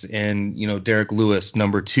Francis and Derek Lewis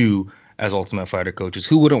 #2 as Ultimate Fighter coaches.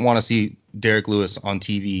 Who wouldn't want to see Derek Lewis on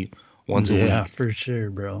TV once a Yeah, week? for sure,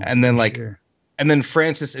 bro. And then For sure. and then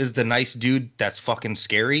Francis is the nice dude that's fucking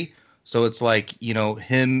scary. So it's like,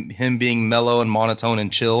 him being mellow and monotone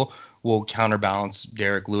and chill will counterbalance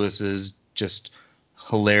Derek Lewis's just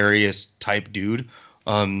hilarious type dude.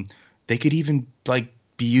 They could even like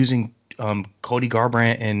be using Cody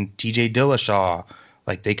Garbrandt and TJ Dillashaw.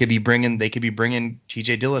 Like they could be bringing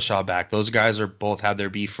TJ Dillashaw back. Those guys are both had their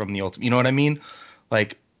beef from the Ultimate. You know what I mean?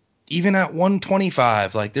 Like even at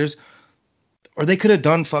 125, like or they could have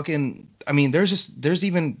done fucking. I mean, they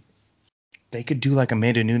could do like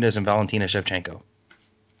Amanda Nunes and Valentina Shevchenko.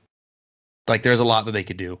 Like there's a lot that they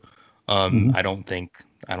could do. I don't think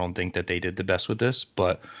that they did the best with this,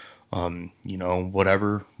 but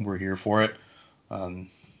whatever, we're here for it.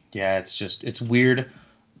 Yeah, it's weird.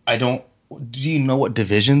 Do you know what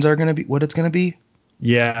divisions are going to be, what it's going to be?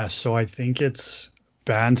 Yeah, so I think it's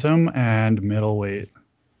bantam and middleweight.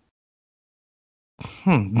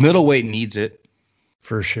 Middleweight needs it.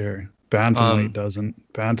 For sure. Bantamweight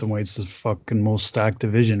doesn't. Bantamweight's the fucking most stacked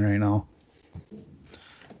division right now.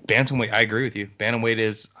 Bantamweight, I agree with you. Bantamweight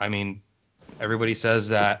is, I mean, everybody says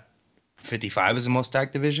that 55 is the most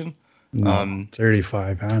stacked division. No,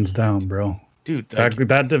 35, hands down, bro. Dude,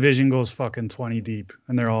 that division goes fucking 20 deep,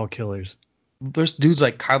 and they're all killers. There's dudes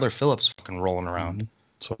like Kyler Phillips fucking rolling around.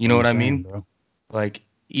 That's You know what I I'm saying, mean? bro. Like,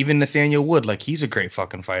 even Nathaniel Wood, like, he's a great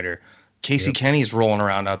fucking fighter. Casey Kenny's rolling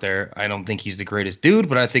around out there. I don't think he's the greatest dude,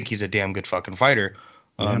 but I think he's a damn good fucking fighter.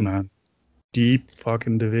 Yeah, man. Deep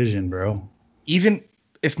fucking division, bro. Even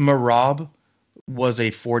if Merab was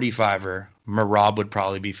a 45er, Merab would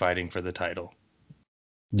probably be fighting for the title.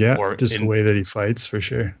 Yeah, Or just the way that he fights, for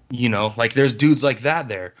sure. Like, there's dudes like that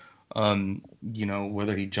there.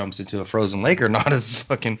 Whether he jumps into a frozen lake or not is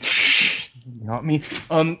fucking not me.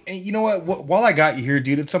 And you know what? While I got you here,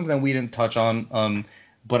 dude, it's something that we didn't touch on.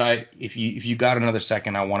 But if you got another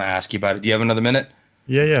second, I want to ask you about it. Do you have another minute?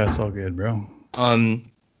 Yeah, it's all good, bro. I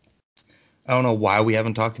don't know why we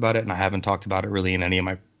haven't talked about it, and I haven't talked about it really in any of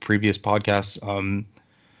my previous podcasts. I'm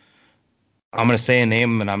gonna say a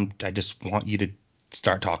name, and I just want you to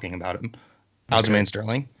start talking about him. Aljamain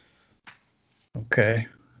Sterling. Okay.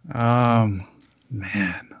 Man,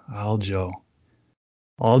 Aljo.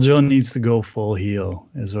 Aljo needs to go full heel,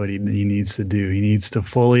 is what he needs to do. He needs to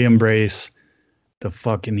fully embrace the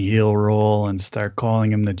fucking heel role and start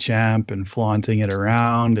calling him the champ and flaunting it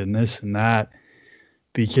around and this and that.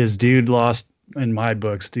 Because dude lost, in my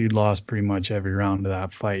books, pretty much every round of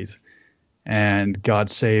that fight and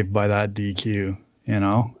got saved by that DQ, and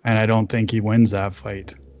I don't think he wins that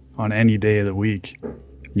fight on any day of the week.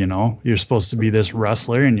 You're supposed to be this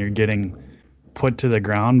wrestler and you're getting put to the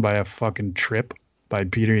ground by a fucking trip by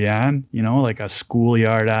Peter Yan, like a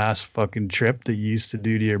schoolyard ass fucking trip that you used to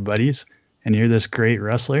do to your buddies, and you're this great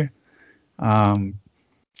wrestler.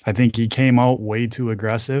 I think he came out way too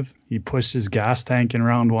aggressive. He pushed his gas tank in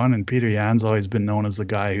round one, and Peter Yan's always been known as the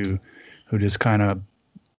guy who just kind of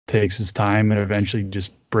takes his time and eventually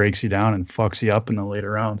just breaks you down and fucks you up in the later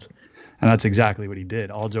rounds. And that's exactly what he did.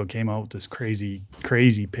 Aljo came out with this crazy,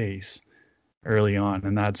 crazy pace early on,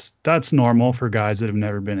 and that's normal for guys that have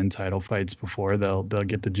never been in title fights before. They'll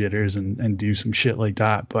get the jitters and do some shit like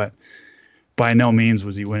that. But by no means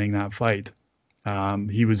was he winning that fight.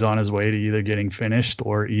 He was on his way to either getting finished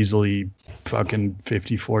or easily fucking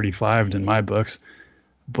 50-45 in my books.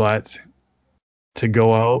 But to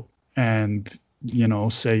go out and,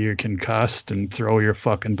 say you're concussed and throw your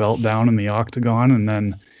fucking belt down in the octagon and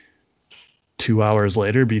then 2 hours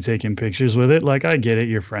later be taking pictures with it, like, I get it.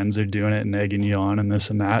 Your friends are doing it and egging you on and this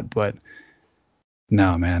and that. But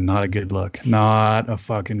no, man, not a good look. Not a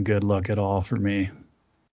fucking good look at all for me.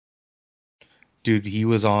 Dude, he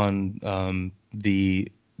was on the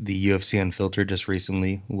UFC Unfiltered just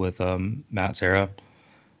recently with Matt Serra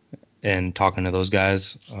and talking to those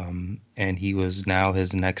guys. And he was now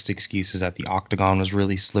his next excuse is that the octagon was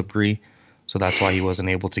really slippery. So that's why he wasn't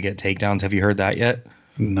able to get takedowns. Have you heard that yet?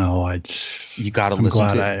 No, you got to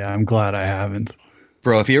listen to it. I'm glad I haven't.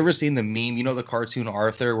 Bro, have you ever seen the meme, the cartoon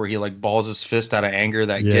Arthur where he like balls his fist out of anger,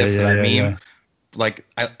 that gif, that meme? Yeah. Like,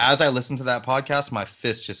 as I listened to that podcast, my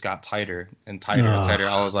fist just got tighter and tighter and tighter.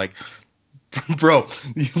 I was like, bro,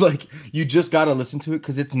 you just got to listen to it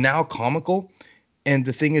because it's now comical. And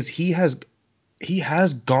the thing is, he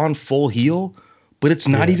has gone full heel, but it's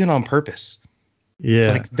not even on purpose.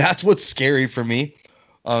 Yeah. Like, that's what's scary for me.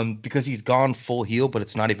 Because he's gone full heel, but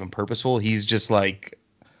it's not even purposeful. He's just like,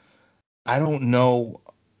 I don't know.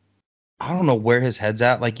 I don't know where his head's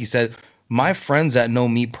at. Like you said, my friends that know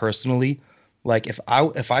me personally, like if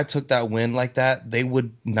I took that win like that, they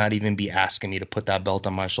would not even be asking me to put that belt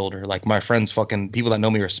on my shoulder. Like my friends, fucking people that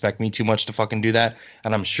know me respect me too much to fucking do that,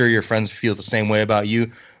 and I'm sure your friends feel the same way about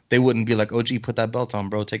you. They wouldn't be like, "OG, put that belt on,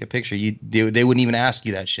 bro. Take a picture." They wouldn't even ask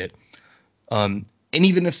you that shit. And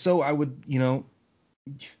even if so, I would,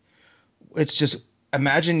 it's just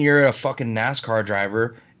imagine you're a fucking NASCAR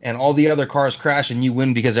driver and all the other cars crash and you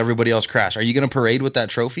win because everybody else crashed. Are you gonna parade with that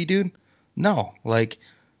trophy, dude? No. Like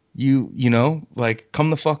like come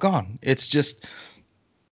the fuck on. It's just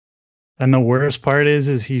And the worst part is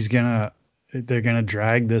they're gonna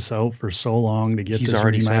drag this out for so long to get he's this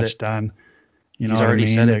already said rematch it. done. You know He's what I already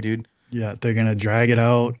mean? said it, dude. Yeah, they're gonna drag it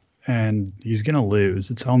out, and he's gonna lose.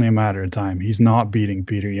 It's only a matter of time. He's not beating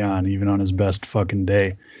Peter Yan even on his best fucking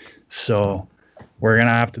day. So we're gonna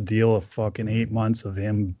have to deal with fucking 8 months of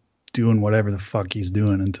him doing whatever the fuck he's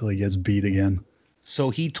doing until he gets beat again. So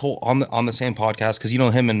he told on the same podcast, because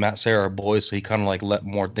him and Matt Serra are boys, so he kind of like let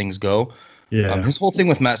more things go. Yeah, His whole thing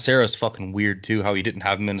with Matt Serra is fucking weird too, how he didn't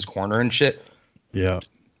have him in his corner and shit. yeah.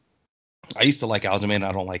 I used to like Aljamain.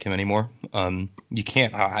 I don't like him anymore. You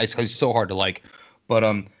can't. He's so hard to like. But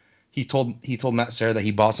he told Matt Serra that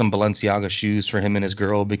he bought some Balenciaga shoes for him and his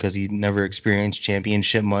girl because he never experienced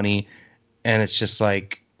championship money, and it's just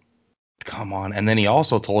like, come on. And then he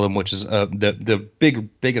also told him, which is the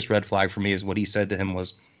biggest red flag for me, is what he said to him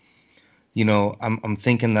was, I'm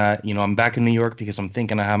thinking that I'm back in New York because I'm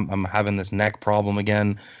thinking I'm having this neck problem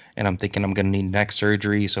again, and I'm thinking I'm gonna need neck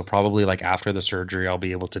surgery. So probably like after the surgery, I'll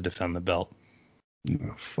be able to defend the belt.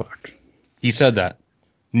 Oh, fuck. He said that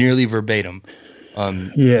nearly verbatim.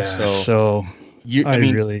 Yeah. So So I I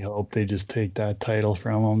mean, really hope they just take that title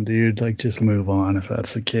from him, dude. Like, just move on if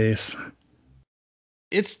that's the case.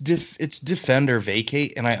 it's defend or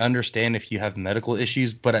vacate, and I understand if you have medical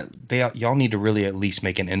issues, but y'all need to really at least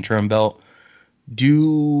make an interim belt.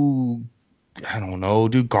 Do I don't know?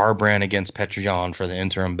 Do Garbrandt against Petroyan for the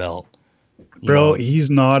interim belt? You Bro, know, he's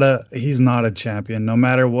not a champion. No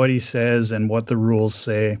matter what he says and what the rules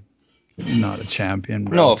say, not a champion,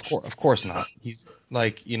 no, bro. of course not. He's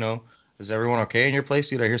like, is everyone okay in your place,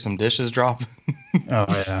 dude? I hear some dishes drop. Oh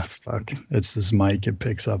yeah, fuck. It's this mic. It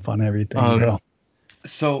picks up on everything, um, bro.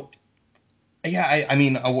 so yeah, I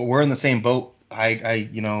mean, we're in the same boat. I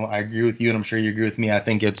agree with you, and I'm sure you agree with me. I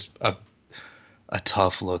think it's a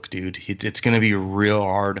tough look, dude. It's gonna be real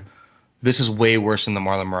hard. This is way worse than the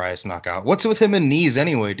Marlon Moraes knockout. What's with him and knees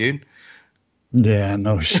anyway, dude? Yeah,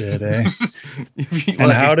 no shit, eh?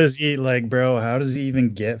 And how Like, does he like, bro? How does he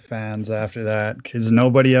even get fans after that? Because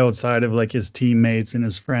nobody outside of like his teammates and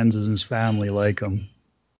his friends and his family like him.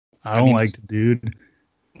 I I don't mean, like the dude.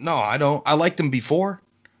 no, I don't. I liked him before.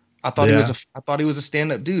 Yeah. I thought he was a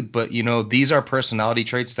stand-up dude, but these are personality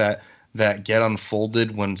traits that get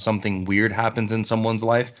unfolded when something weird happens in someone's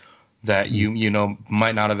life that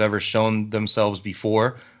might not have ever shown themselves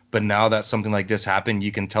before, but now that something like this happened,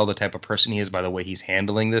 you can tell the type of person he is by the way he's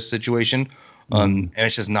handling this situation. Mm. And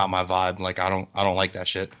it's just not my vibe. Like I don't like that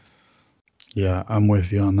shit. Yeah, I'm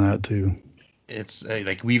with you on that too. It's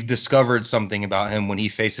like we've discovered something about him when he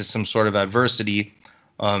faces some sort of adversity.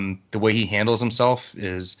 The way he handles himself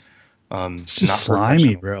is It's just not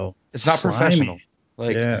slimy, professional. bro. It's not Slimy. professional.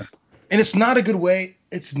 Like, Yeah. and it's not a good way.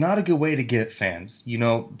 It's not a good way to get fans.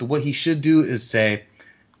 What he should do is say,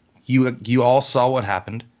 you all saw what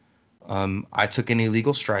happened. I took an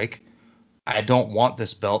illegal strike. I don't want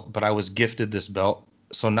this belt, but I was gifted this belt.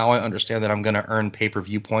 So now I understand that I'm going to earn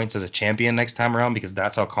pay-per-view points as a champion next time around because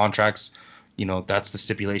that's how contracts, that's the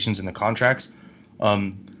stipulations in the contracts.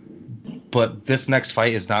 Um, but this next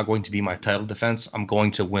fight is not going to be my title defense. I'm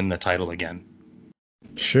going to win the title again.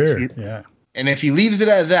 If Sure. he, Yeah. and if he leaves it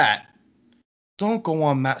at that, don't go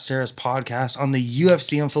on Matt Serra's podcast, on the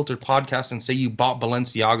UFC Unfiltered podcast, and say you bought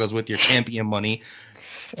Balenciagas with your champion money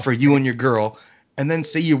for you and your girl, and then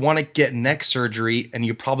say you want to get neck surgery and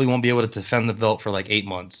you probably won't be able to defend the belt for like 8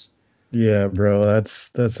 months. Yeah, bro.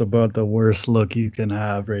 That's about the worst look you can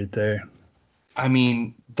have right there. I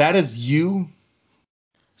mean, that is you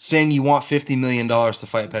saying you want $50 million to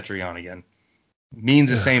fight Petroyan again. Means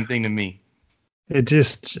the same thing to me. It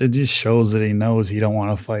just shows that he knows he don't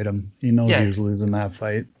want to fight him. He knows he Yeah, was losing that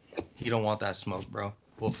fight. he don't want that smoke, bro.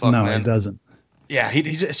 Well, fuck, No, he man. doesn't. Yeah, he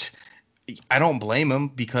just. I don't blame him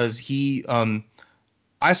because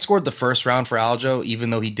I scored the first round for Aljo, even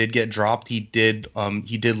though he did get dropped. He did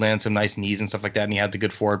land some nice knees and stuff like that, and he had the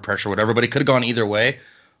good forward pressure, whatever. But it could have gone either way.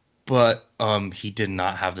 But he did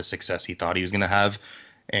not have the success he thought he was gonna have,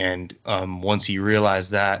 and once he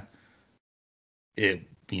realized that, it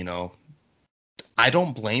I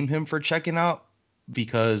don't blame him for checking out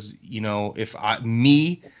because,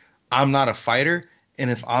 I'm not a fighter. And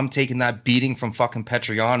if I'm taking that beating from fucking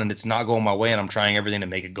Petrion and it's not going my way and I'm trying everything to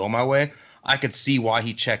make it go my way, I could see why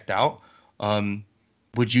he checked out.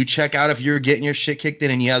 Would you check out if you're getting your shit kicked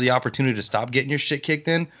in and you have the opportunity to stop getting your shit kicked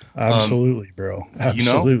in? Absolutely, bro.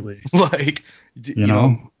 Absolutely. Like, you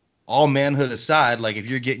know, all manhood aside, like if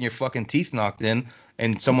you're getting your fucking teeth knocked in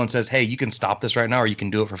and someone says, hey, you can stop this right now or you can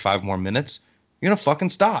do it for 5 more minutes, you're going to fucking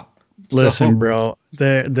stop. Listen, bro,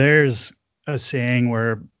 there's a saying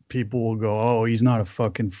where people will go, oh, he's not a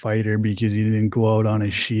fucking fighter because he didn't go out on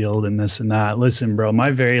his shield and this and that. Listen, bro,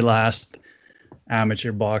 my very last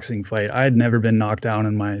amateur boxing fight, I had never been knocked down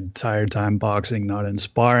in my entire time boxing, not in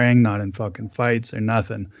sparring, not in fucking fights or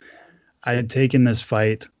nothing. I had taken this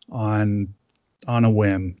fight on a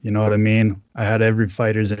whim, you know what I mean? I had every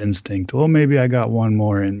fighter's instinct. Well, maybe I got one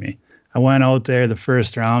more in me. I went out there the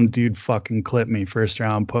first round, dude fucking clipped me. First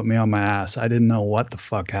round, put me on my ass. I didn't know what the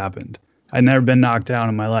fuck happened. I'd never been knocked down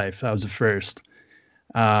in my life. That was the first.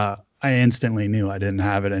 I instantly knew I didn't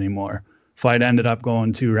have it anymore. Fight ended up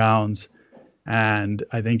going 2 rounds. And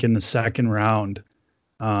I think in the second round,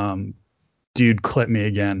 dude clipped me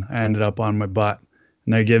again. I ended up on my butt.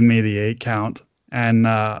 And they're giving me the 8 count. And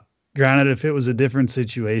granted, if it was a different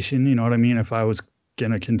situation, you know what I mean? If I was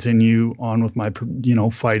going to continue on with my,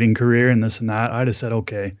 fighting career and this and that, I'd have said,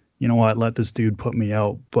 okay, you know what? Let this dude put me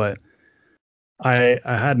out. But I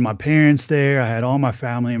had my parents there. I had all my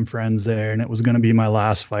family and friends there, and it was going to be my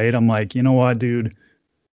last fight. I'm like, you know what, dude?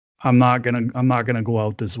 I'm not gonna go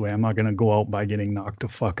out this way. I'm not gonna go out by getting knocked the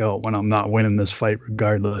fuck out when I'm not winning this fight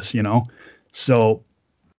regardless, So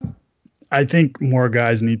I think more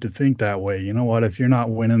guys need to think that way. You know what? If you're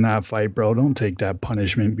not winning that fight, bro, don't take that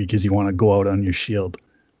punishment because you want to go out on your shield.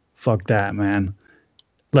 Fuck that, man.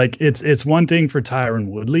 Like it's one thing for Tyron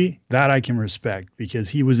Woodley that I can respect because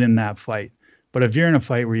he was in that fight. But if you're in a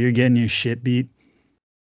fight where you're getting your shit beat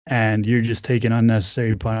and you're just taking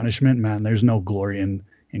unnecessary punishment, man, there's no glory in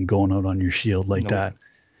going out on your shield like that.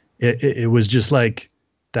 It was just like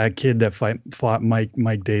that kid that fought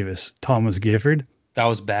Mike Davis, Thomas Gifford. That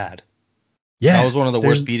was bad. Yeah. That was one of the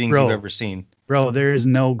worst beatings you've ever seen. Bro, there is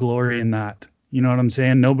no glory in that. You know what I'm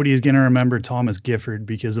saying? Nobody's going to remember Thomas Gifford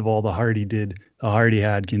because of all the heart he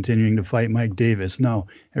had continuing to fight Mike Davis. No,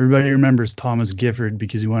 everybody remembers Thomas Gifford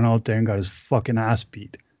because he went out there and got his fucking ass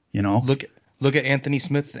beat, Look at Anthony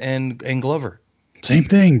Smith and Glover. Same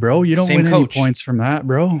thing, bro. You don't win any points from that,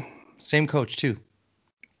 bro. Same coach, too.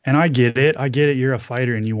 And I get it. You're a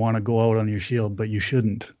fighter and you want to go out on your shield, but you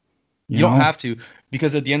shouldn't. You don't have to,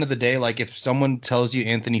 because at the end of the day, like if someone tells you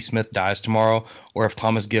Anthony Smith dies tomorrow, or if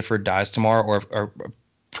Thomas Gifford dies tomorrow, or a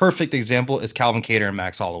perfect example is Calvin Kattar and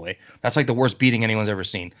Max Holloway. That's like the worst beating anyone's ever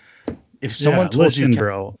seen. If someone told you,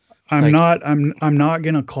 bro, I'm not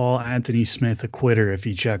gonna call Anthony Smith a quitter if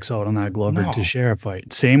he checks out on that Glover Teixeira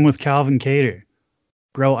fight. Same with Calvin Kattar.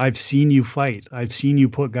 Bro, I've seen you fight. I've seen you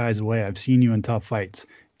put guys away. I've seen you in tough fights.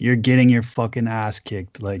 You're getting your fucking ass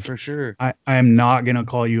kicked. Like, for sure. I am not going to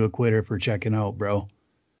call you a quitter for checking out, bro.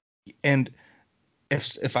 And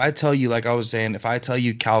if I tell you, like I was saying, if I tell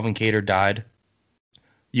you Calvin Kattar died,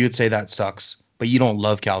 you would say that sucks. But you don't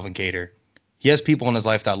love Calvin Kattar. He has people in his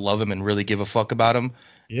life that love him and really give a fuck about him.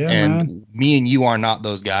 Yeah, and man. Me and you are not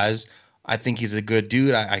those guys. I think he's a good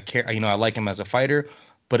dude. I care. I like him as a fighter.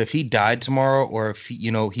 But if he died tomorrow, or if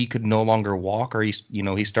he could no longer walk, or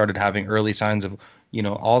he started having early signs of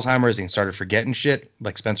Alzheimer's and started forgetting shit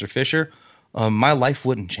like Spencer Fisher, my life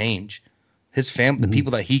wouldn't change. His family, the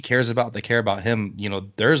people that he cares about, that care about him,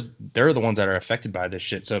 they're the ones that are affected by this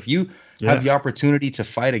shit. So if you have the opportunity to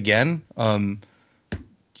fight again, and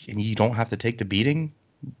you don't have to take the beating.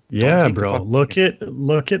 Yeah, bro. Look at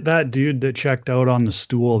that dude that checked out on the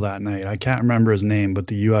stool that night. I can't remember his name, but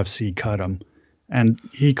the UFC cut him. And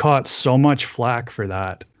he caught so much flack for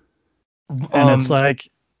that. And it's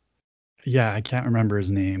like, yeah, I can't remember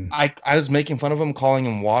his name. I was making fun of him, calling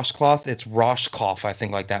him washcloth. It's Roshkoff, I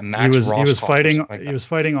think, like that. Max he was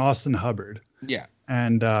fighting Austin Hubbard. Yeah.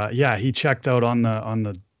 And he checked out on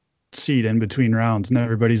the seat in between rounds, and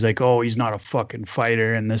everybody's like, "Oh, he's not a fucking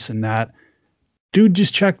fighter," and this and that. Dude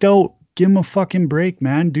just checked out. Give him a fucking break,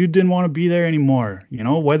 man. Dude didn't want to be there anymore.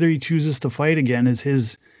 Whether he chooses to fight again is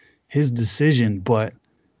his decision, but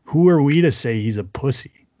who are we to say he's a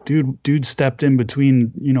pussy? Dude stepped in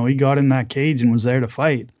between, he got in that cage and was there to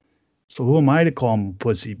fight. So who am I to call him a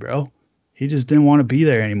pussy, bro? He just didn't want to be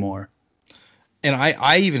there anymore. And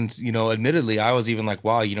I even, admittedly, I was even like,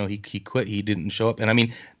 wow, he quit. He didn't show up. And I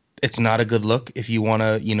mean, it's not a good look if you want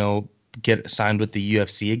to, get signed with the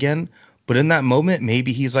UFC again. But in that moment,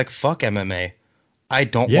 maybe he's like, fuck MMA. I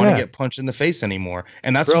don't want to get punched in the face anymore,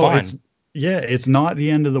 and that's Bro, fine. It's not the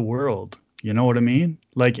end of the world. You know what I mean?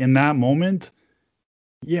 Like in that moment,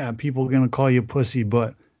 yeah, people are gonna call you pussy,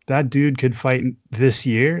 but that dude could fight this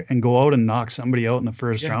year and go out and knock somebody out in the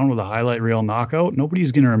first round with a highlight reel knockout.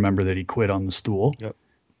 Nobody's gonna remember that he quit on the stool. Yep.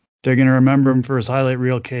 They're gonna remember him for his highlight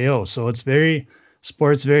reel KO. So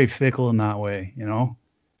sports very fickle in that way, you know.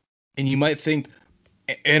 And you might think,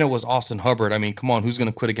 and it was Austin Hubbard. I mean, come on, who's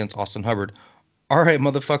gonna quit against Austin Hubbard? All right,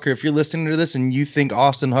 motherfucker, if you're listening to this and you think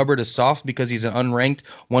Austin Hubbard is soft because he's an unranked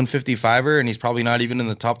 155er and he's probably not even in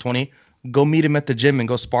the top 20, go meet him at the gym and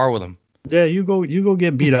go spar with him. Yeah, you go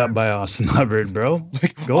get beat up by Austin Hubbard, bro.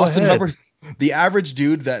 Go Austin ahead. Hubbard, the average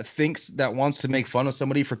dude that wants to make fun of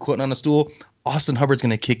somebody for quitting on a stool, Austin Hubbard's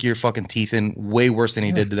gonna kick your fucking teeth in way worse than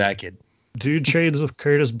he did to that kid. Dude trades with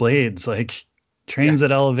Curtis Blades, like trains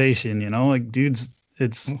at elevation, you know, like dudes,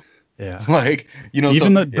 it's. Yeah. Like, you know,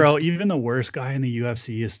 even the worst guy in the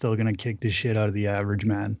UFC is still gonna kick the shit out of the average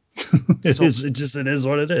man. It is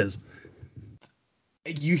what it is.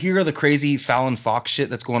 You hear the crazy Fallon Fox shit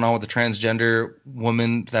that's going on with the transgender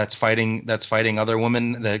woman that's fighting other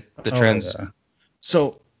women, trans. Yeah.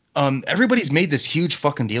 So everybody's made this huge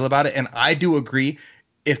fucking deal about it, and I do agree.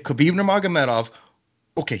 If Khabib Nurmagomedov,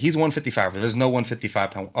 okay, he's 155. There's no 155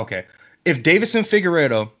 pound. Okay, if Davison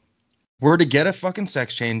Figueiredo were to get a fucking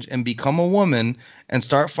sex change and become a woman and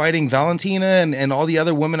start fighting Valentina and all the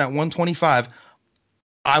other women at 125,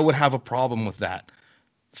 I would have a problem with that.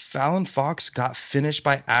 Fallon Fox got finished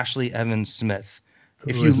by Ashley Evans Smith.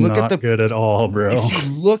 If you look at good at all, bro.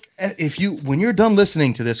 When you're done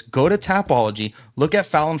listening to this, go to Tapology, look at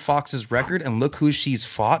Fallon Fox's record and look who she's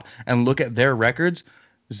fought and look at their records.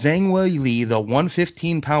 Zhang Weili, the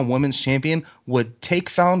 115-pound women's champion, would take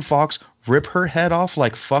Fallon Fox, rip her head off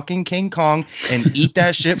like fucking King Kong, and eat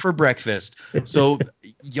that shit for breakfast. So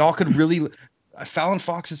y'all could really. Fallon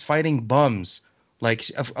Fox is fighting bums. Like,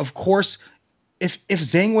 of course, if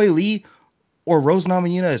Zhang Weili or Rose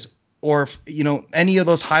Namajunas or any of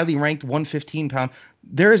those highly ranked 115-pound,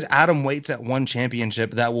 there is atom weights at one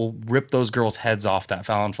championship that will rip those girls' heads off. That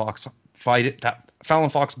Fallon Fox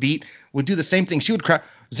beat would do the same thing. She would crack.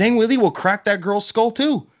 Zhang Weili will crack that girl's skull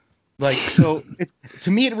too. Like, so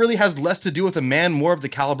to me, it really has less to do with a man, more of the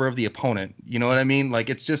caliber of the opponent. You know what I mean? Like,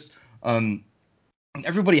 it's just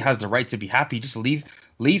everybody has the right to be happy. Just leave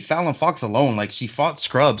Fallon Fox alone. Like, she fought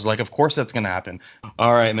scrubs. Like, of course that's gonna happen.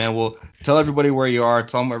 All right, man. Well, tell everybody where you are.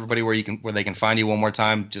 Tell them everybody where they can find you one more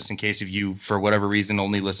time, just in case if you, for whatever reason,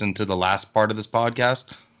 only listen to the last part of this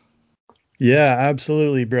podcast. Yeah,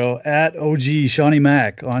 absolutely, bro. At OG Shawnee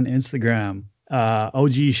Mac on Instagram.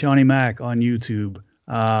 OG Shawnee Mac on YouTube.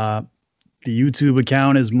 The YouTube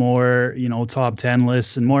account is more, top 10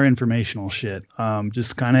 lists and more informational shit.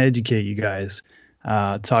 Just kind of educate you guys.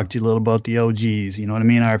 Talk to you a little about the OGs. You know what I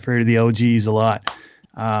mean? I refer to the OGs a lot.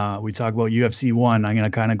 We talk about UFC 1. I'm going to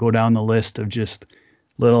kind of go down the list of just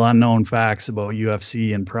little unknown facts about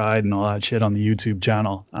UFC and Pride and all that shit on the YouTube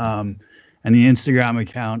channel. And the Instagram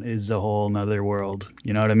account is a whole nother world.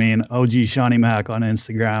 You know what I mean? OG Shawnee Mac on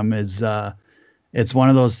Instagram is, it's one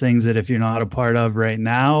of those things that if you're not a part of right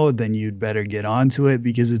now, then you'd better get onto it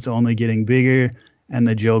because it's only getting bigger and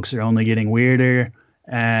the jokes are only getting weirder.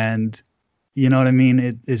 And you know what I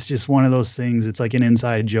mean? It's just one of those things. It's like an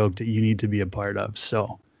inside joke that you need to be a part of.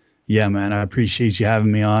 So yeah, man, I appreciate you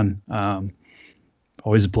having me on.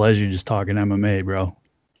 Always a pleasure just talking MMA, bro.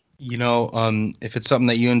 If it's something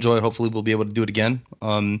that you enjoy, hopefully we'll be able to do it again.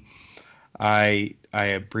 I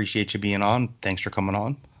appreciate you being on. Thanks for coming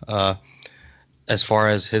on. As far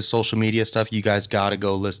as his social media stuff, you guys got to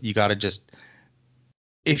go listen. You got to just,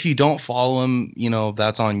 if you don't follow him,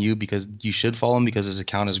 that's on you, because you should follow him because his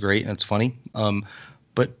account is great and it's funny.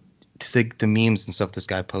 But the memes and stuff this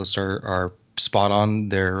guy posts are spot on.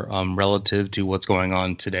 They're relative to what's going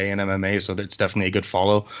on today in MMA. So it's definitely a good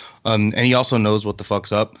follow. And he also knows what the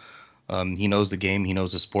fuck's up. He knows the game. He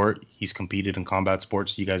knows the sport. He's competed in combat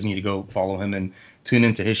sports. You guys need to go follow him and tune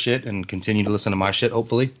into his shit and continue to listen to my shit,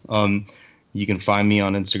 hopefully. You can find me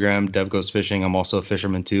on Instagram, Dev Goes Fishing. I'm also a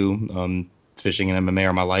fisherman too. Fishing and MMA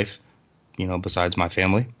are my life, besides my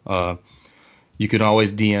family. You can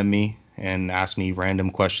always DM me and ask me random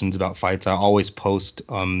questions about fights. I always post,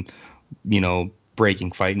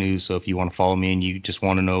 breaking fight news. So if you want to follow me and you just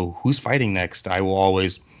want to know who's fighting next, I will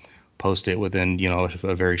always post it within,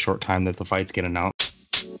 a very short time that the fights get announced.